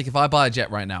also, like, if I buy a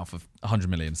jet right now for 100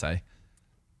 million, say,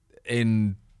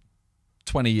 in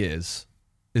 20 years,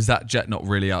 is that jet not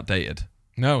really outdated?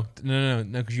 No,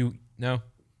 because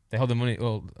they hold the money.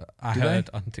 Well, I Do heard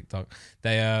on TikTok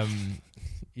they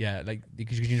Yeah, like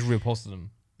because you can just reupholster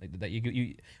them. Like that,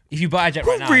 you if you buy a jet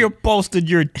right now, Reupholstered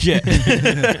your jet.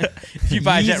 if you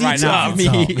buy a jet Easy right now,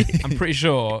 me. I'm pretty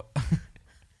sure,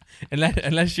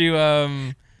 unless you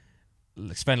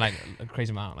spend like a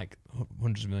crazy amount, like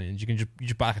hundreds of millions, you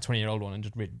just buy like a 20-year-old one and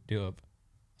just do it up.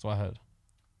 That's what I heard.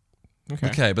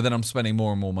 Okay, but then I'm spending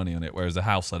more and more money on it. Whereas a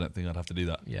house, I don't think I'd have to do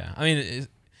that. Yeah, I mean,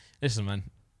 listen, man,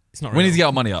 it's not. We real. need to get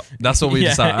our money up. That's what we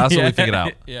decided. That's what we figured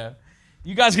out. Yeah,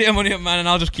 you guys get your money up, man, and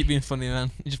I'll just keep being funny,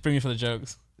 man. You just bring me for the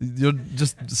jokes. You're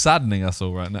just saddening us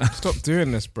all right now. Stop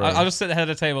doing this, bro. I'll just sit at the head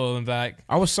of the table and be like,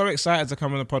 I was so excited to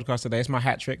come on the podcast today. It's my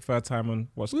hat trick, third time on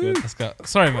What's Good. let's go.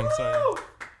 Sorry, man. Sorry. All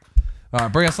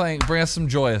right, bring us some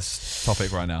joyous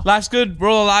topic right now. Life's good. We're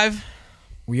all alive.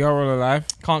 We are all alive.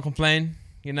 Can't complain.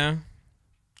 You know.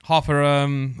 Harper,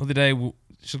 the other day,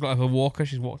 she's got like a walker.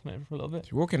 She's walked on it for a little bit.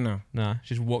 She's walking now. Nah,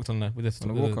 she's walked on there with this. On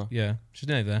a walker? Yeah, she's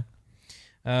nearly there.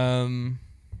 Sun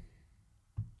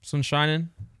shining.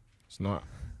 It's not.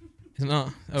 It's not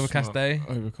overcast It's not day.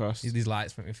 Overcast. These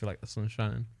lights make me feel like the sun's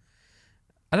shining.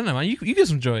 I don't know, man. You get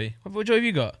some joy. What joy have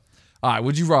you got? All right,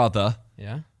 would you rather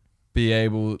Yeah.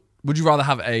 would you rather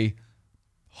have a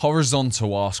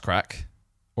horizontal arse crack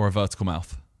or a vertical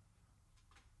mouth?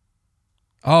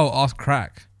 Oh, arse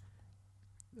crack.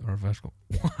 Or a vertical.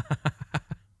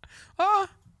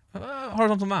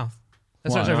 Horizontal mouth.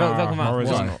 Why? Sorry, vertical mouth.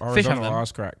 Horizontal, Why? Fish have horizontal them.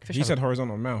 arse crack. Fish You have said them.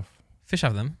 horizontal mouth. Fish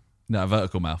have them. No,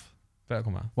 vertical mouth.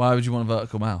 Vertical mouth. Why would you want a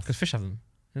vertical mouth? Because fish have them.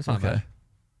 It's not Okay. bad.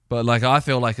 But like, I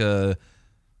feel like a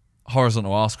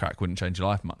horizontal arse crack wouldn't change your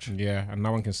life much. Yeah, and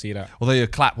no one can see that. Although you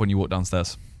clap when you walk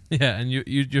downstairs. Yeah, and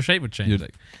your shape would change. You'd-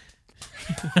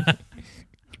 Like,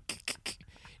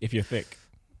 If you're thick.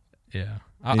 yeah.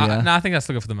 Yeah. I think that's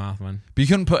still good for the mouth, man. But you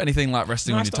couldn't put anything like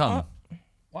resting No, on your it's tongue not.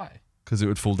 Why? because it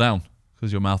would fall down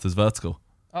because your mouth is vertical.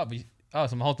 So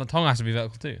my whole tongue has to be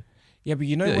vertical too. Yeah, but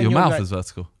you know Yeah, when your you're mouth like, is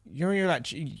vertical. you're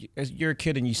a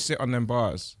kid and you sit on them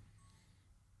bars.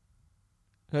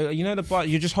 You know the bar.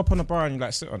 You just hop on the bar and you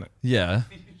like sit on it. Yeah.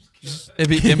 It'd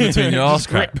be in between your arse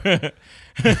crack. Now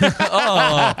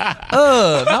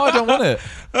I don't want it.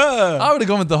 I would have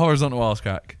gone with the horizontal arse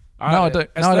crack. No, I don't.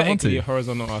 No, I don't want to.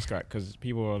 Horizontal arse crack because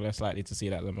people are less likely to see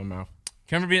that than my mouth.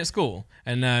 Can you remember being at school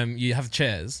and you have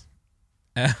chairs,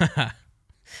 and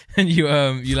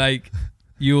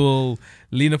you'll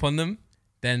lean up on them,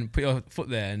 then put your foot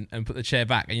there and put the chair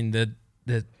back, and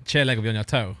the chair leg will be on your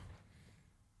toe.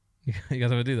 You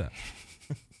guys ever do that?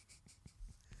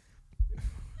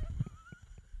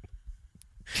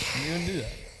 You ever do that?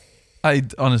 I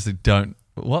honestly don't.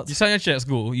 What? You sit on your chair at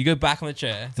school, you go back on the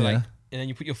chair to Yeah. and then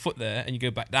you put your foot there and you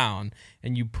go back down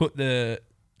and you put the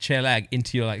chair leg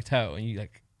into your toe and you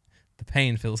the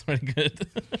pain feels really good.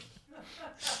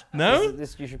 No?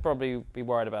 You should probably be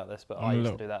worried about this, but I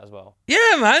used to do that as well. Yeah,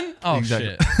 man. Oh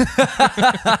Exactly.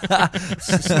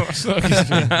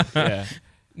 shit. Yeah.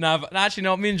 No, but actually,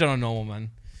 no. Me and John are normal, man.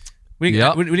 We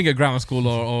Yep. didn't go grammar school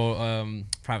or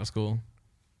private school.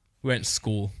 We went to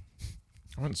school.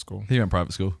 I went to school. He went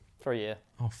private school. For a year.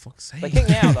 Oh fuck's sake! They kicked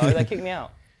me out though. They kicked me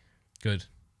out. Good.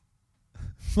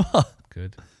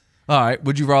 Good. All right.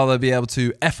 Would you rather be able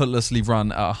to effortlessly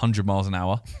run at 100 miles an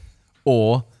hour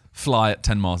or fly at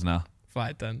 10 miles an hour?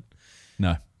 Flight done.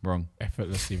 No, wrong.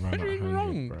 Effortlessly run at What are you 100,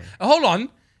 wrong? bro. Hold on.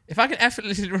 If I can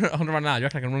effortlessly run at 100 miles an hour, do you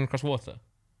reckon I can run across water?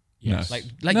 Yes. Like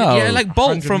No. yeah, like Bolt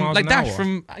 100 from miles like an Dash hour.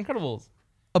 from Incredibles.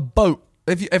 A boat.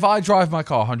 If I drive my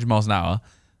car 100 miles an hour,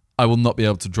 I will not be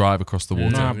able to drive across the water.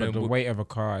 Nah, Yeah, but the but- weight of a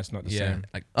car is not the Yeah. same.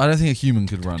 Like, I don't think a human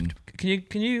could run.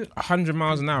 can you? 100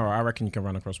 miles an hour, I reckon you can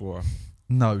run across water.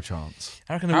 No chance.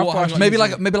 I reckon How the water. fast- has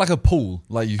got- Maybe like a pool.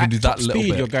 Like you can do At that top little speed,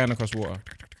 bit. you're going across water.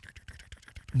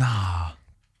 Nah.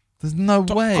 There's no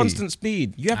Top way. constant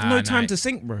speed. You have Ah, no time no. to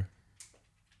sink, bro.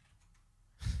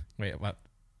 Wait, what?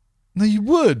 No, you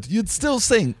would. You'd still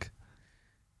sink.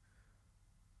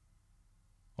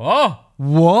 Oh!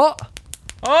 What?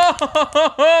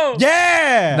 Oh!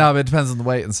 Yeah. No, but it depends on the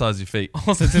weight and size of your feet.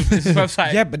 Also, this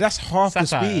website. Yeah, but that's half the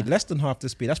Satire. speed. Less than half the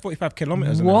speed. That's 45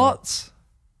 kilometers an hour. What?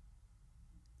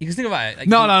 You can think about it. Like,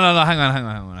 No. Hang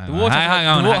on. The water- Hang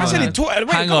on. the water- I said it taught.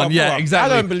 Hang on. Yeah,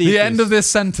 exactly. I don't believe the this. end of this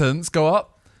sentence. Go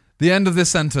up. The end of this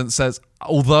sentence says,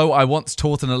 although I once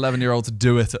taught an 11-year-old to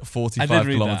do it at I 45 did read that.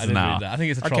 I kilometers did an read hour. that. I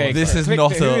think it's a troll. Okay, This is click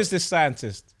not Who a- is this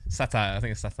scientist? Satire. I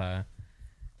think it's satire.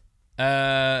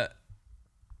 It's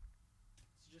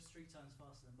just 3 times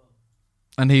faster than Bob.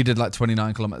 And he did like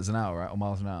 29 kilometers an hour, right? Or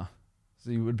miles an hour.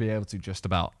 So you would be able to just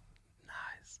about.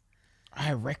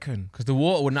 I reckon. Because the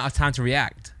water would not have time to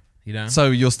react. You know.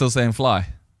 So you're still saying fly?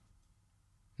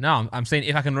 No, I'm saying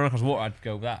if I can run across water, I'd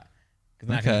go with that. Because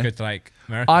then I Okay. can go to like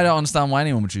America. I don't understand why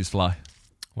anyone would choose fly.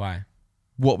 Why?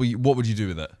 What would you do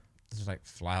with it? just like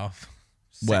fly off.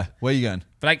 Where are you going?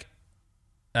 But like,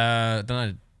 don't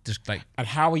know, just like. And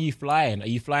how are you flying? Are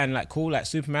you flying like cool, like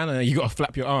Superman, and you got to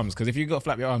flap your arms? Because if you got to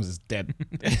flap your arms, it's dead.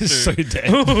 It's so dead.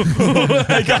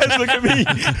 Hey guys, look at me.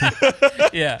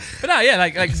 Yeah, but no, yeah,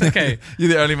 like it's okay. You're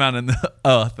the only man on the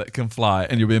earth that can fly,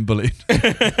 and you're being bullied.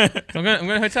 I'm going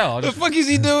to a hotel. What the fuck is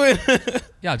he doing?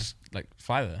 Yeah, I'll just like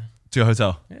fly there. To your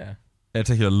hotel. Yeah. It'll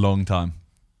take you a long time.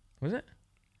 Was it?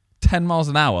 10 miles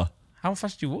an hour. How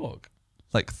fast do you walk?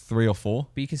 Like 3 or 4.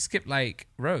 But you can skip like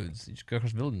roads. You just go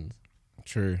across buildings.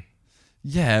 True.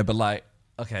 Yeah, but like,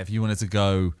 okay, if you wanted to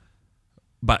go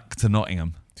back to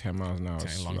Nottingham. 10 miles an hour.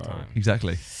 Takes a long slow. time.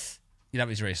 Exactly. Yeah, that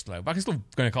was very slow. But I can still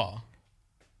go in a car.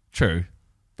 True.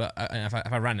 But if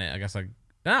I ran it, I guess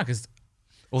because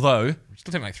Although, it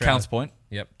still take me like 3 hours. counterpoint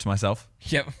Yep. to myself,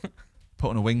 Yep. put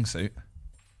on a wingsuit,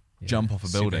 jump off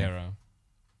a building. Superhero.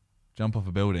 Jump off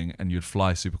a building, and you'd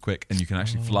fly super quick, and you can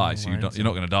actually fly, so you're right.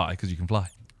 not going to die because you can fly.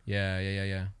 Yeah.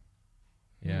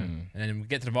 Yeah. And then we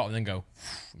get to the bottom and then go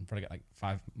and probably get like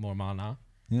 5 more mile an hour.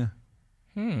 Yeah.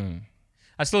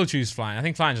 I'd still choose flying. I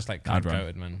think flying just like kind I'd of run.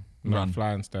 goated, man. No, Run.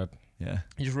 fly instead. Yeah.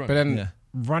 You just run. But then Yeah.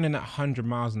 running at 100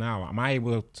 miles an hour, am I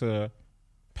able to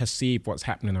perceive what's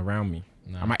happening around me?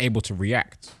 No. Am I able to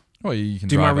react? Well, you can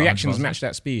Do my drive at 100 reactions miles an hour. match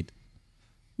that speed?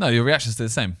 No, your reactions stay the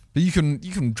same. But you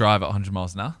can drive at 100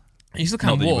 miles an hour. You still Not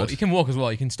can't that you walk. would. You can walk as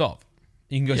well. You can stop.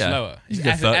 You can go Yeah. slower. You You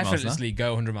can can go 30 miles an hour. effortlessly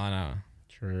go 100 mile an hour.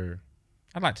 True.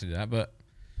 I'd like to do that, but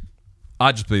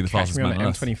I'd just be the Catch fastest me on man the on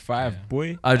Earth. M25, Yeah.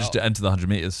 boy. I'd just enter the 100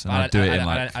 meters and I'd do it in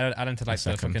like, I'd enter like the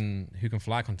second. fucking who can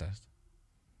fly contest.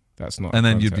 That's not. and a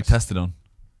then you'd be contest. tested on.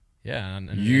 Yeah, and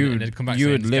You they'd come back you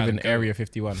saying, would "This live guy's in a goat." Area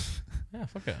 51. Yeah,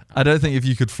 fuck it. I don't think if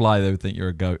you could fly, they would think you're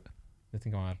a goat. They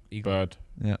think I'm an eagle. Bird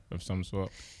Yeah. of some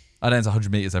sort. I'd enter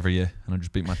 100 meters every year and I'd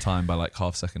just beat my time by like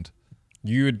half second.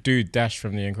 You would do Dash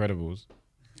from The Incredibles.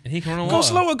 And he can run on Go water.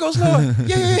 slower, go slower.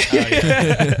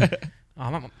 yeah. Oh,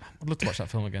 I'd love to watch that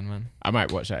film again, man. I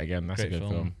might watch that again. That's Great a good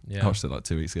film. Yeah. I watched it like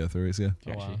 2 weeks ago, 3 weeks ago.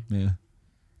 Oh, wow. Yeah. Well,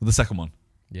 the second one.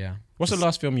 Yeah. What's the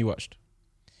last film you watched?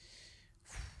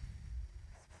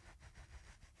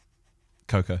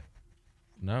 Coco.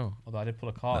 No, although I did pull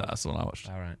a card. That's the one I watched.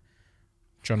 All right.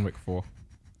 John Wick 4.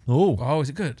 Oh. Oh, is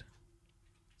it good?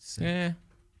 Sick. Yeah.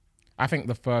 I think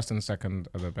the first and second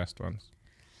are the best ones.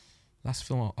 Last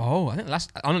film. Oh, I think the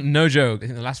last. No joke. I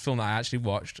think the last film that I actually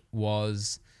watched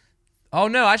was. Oh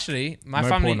no, actually, my No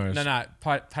family. pornos.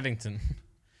 No, Paddington.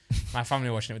 My family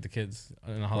were watching it with the kids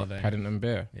on a holiday. Paddington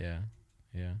Bear. Yeah.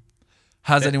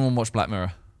 Has anyone watched Black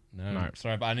Mirror? No.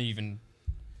 Sorry, but I didn't even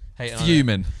hate on it.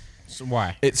 Fuming. So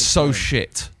why? It's so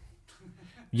shit.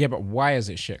 Yeah, but why is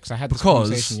it shit? Because I had this Because-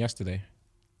 conversation yesterday.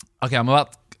 Okay, are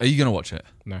you going to watch it?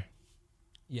 No.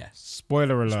 Yes.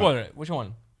 Spoiler alert. Spoiler it. Which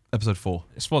one? Episode 4.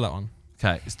 Spoil that one.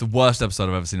 Okay, it's the worst episode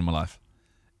I've ever seen in my life.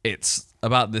 It's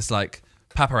about this like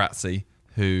paparazzi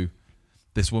who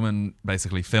this woman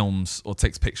basically films or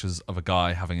takes pictures of a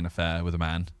guy having an affair with a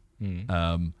man,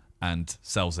 and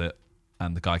sells it,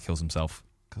 and the guy kills himself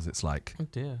because it's like Oh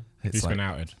dear. it's He's like been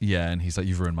outed. yeah, and he's like,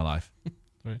 you've ruined my life.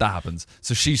 Right. That happens.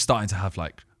 So she's starting to have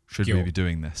like, should we Guilt. be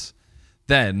doing this?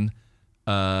 Then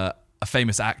a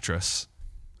famous actress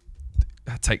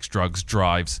takes drugs,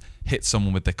 drives, hits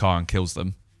someone with their car and kills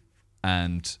them,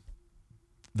 and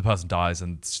the person dies,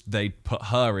 and they put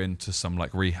her into some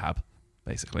like rehab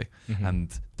basically,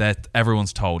 and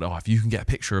everyone's told, oh, if you can get a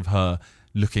picture of her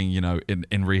looking,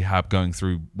 in rehab, going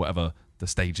through whatever the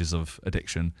stages of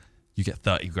addiction, you get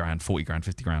 30 grand, 40 grand,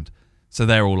 50 grand. So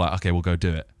they're all like, okay, we'll go do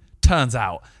it. Turns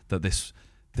out that this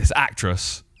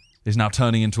actress is now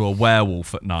turning into a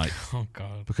werewolf at night Oh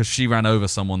god. because she ran over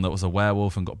someone that was a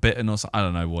werewolf and got bitten or something. I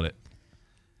don't know what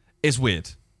it's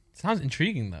weird. Sounds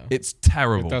intriguing though. It's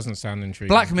terrible. It doesn't sound intriguing.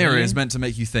 Black Mirror Really? is meant to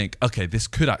make you think, okay, this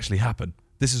could actually happen.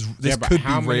 This but could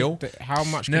how be many- real. How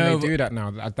much can No, they but- do that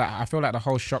now? I feel like the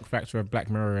whole shock factor of Black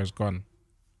Mirror is gone.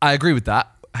 I agree with that.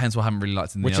 Hence why I haven't really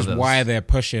liked it in Which the is others. why they're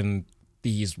pushing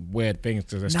these weird things.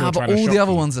 Because they're still No, trying but to all shock the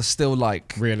other you. ones are still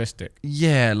like, Realistic.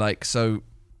 yeah, like, so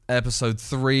episode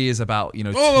 3 is about,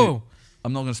 Oh.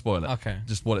 I'm not going to spoil it. Okay.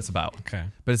 Just what it's about. Okay.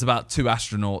 But it's about 2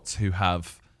 astronauts who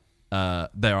have,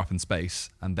 they're up in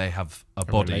space and they have a A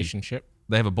body. relationship.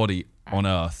 They have a body on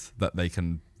Earth that they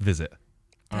can visit.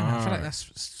 I feel like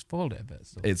that's spoiled it a bit.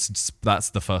 Still. That's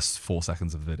the first 4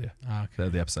 seconds of the video, Okay.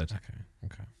 the episode.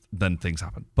 Okay. Then things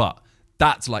happen. But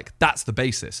that's the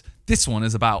basis. This one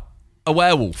is about a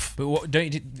werewolf. But what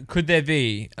could there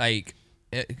be like?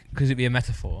 Could it be a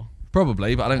metaphor?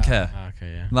 Probably, but I don't care.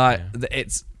 Okay. Yeah. Like, yeah.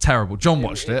 it's terrible. John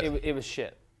watched it. It was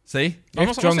shit. See? I'm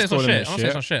If not John's saying it's not calling shit. it I'm not saying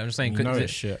it's not shit. I'm just saying. You Could, know is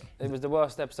it's it, shit. It was the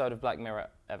worst episode of Black Mirror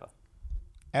ever.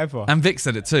 Ever. And Vic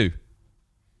said it too.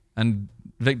 And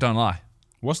Vic, don't lie.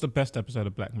 What's the best episode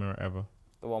of Black Mirror ever?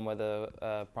 The one where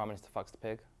the Prime Minister fucks the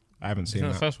pig. I haven't Isn't seen that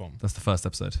the that. first one? That's the first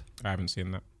episode. I haven't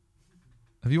seen that.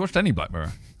 Have you watched any Black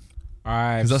Mirror? Because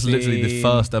Because that's literally the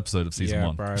first episode of season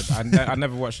 1. Bro. I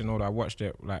never watched it in order. I watched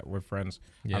it like with friends.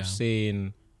 Yeah. I've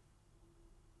seen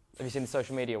Have you seen the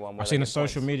social media one? Where a they give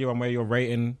social points? media one where you're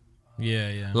rating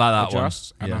Yeah. Like that one.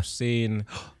 adjust, and Yeah. I've seen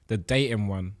the dating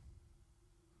one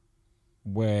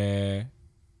where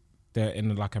they're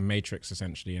in like a matrix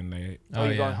essentially, and they Oh,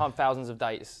 you go yeah. and hunt thousands of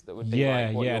dates that would be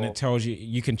like what and your- it tells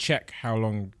you can check how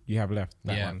long you have left.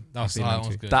 That Yeah. one. That I've was, seen that that one's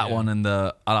too. good. That yeah. one and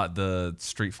I like the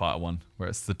Street Fighter one where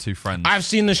it's the two friends. I've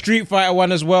seen the Street Fighter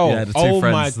one as well. Yeah, the two oh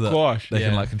my friends that gosh, they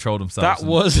can Yeah. like control themselves. that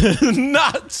was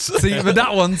nuts. See, but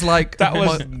that one's like That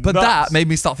was but nuts. that made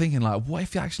me start thinking like, what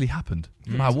if it actually happened?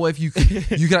 Like, what if you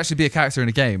could actually be a character in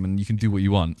a game and you can do what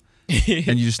you want, and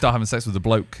you just start having sex with a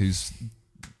bloke who's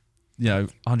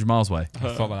 100 miles away. I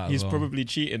thought about that He's as well. probably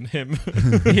cheating him.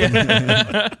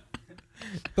 Yeah.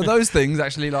 But those things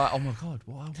actually like, oh my god,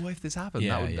 what if this happened?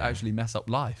 Yeah, That would yeah. actually mess up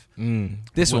life. Mm.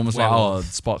 This one was like, Werewolf.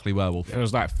 sparkly werewolf. It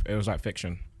was like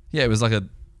fiction. Yeah, it was like a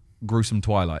gruesome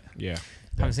Twilight. Yeah.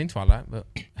 I haven't seen Twilight, but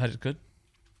heard it's good.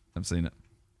 I've seen it.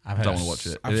 I've I heard don't it's- want to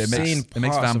watch it. I've It seen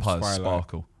makes parts of vampires Twilight.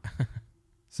 sparkle. As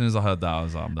soon as I heard that, I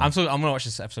was like, I'm done. I'm gonna watch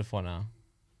this episode 4 now.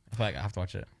 I feel like I have to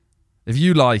watch it. If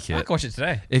you like I it, can watch it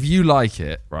today. if you like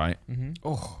it, right,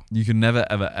 Oh, you can never,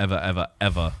 ever, ever, ever,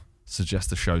 ever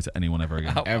suggest a show to anyone ever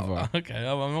again. ever. Okay,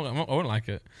 I won't like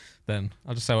it. Then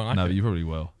I'll just say I won't like No, it. but you probably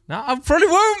will. No, I probably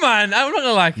won't, man. I'm not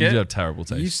gonna like You it. do have terrible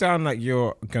taste. You sound like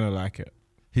you're gonna like it.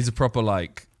 He's a proper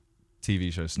like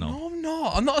TV show snob. No, I'm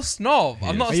not. I'm not a snob. He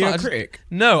I'm is. not Are a you snob. a I just- critic?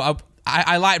 No,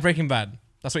 I like Breaking Bad.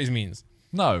 That's what it means.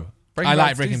 No, I like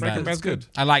Bad's Breaking decent. Bad. Bad's good.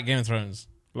 I like Game of Thrones.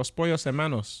 Los Pollos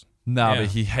Hermanos. No, Yeah. but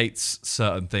he hates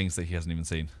certain things that he hasn't even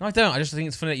seen. No, I don't. I just think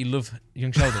it's funny that you love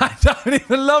Young Sheldon. I don't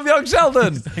even love Young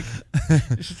Sheldon.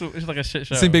 it's just like a shit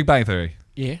show. Seen Big Bang Theory.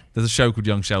 Yeah. There's a show called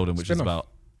Young Sheldon, which is Spin-off.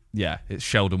 about it's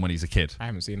Sheldon when he's a kid. I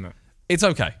haven't seen that. It's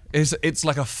okay. It's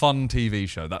like a fun TV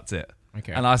show. That's it.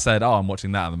 Okay. And I said, "Oh, I'm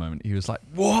watching that at the moment." He was like,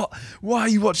 "What? Why are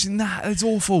you watching that? It's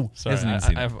awful." Sorry, he hasn't even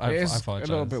seen it. I It is a apologize.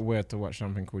 little bit weird to watch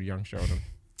something called Young Sheldon.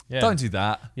 Yeah. Don't do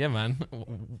that. Yeah, man.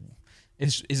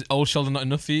 Is old Sheldon not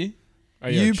enough for you? Oh,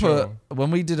 yeah, You chill. put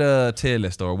when we did a tier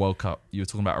list or a World Cup, you were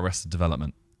talking about Arrested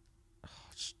Development,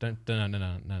 Just don't.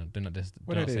 No. Do not this.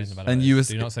 What Do not it say is. anything about and it. you were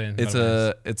Do not say anything it's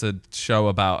about it. a show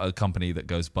about a company that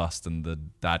goes bust and the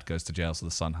dad goes to jail, so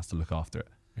the son has to look after it,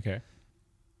 Okay.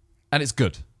 and it's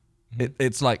good.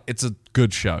 It's a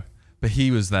good show, but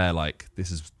he was there like this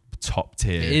is top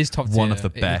tier. It is top one tier. of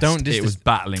the It- best. don't It was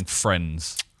battling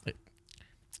Friends,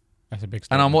 That's a big and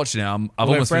statement. I'm watching it. I've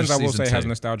Although almost Friends, I finished will season say, 2. has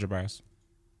nostalgia bias.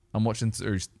 I'm watching.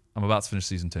 I'm about to finish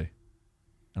season 2, and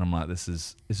I'm like, this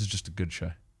is just a good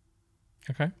show.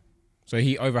 Okay. So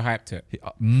he overhyped it.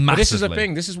 Massively. But this is the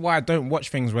thing. This is why I don't watch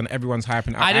things when everyone's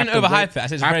hyping up. I didn't have to overhype wait- it. I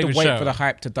said it's a I very have to good wait show. for the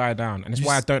hype to die down, and it's You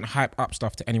why I s- don't hype up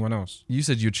stuff to anyone else. You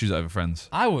said you'd choose it over Friends.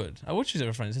 I would choose it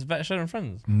with Friends. It's a better show than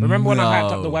Friends. Remember when I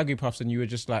hyped up the No. Wagyu puffs and you were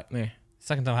just like, nah.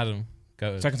 Second time I had them.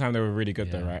 Go. Second time they were really good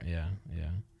yeah, though, right? Yeah.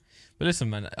 But listen,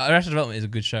 man, Arrested Development is a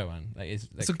good show, man. Like it's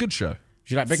It's a good show. Do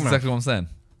you like Big That's Mouth? exactly what I'm saying.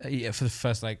 yeah, for the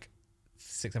first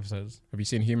 6 episodes. Have you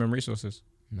seen Human Resources?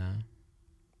 No.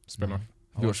 Spin off.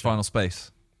 You watch Final Space.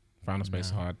 Final Space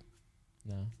is No. hard.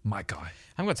 No. My guy. I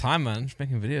haven't got time, man. Just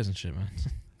making videos and shit, man.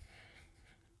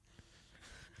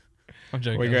 I'm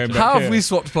joking. We're I'm going joking. back How have here. we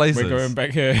swapped places? We're going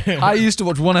back here. I used to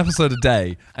watch one episode a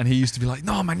day, and he used to be like,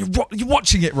 "No, man, you're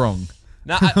watching it wrong."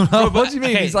 Nah, bro, What do you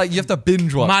mean? okay, He's like, you have to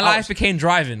binge watch. my Oh, life became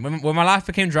driving. When my life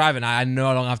became driving, I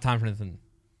no longer have time for anything.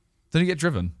 Don't you get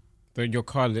driven? Your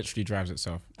car literally drives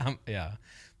itself. Yeah,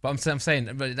 but I'm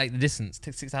saying, but like the distance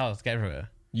takes 6 hours to get everywhere.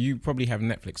 You probably have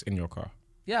Netflix in your car.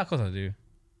 Yeah, of course I do.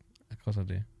 Of course I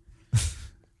do.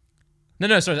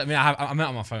 No, sorry. I mean, I'm not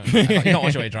on my phone. You don't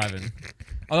watch it while you're driving.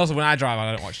 And also, when I drive,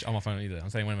 I don't watch on my phone either. I'm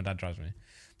saying when my dad drives me.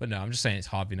 But no, I'm just saying it's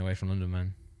hard being away from London,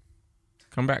 man.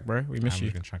 Come back, bro. We miss I'm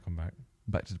you. just gonna try and come back.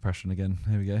 Back to depression again.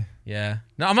 Here we go. Yeah.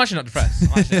 No, I'm actually not depressed.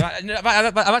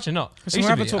 I'm actually not. I So used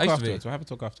we'll have to be. a talk I used to be. afterwards. We'll have a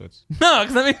talk afterwards. No,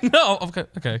 because I mean, no.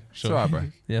 Okay, It's sure. all right, bro.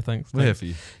 Yeah, thanks. We're here thanks. for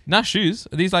you. Now shoes,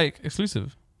 are these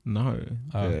exclusive? No.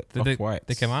 Did The off-whites.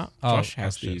 they came out? Josh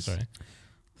has shit, these. Sorry.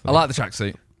 I like the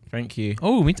tracksuit. Thank you.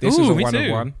 Oh, me too. This is a me one too.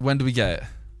 of one. When do we get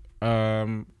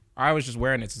it? I was just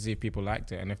wearing it to see if people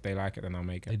liked it, and if they like it, then I'll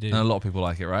make They it. do. And a lot of people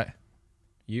like it, right?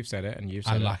 You've said it, and you've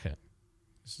I said it. like it.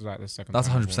 This is like the second. That's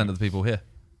time 100% of the people here.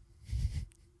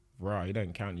 Right, you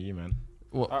don't count you, man.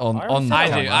 What, I on already said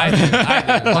I that. do.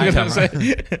 I do. On I was camera. gonna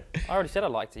say. I already said I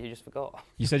liked it. You just forgot.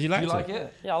 You said you liked it.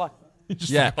 it? Yeah, I like it.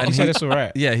 Yeah, You and said it's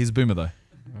alright. yeah, he's a boomer though.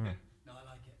 No, I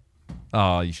like it.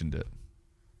 Oh, you shouldn't do it.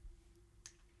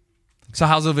 So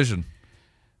how's your vision?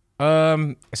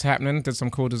 It's happening. Did some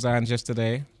cool designs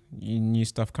yesterday. New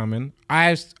stuff coming.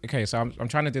 So I'm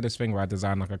trying to do this thing where I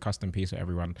design like a custom piece for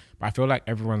everyone, but I feel like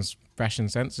everyone's fashion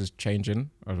sense is changing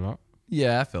a lot.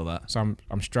 Yeah, I feel that. So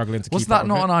I'm struggling to. Was keep that up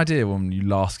not with an idea when you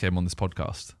last came on this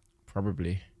podcast?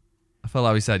 Probably. I felt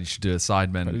like we said you should do a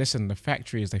SIDEMEN. But listen, the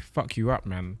factories, they fuck you up,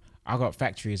 man. I got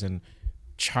factories in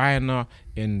China,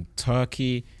 in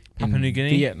Turkey, Papua in New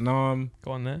Guinea? Vietnam.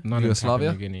 Go on there. None Yugoslavia?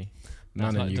 in Papua New Guinea. No, None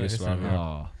it's in not- it's Yugoslavia.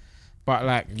 not- Oh. But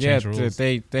like, Change the rules.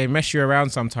 they mess you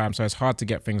around sometimes, so it's hard to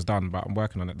get things done. But I'm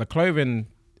working on it. The clothing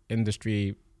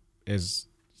industry is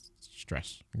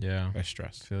stress. Yeah. It's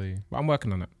stress. Feel you. But I'm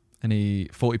working on it. Any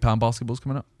 £40 basketballs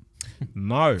coming up?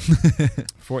 No,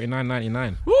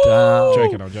 $49.99.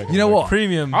 Damn. I'm joking. You know what?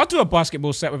 Premium. I'll do a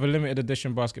basketball set with a limited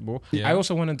edition basketball. Yeah. I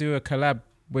also want to do a collab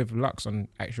with Lux on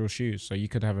actual shoes, so you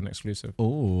could have an exclusive.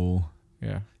 Oh.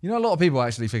 Yeah, You know, a lot of people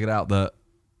actually figured out that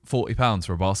 £40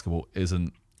 for a basketball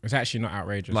isn't it's actually not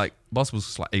outrageous. like basketballs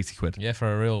just like 80 quid, Yeah,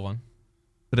 for a real one.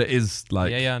 but it is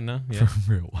like yeah, no. for Yeah.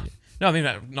 a real one. No, I mean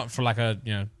like, not for like a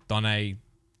Donne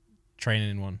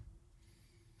training one.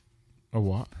 a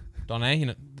what?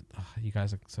 Donne, you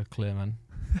guys are so clear, man.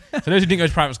 For those who didn't go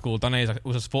to private school, Donne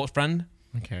was a sports brand.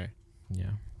 Okay, Yeah.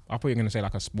 I thought you were gonna say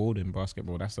like a Spalding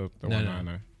basketball. That's the No, one no. I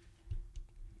know.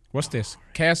 What's this?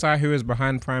 KSI, who is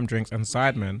behind Prime Drinks and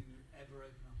SIDEMEN. Ever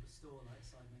open up a store like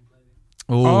SIDEMEN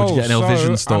Clothing? Oh, did you get an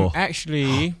Elvision store? I'm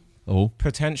actually Oh,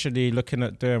 potentially looking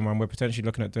at doing one. We're potentially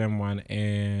looking at doing one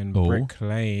in Oh. Brick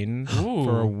Lane Ooh.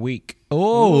 for a week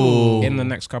oh, in the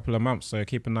next couple of months. So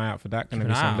keep an eye out for that. Going to Keep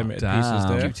be an eye some out. limited Damn. pieces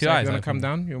there. Keep two So if eyes you want to come open.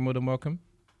 down, you're more than welcome.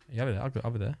 Yeah,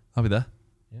 I'll be there. I'll be there.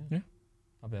 Yeah. Yeah.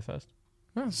 I'll be there first.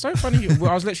 Oh, so funny.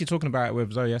 Well, I was literally talking about it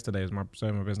with Zoe yesterday, as my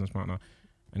business partner,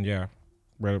 and yeah,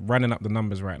 we're running up the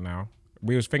numbers right now.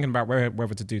 We was thinking about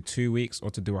whether to do 2 weeks or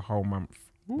to do a whole month.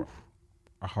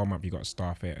 A whole month, you got to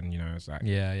staff it, and it's like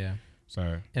Yeah. so.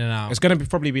 In and out. It's gonna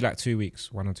probably be like 2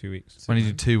 weeks, 1 or 2 weeks. So when you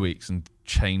do 2 weeks and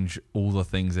change all the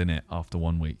things in it after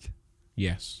 1 week.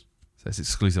 Yes, So it's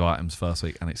exclusive items first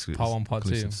week and exclusive Part one, part two.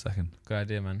 exclusive second. Good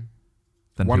idea, man.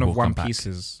 Then one people of will one come back.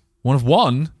 pieces. One of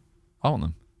one? I want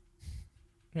them.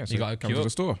 Yeah, so You gotta it comes queue to up. the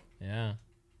store. Yeah.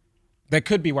 There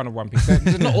could be one of one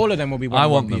pieces. Not all of them will be one I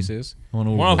of want one them. pieces. I want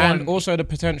all One of of them. one- And also the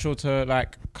potential to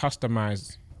like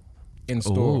customize in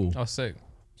store. Ooh. Oh, sick.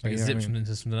 So, Like it yeah, I zips mean-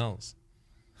 into something else.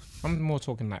 I'm more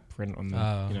talking like print on the,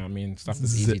 Oh. you know what I mean? Stuff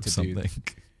that's easy Zip to something. do.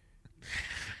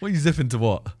 What are you zipping to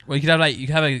what? Well, you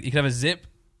could have a zip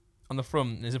on the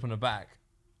front and a zip on the back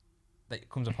that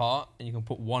comes apart, and you can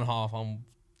put one half on.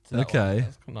 To that Okay. one.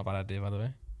 That's not a bad idea, by the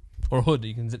way. Or a hood.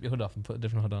 You can zip your hood off and put a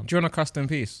different hood on. Do you want a custom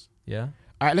piece? Yeah.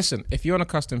 All right, listen, if you want a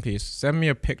custom piece, send me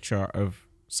a picture of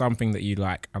something that you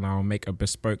like and I'll make a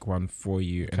bespoke one for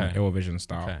you in an Okay. Illvision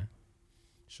style. Okay.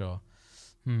 Sure.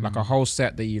 Like a whole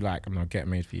set that you like and I'll get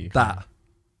made for you. That.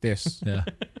 This. Yeah.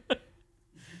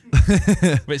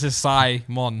 But it's a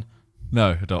Simon.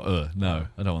 No, I don't. No,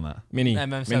 I don't want that. Mini.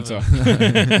 MM7. Minter.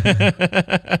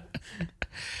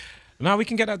 No, we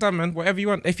can get that done, man. Whatever you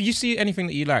want. If you see anything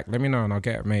that you like, let me know and I'll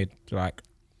get it made like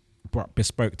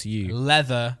bespoke to you.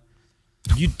 Leather.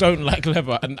 You don't like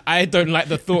leather, and I don't like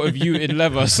the thought of you in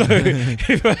leather. So, What's good logos looking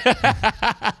pretty good?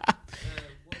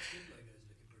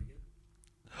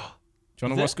 do you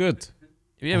know what's good?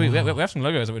 Yeah, we have some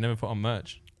logos that we never put on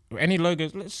merch. Any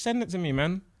logos? Let's send it to me,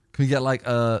 man. Can we get like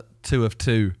a 2 of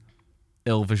 2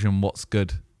 Illvision What's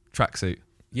Good tracksuit?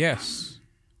 Yes,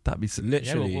 That'd be. Yeah,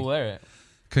 literally. we'll wear it.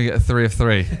 Can we get a 3 of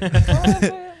 3?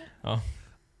 Oh.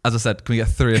 As I said, can we get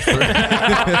 3 of 3?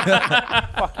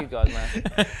 Fuck you guys,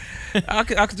 man. I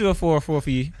could do a 4 of 4 for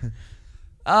you.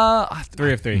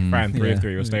 3 of 3. Fine, 3 yeah. of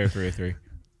 3. We'll stay with 3 of 3.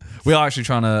 We are actually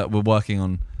we're working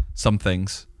on some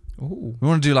things. Ooh, We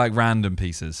want to do like random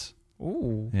pieces.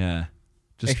 ooh. Yeah.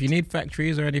 Just, If you need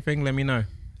factories or anything, let me know.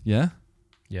 yeah?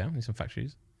 Yeah, we need some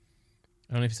factories.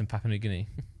 I don't know if it's in Papua New Guinea.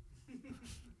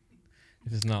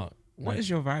 If it's not, What like, is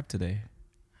your vibe today?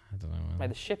 I don't know, Mate, man.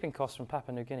 the shipping costs from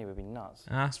Papua New Guinea would be nuts.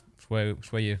 That's where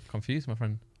you're confused, my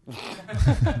friend.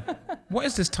 What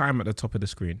is this time at the top of the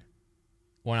screen?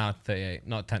 1 hour 38,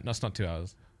 not 10. That's not 2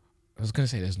 hours. I was gonna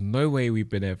say, there's no way we've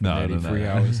been there for No, nearly no. 3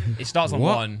 hours. It starts on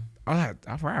What? 1.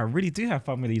 I really do have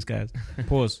fun with these guys.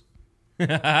 Pause.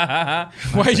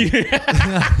 Why do you?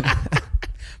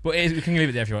 But we can leave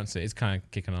it there if you want to. It's kind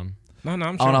of kicking on. No, I'm I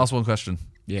want sure. to ask one question.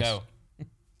 Yes. Go.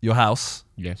 Your house,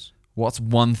 Yes. what's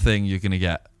one thing you're going to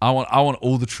get? I want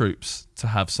all the troops to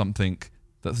have something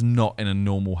that's not in a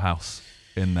normal house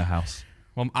in their house.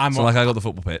 Well, So like I got the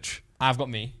football pitch. I've got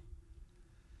me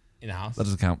in the house. That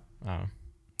doesn't count. Oh.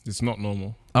 It's not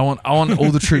normal. I want all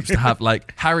the troops to have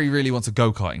like Harry really wants a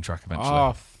go-karting track eventually.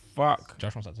 Oh fuck.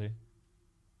 Josh wants that too.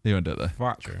 He won't do it though.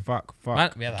 Fuck.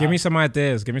 Man, we have the Give me house. some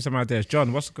ideas.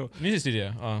 John, what's the go? Music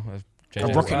studio. Oh, A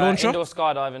rocket launcher? Indoor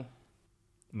skydiving.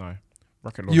 No.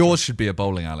 Rocket launcher. Yours should be a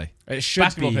bowling alley. It should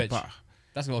Basketball be. pitch. But,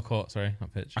 Basketball court. Sorry,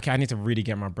 not pitch. okay, I need to really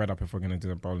get my bread up if we're gonna do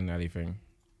the bowling alley thing.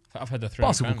 I've heard the three.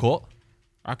 Basketball court.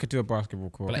 I could do a basketball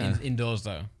court. But like indoors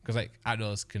though, because like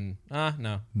outdoors can. No.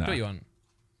 No. Do what you want.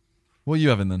 What are you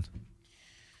having then?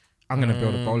 I'm gonna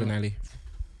build a bowling alley.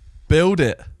 Build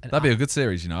it. That'd be a good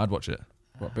series, you know. I'd watch it.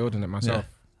 What, building it myself?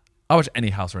 I watch any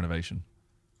house renovation.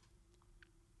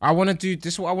 I want to do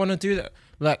this. Is what I want to do. That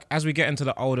like as we get into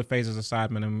the older phases of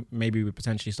Sidemen and maybe we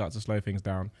potentially start to slow things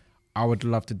down. I would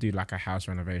love to do like a house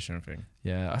renovation thing.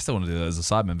 Yeah, I still want to do that as a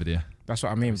Sidemen video. That's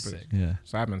what I mean. But Sick. Yeah.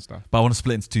 Sidemen stuff. But I want to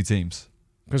split into 2 teams.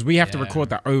 Because we have to Yeah. record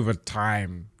that over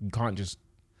time. You can't just.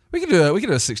 We could do a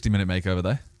 60-minute makeover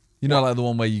though. You know, like the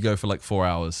one where you go for like 4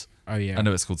 hours. Oh yeah. I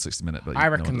know it's called 60-minute, but I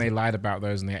reckon they lied about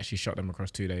those and they actually shot them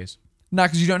across 2 days. Nah,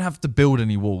 because you don't have to build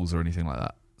any walls or anything like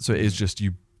that. So it is just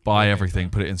you buy everything,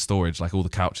 put it in storage, like all the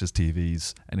couches,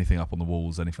 TVs, anything up on the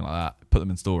walls, anything like that. Put them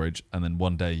in storage, and then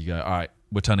one day you go, all right,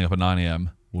 we're turning up at 9 a.m.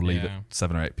 We'll leave Yeah. at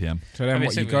 7 or 8 p.m. So then I mean,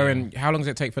 what, you so go we- in, how long does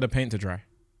it take for the paint to dry?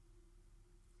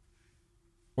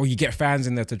 Or you get fans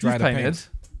in there to dry You've the painted. paint?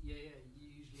 Yeah, you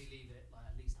usually leave it like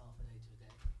at least half a day to a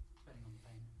day, depending on the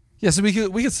paint. Yeah, so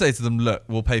we could say to them, look,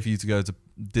 we'll pay for you to go to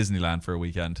Disneyland for a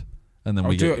weekend, and then Oh,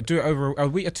 we do get it over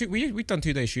we've done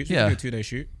 2 day shoots. We Yeah. can do a 2 day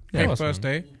shoot. Yeah, Paint that's first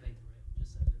day. Wallpaper it,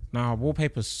 just so it looks Nah,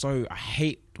 wallpaper's so I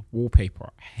hate wallpaper.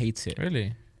 I hate it.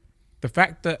 Really? The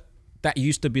fact that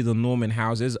used to be the norm in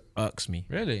houses irks me.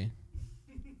 Really?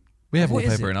 we have What is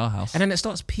wallpaper it? in our house And then it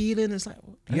starts peeling. It's like,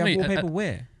 do you I have know, wallpaper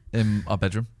where? in our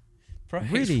bedroom. Bro, I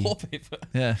hate Really? wallpaper.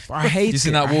 Yeah, I hate you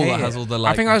seen it. that I wall hate that has it. all the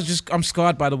like? I think I'm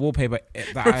scarred by the wallpaper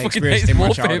that I fucking experienced hates in my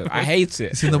wallpaper. childhood. I hate You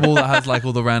it. seen the wall that has like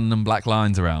all the random black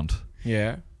lines around?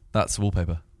 Yeah. That's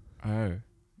wallpaper. Oh.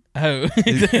 Oh. My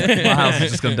house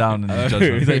has just gone down in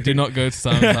judgment. He's like, do not go to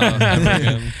Simon's house ever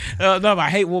again. No, but I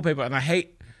hate wallpaper, and I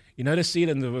hate, the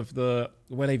ceiling with the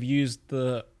where they've used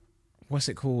the, what's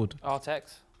it called?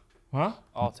 Artex. Huh?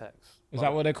 Artex. Is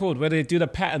that what they're called? Where they do the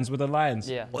patterns with the lines?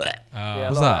 Yeah. Oh. Yeah, a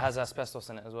What's lot of that? it has asbestos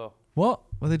in it as well. What?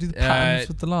 Where they do the patterns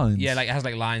with the lines? Yeah, like it has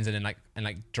like lines and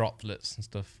like droplets and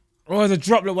stuff. Oh, the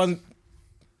droplet one.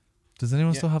 Does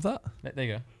anyone still have that? There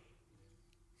you go.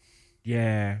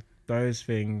 Yeah, those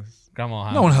things. Grandma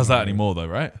has. No one has that anymore, though,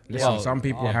 right? Listen, Well, some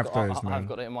people I've have got- those, man. I've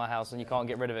got it in my house, and you can't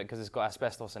get rid of it because it's got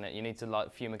asbestos in it. You need to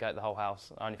like fumigate the whole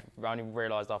house. I only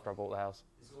realised after I bought the house.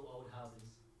 It's all old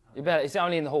houses. It's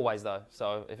only in the hallways though,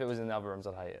 so if it was in the other rooms,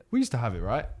 I'd hate it. We used to have it,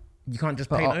 right? You can't just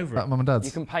paint over it. Mum and Dad's.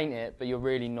 You can paint it, but you're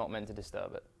really not meant to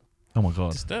disturb it. Oh my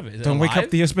god, Disturb it. Is it Don't wake alive? up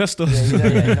the asbestos. Yeah,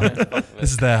 you're not meant to fuck with this it.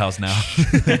 is their house now.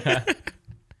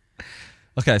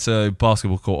 Okay, so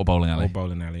basketball court or bowling alley. Or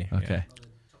bowling alley. Okay. Yeah.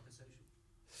 Chocolate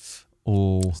social.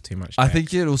 Or It's too much. I tech.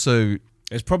 think it also.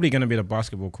 It's probably going to be the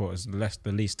basketball court. It's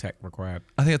the least tech required.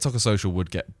 I think a Taco Social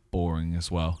would get boring as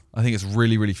well. I think it's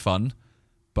really, really fun,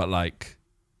 but like,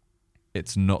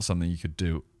 it's not something you could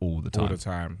do all the time. All the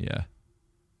time. Yeah,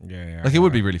 Yeah. like it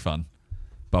would be really fun,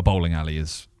 but a bowling alley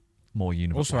is more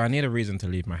universal. Also, I need a reason to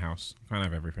leave my house. I can't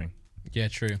have everything. Yeah,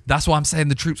 true. That's why I'm saying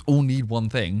the troops all need one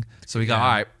thing. So we go, Yeah. all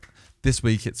right, this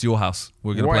week it's your house.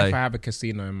 We're gonna What play. if I have a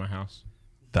casino in my house?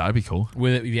 That'd be cool.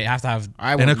 With it, you have to have,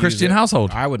 I In a wouldn't use Christian it.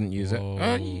 household. I wouldn't use it.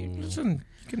 Whoa. Listen,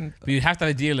 you can. but you have to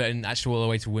have a dealer and actual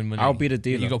way to win money. I'll be the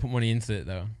dealer. You got to put money into it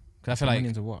though, because I feel Money like,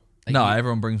 into what? No, you-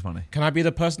 everyone brings money. Can I be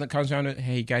the person that comes around and,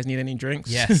 hey, you guys need any drinks?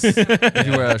 yes, If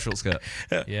you wear a short skirt.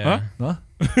 yeah. Huh?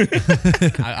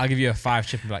 I'll give you a 5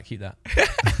 chip and be like, keep that.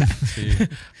 For you.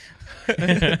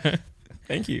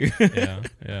 Thank you. Yeah.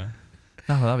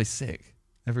 No, that'd be sick.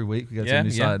 Every week we go to Yeah, a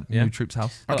yeah, yeah. new troops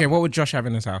house. Okay, what would Josh have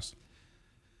in his house?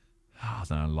 I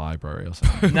don't know, a library or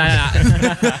something. No.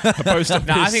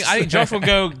 I think Josh will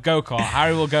go kart.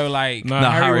 Harry will go like. No,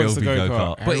 No, Harry Harry wants will to be go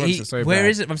go-kart. kart. But where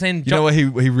is it? I'm saying. You know what he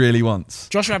really wants?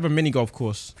 Josh will have a mini golf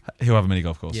course. He'll have a mini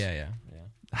golf course. Yeah.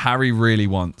 Harry really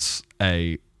wants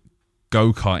a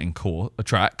go-karting course, a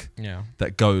track Yeah.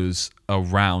 that goes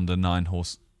around a 9-hole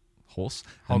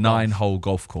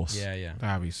golf course. Yeah.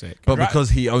 That'd be sick. But Right.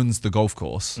 because he owns the golf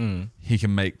course, Mm. he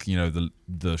can make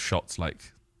the shots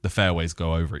like the fairways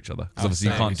go over each other. Because Oh, obviously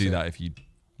you sick. can't do Sick. that if you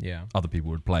Yeah. other people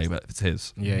would play, but it's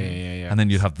his. Yeah. And then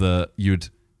you'd have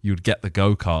you'd get the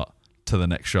go-kart to the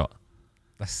next shot.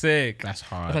 That's sick. That's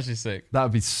hard. That's actually sick. That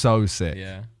would be so sick.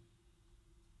 Yeah.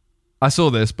 I saw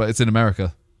this, but it's in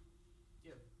America.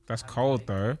 That's cold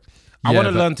though. I Yeah, want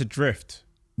to but- learn to drift.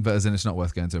 But as in, it's not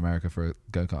worth going to America for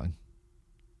go-karting.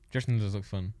 Drifting does look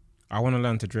fun. I want to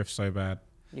learn to drift so bad.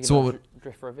 You can So what like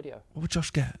drift for a video. What would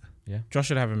Josh get? Josh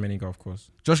should have a mini golf course.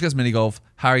 Josh gets mini golf.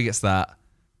 Harry gets that.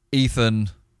 Ethan.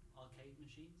 Arcade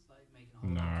machines, like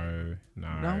making a whole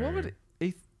No. No,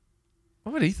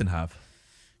 what would Ethan have?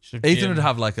 Just a Ethan gym, would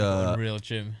have like a a. real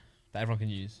gym that everyone can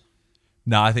use.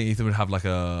 No, I think Ethan would have like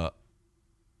a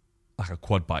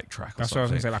quad bike track. That's or what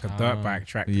I was something. gonna say, like a dirt bike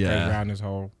track to Yeah. go around his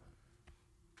whole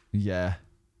Yeah.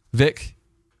 Vic.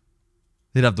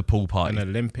 He'd have the pool party. an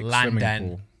Olympic Land swimming den.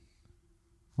 pool.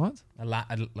 What?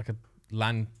 Like a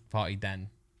LAN party den.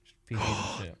 Just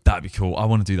PCs and shit. That'd be cool. I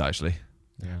want to do that actually.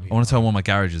 Yeah, I want to turn one of my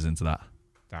garages into that.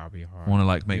 that would be I hard. want to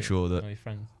like make sure that. All your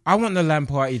friends. I want the LAN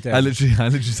party den. I literally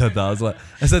said that.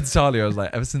 I said to Charlie, I was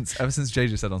like, ever since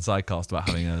JJ said on Sidecast about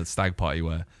having a stag party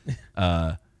where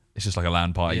it's just like a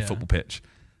LAN party Yeah. football pitch,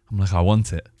 I'm like, I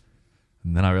want it.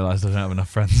 And then I realised I don't have enough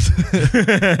friends.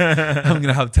 I'm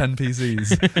gonna have 10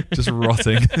 PCs just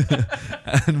rotting,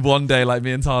 and one day, like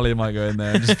me and Talia might go in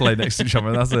there and just play next to each other,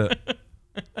 and that's it.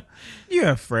 You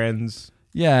have friends.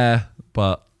 Yeah,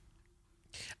 but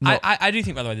not- I do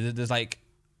think, by the way,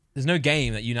 there's no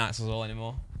game that unites us all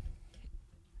anymore.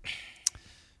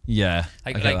 yeah,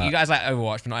 Like I get that. you guys like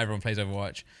Overwatch, but not everyone plays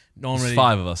Overwatch. Normally, There's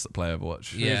 5 of us that play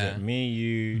Overwatch. Who is Yeah. it? Me,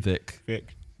 you, Vic,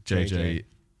 Vic, JJ,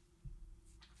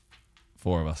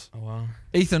 4 of us. Oh wow.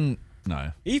 Ethan,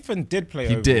 no. Ethan did play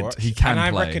He did. Overwatch. He can and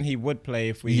I play. reckon he would play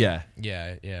if we. Yeah,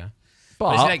 Yeah.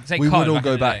 but it's like we COD would all back go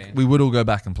in the back. day. We would all go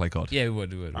back and play COD. Yeah, we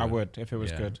would. I would if it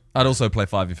was Yeah. good. I'd also play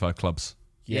 5v5 clubs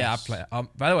Yeah, I Yes. play.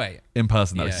 By the way, in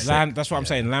person. That Yeah. was sick. LAN, that's what I'm Yeah.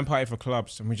 saying. LAN party for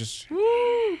clubs, and we just.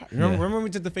 Remember when we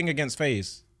did the thing against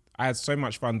FaZe? I had so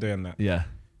much fun doing that. Yeah.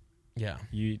 yeah,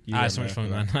 You I had weren't so much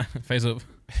there fun, for man. Face up.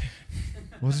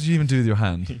 What did you even do with your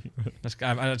hand?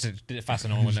 I just did it faster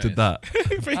than no one You would just did notice.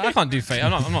 that. I can't do face. I'm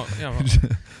not. You know,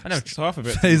 I never. It's half of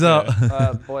it. Phase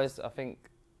up. Boys, I think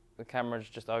the camera's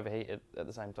just overheated at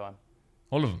the same time.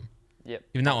 All of them. Yep.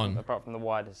 Even that one. Apart from the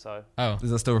widest, so Oh,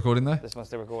 Is that still recording though? this one's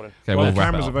still recording. Okay, Well, we'll the wrap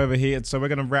it cameras up. have overheated, so we're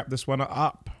gonna wrap this one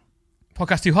up.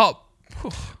 podcast too hot.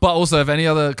 But also, if any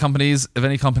other companies, if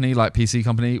any company like PC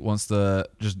company wants to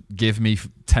just give me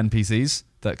 10 PCs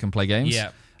that can play games, Yeah,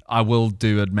 I will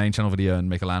do a main channel video and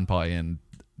make a LAN party, and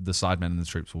the Sidemen and the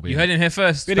troops will be. you in. heard him here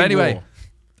first. Bidding anyway, war.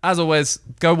 As always,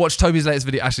 go watch Toby's latest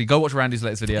video. Actually, go watch Randy's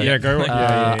latest video. Yeah, go.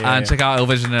 And check out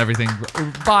Elvision and everything.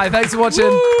 Bye. Thanks for watching.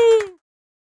 Woo!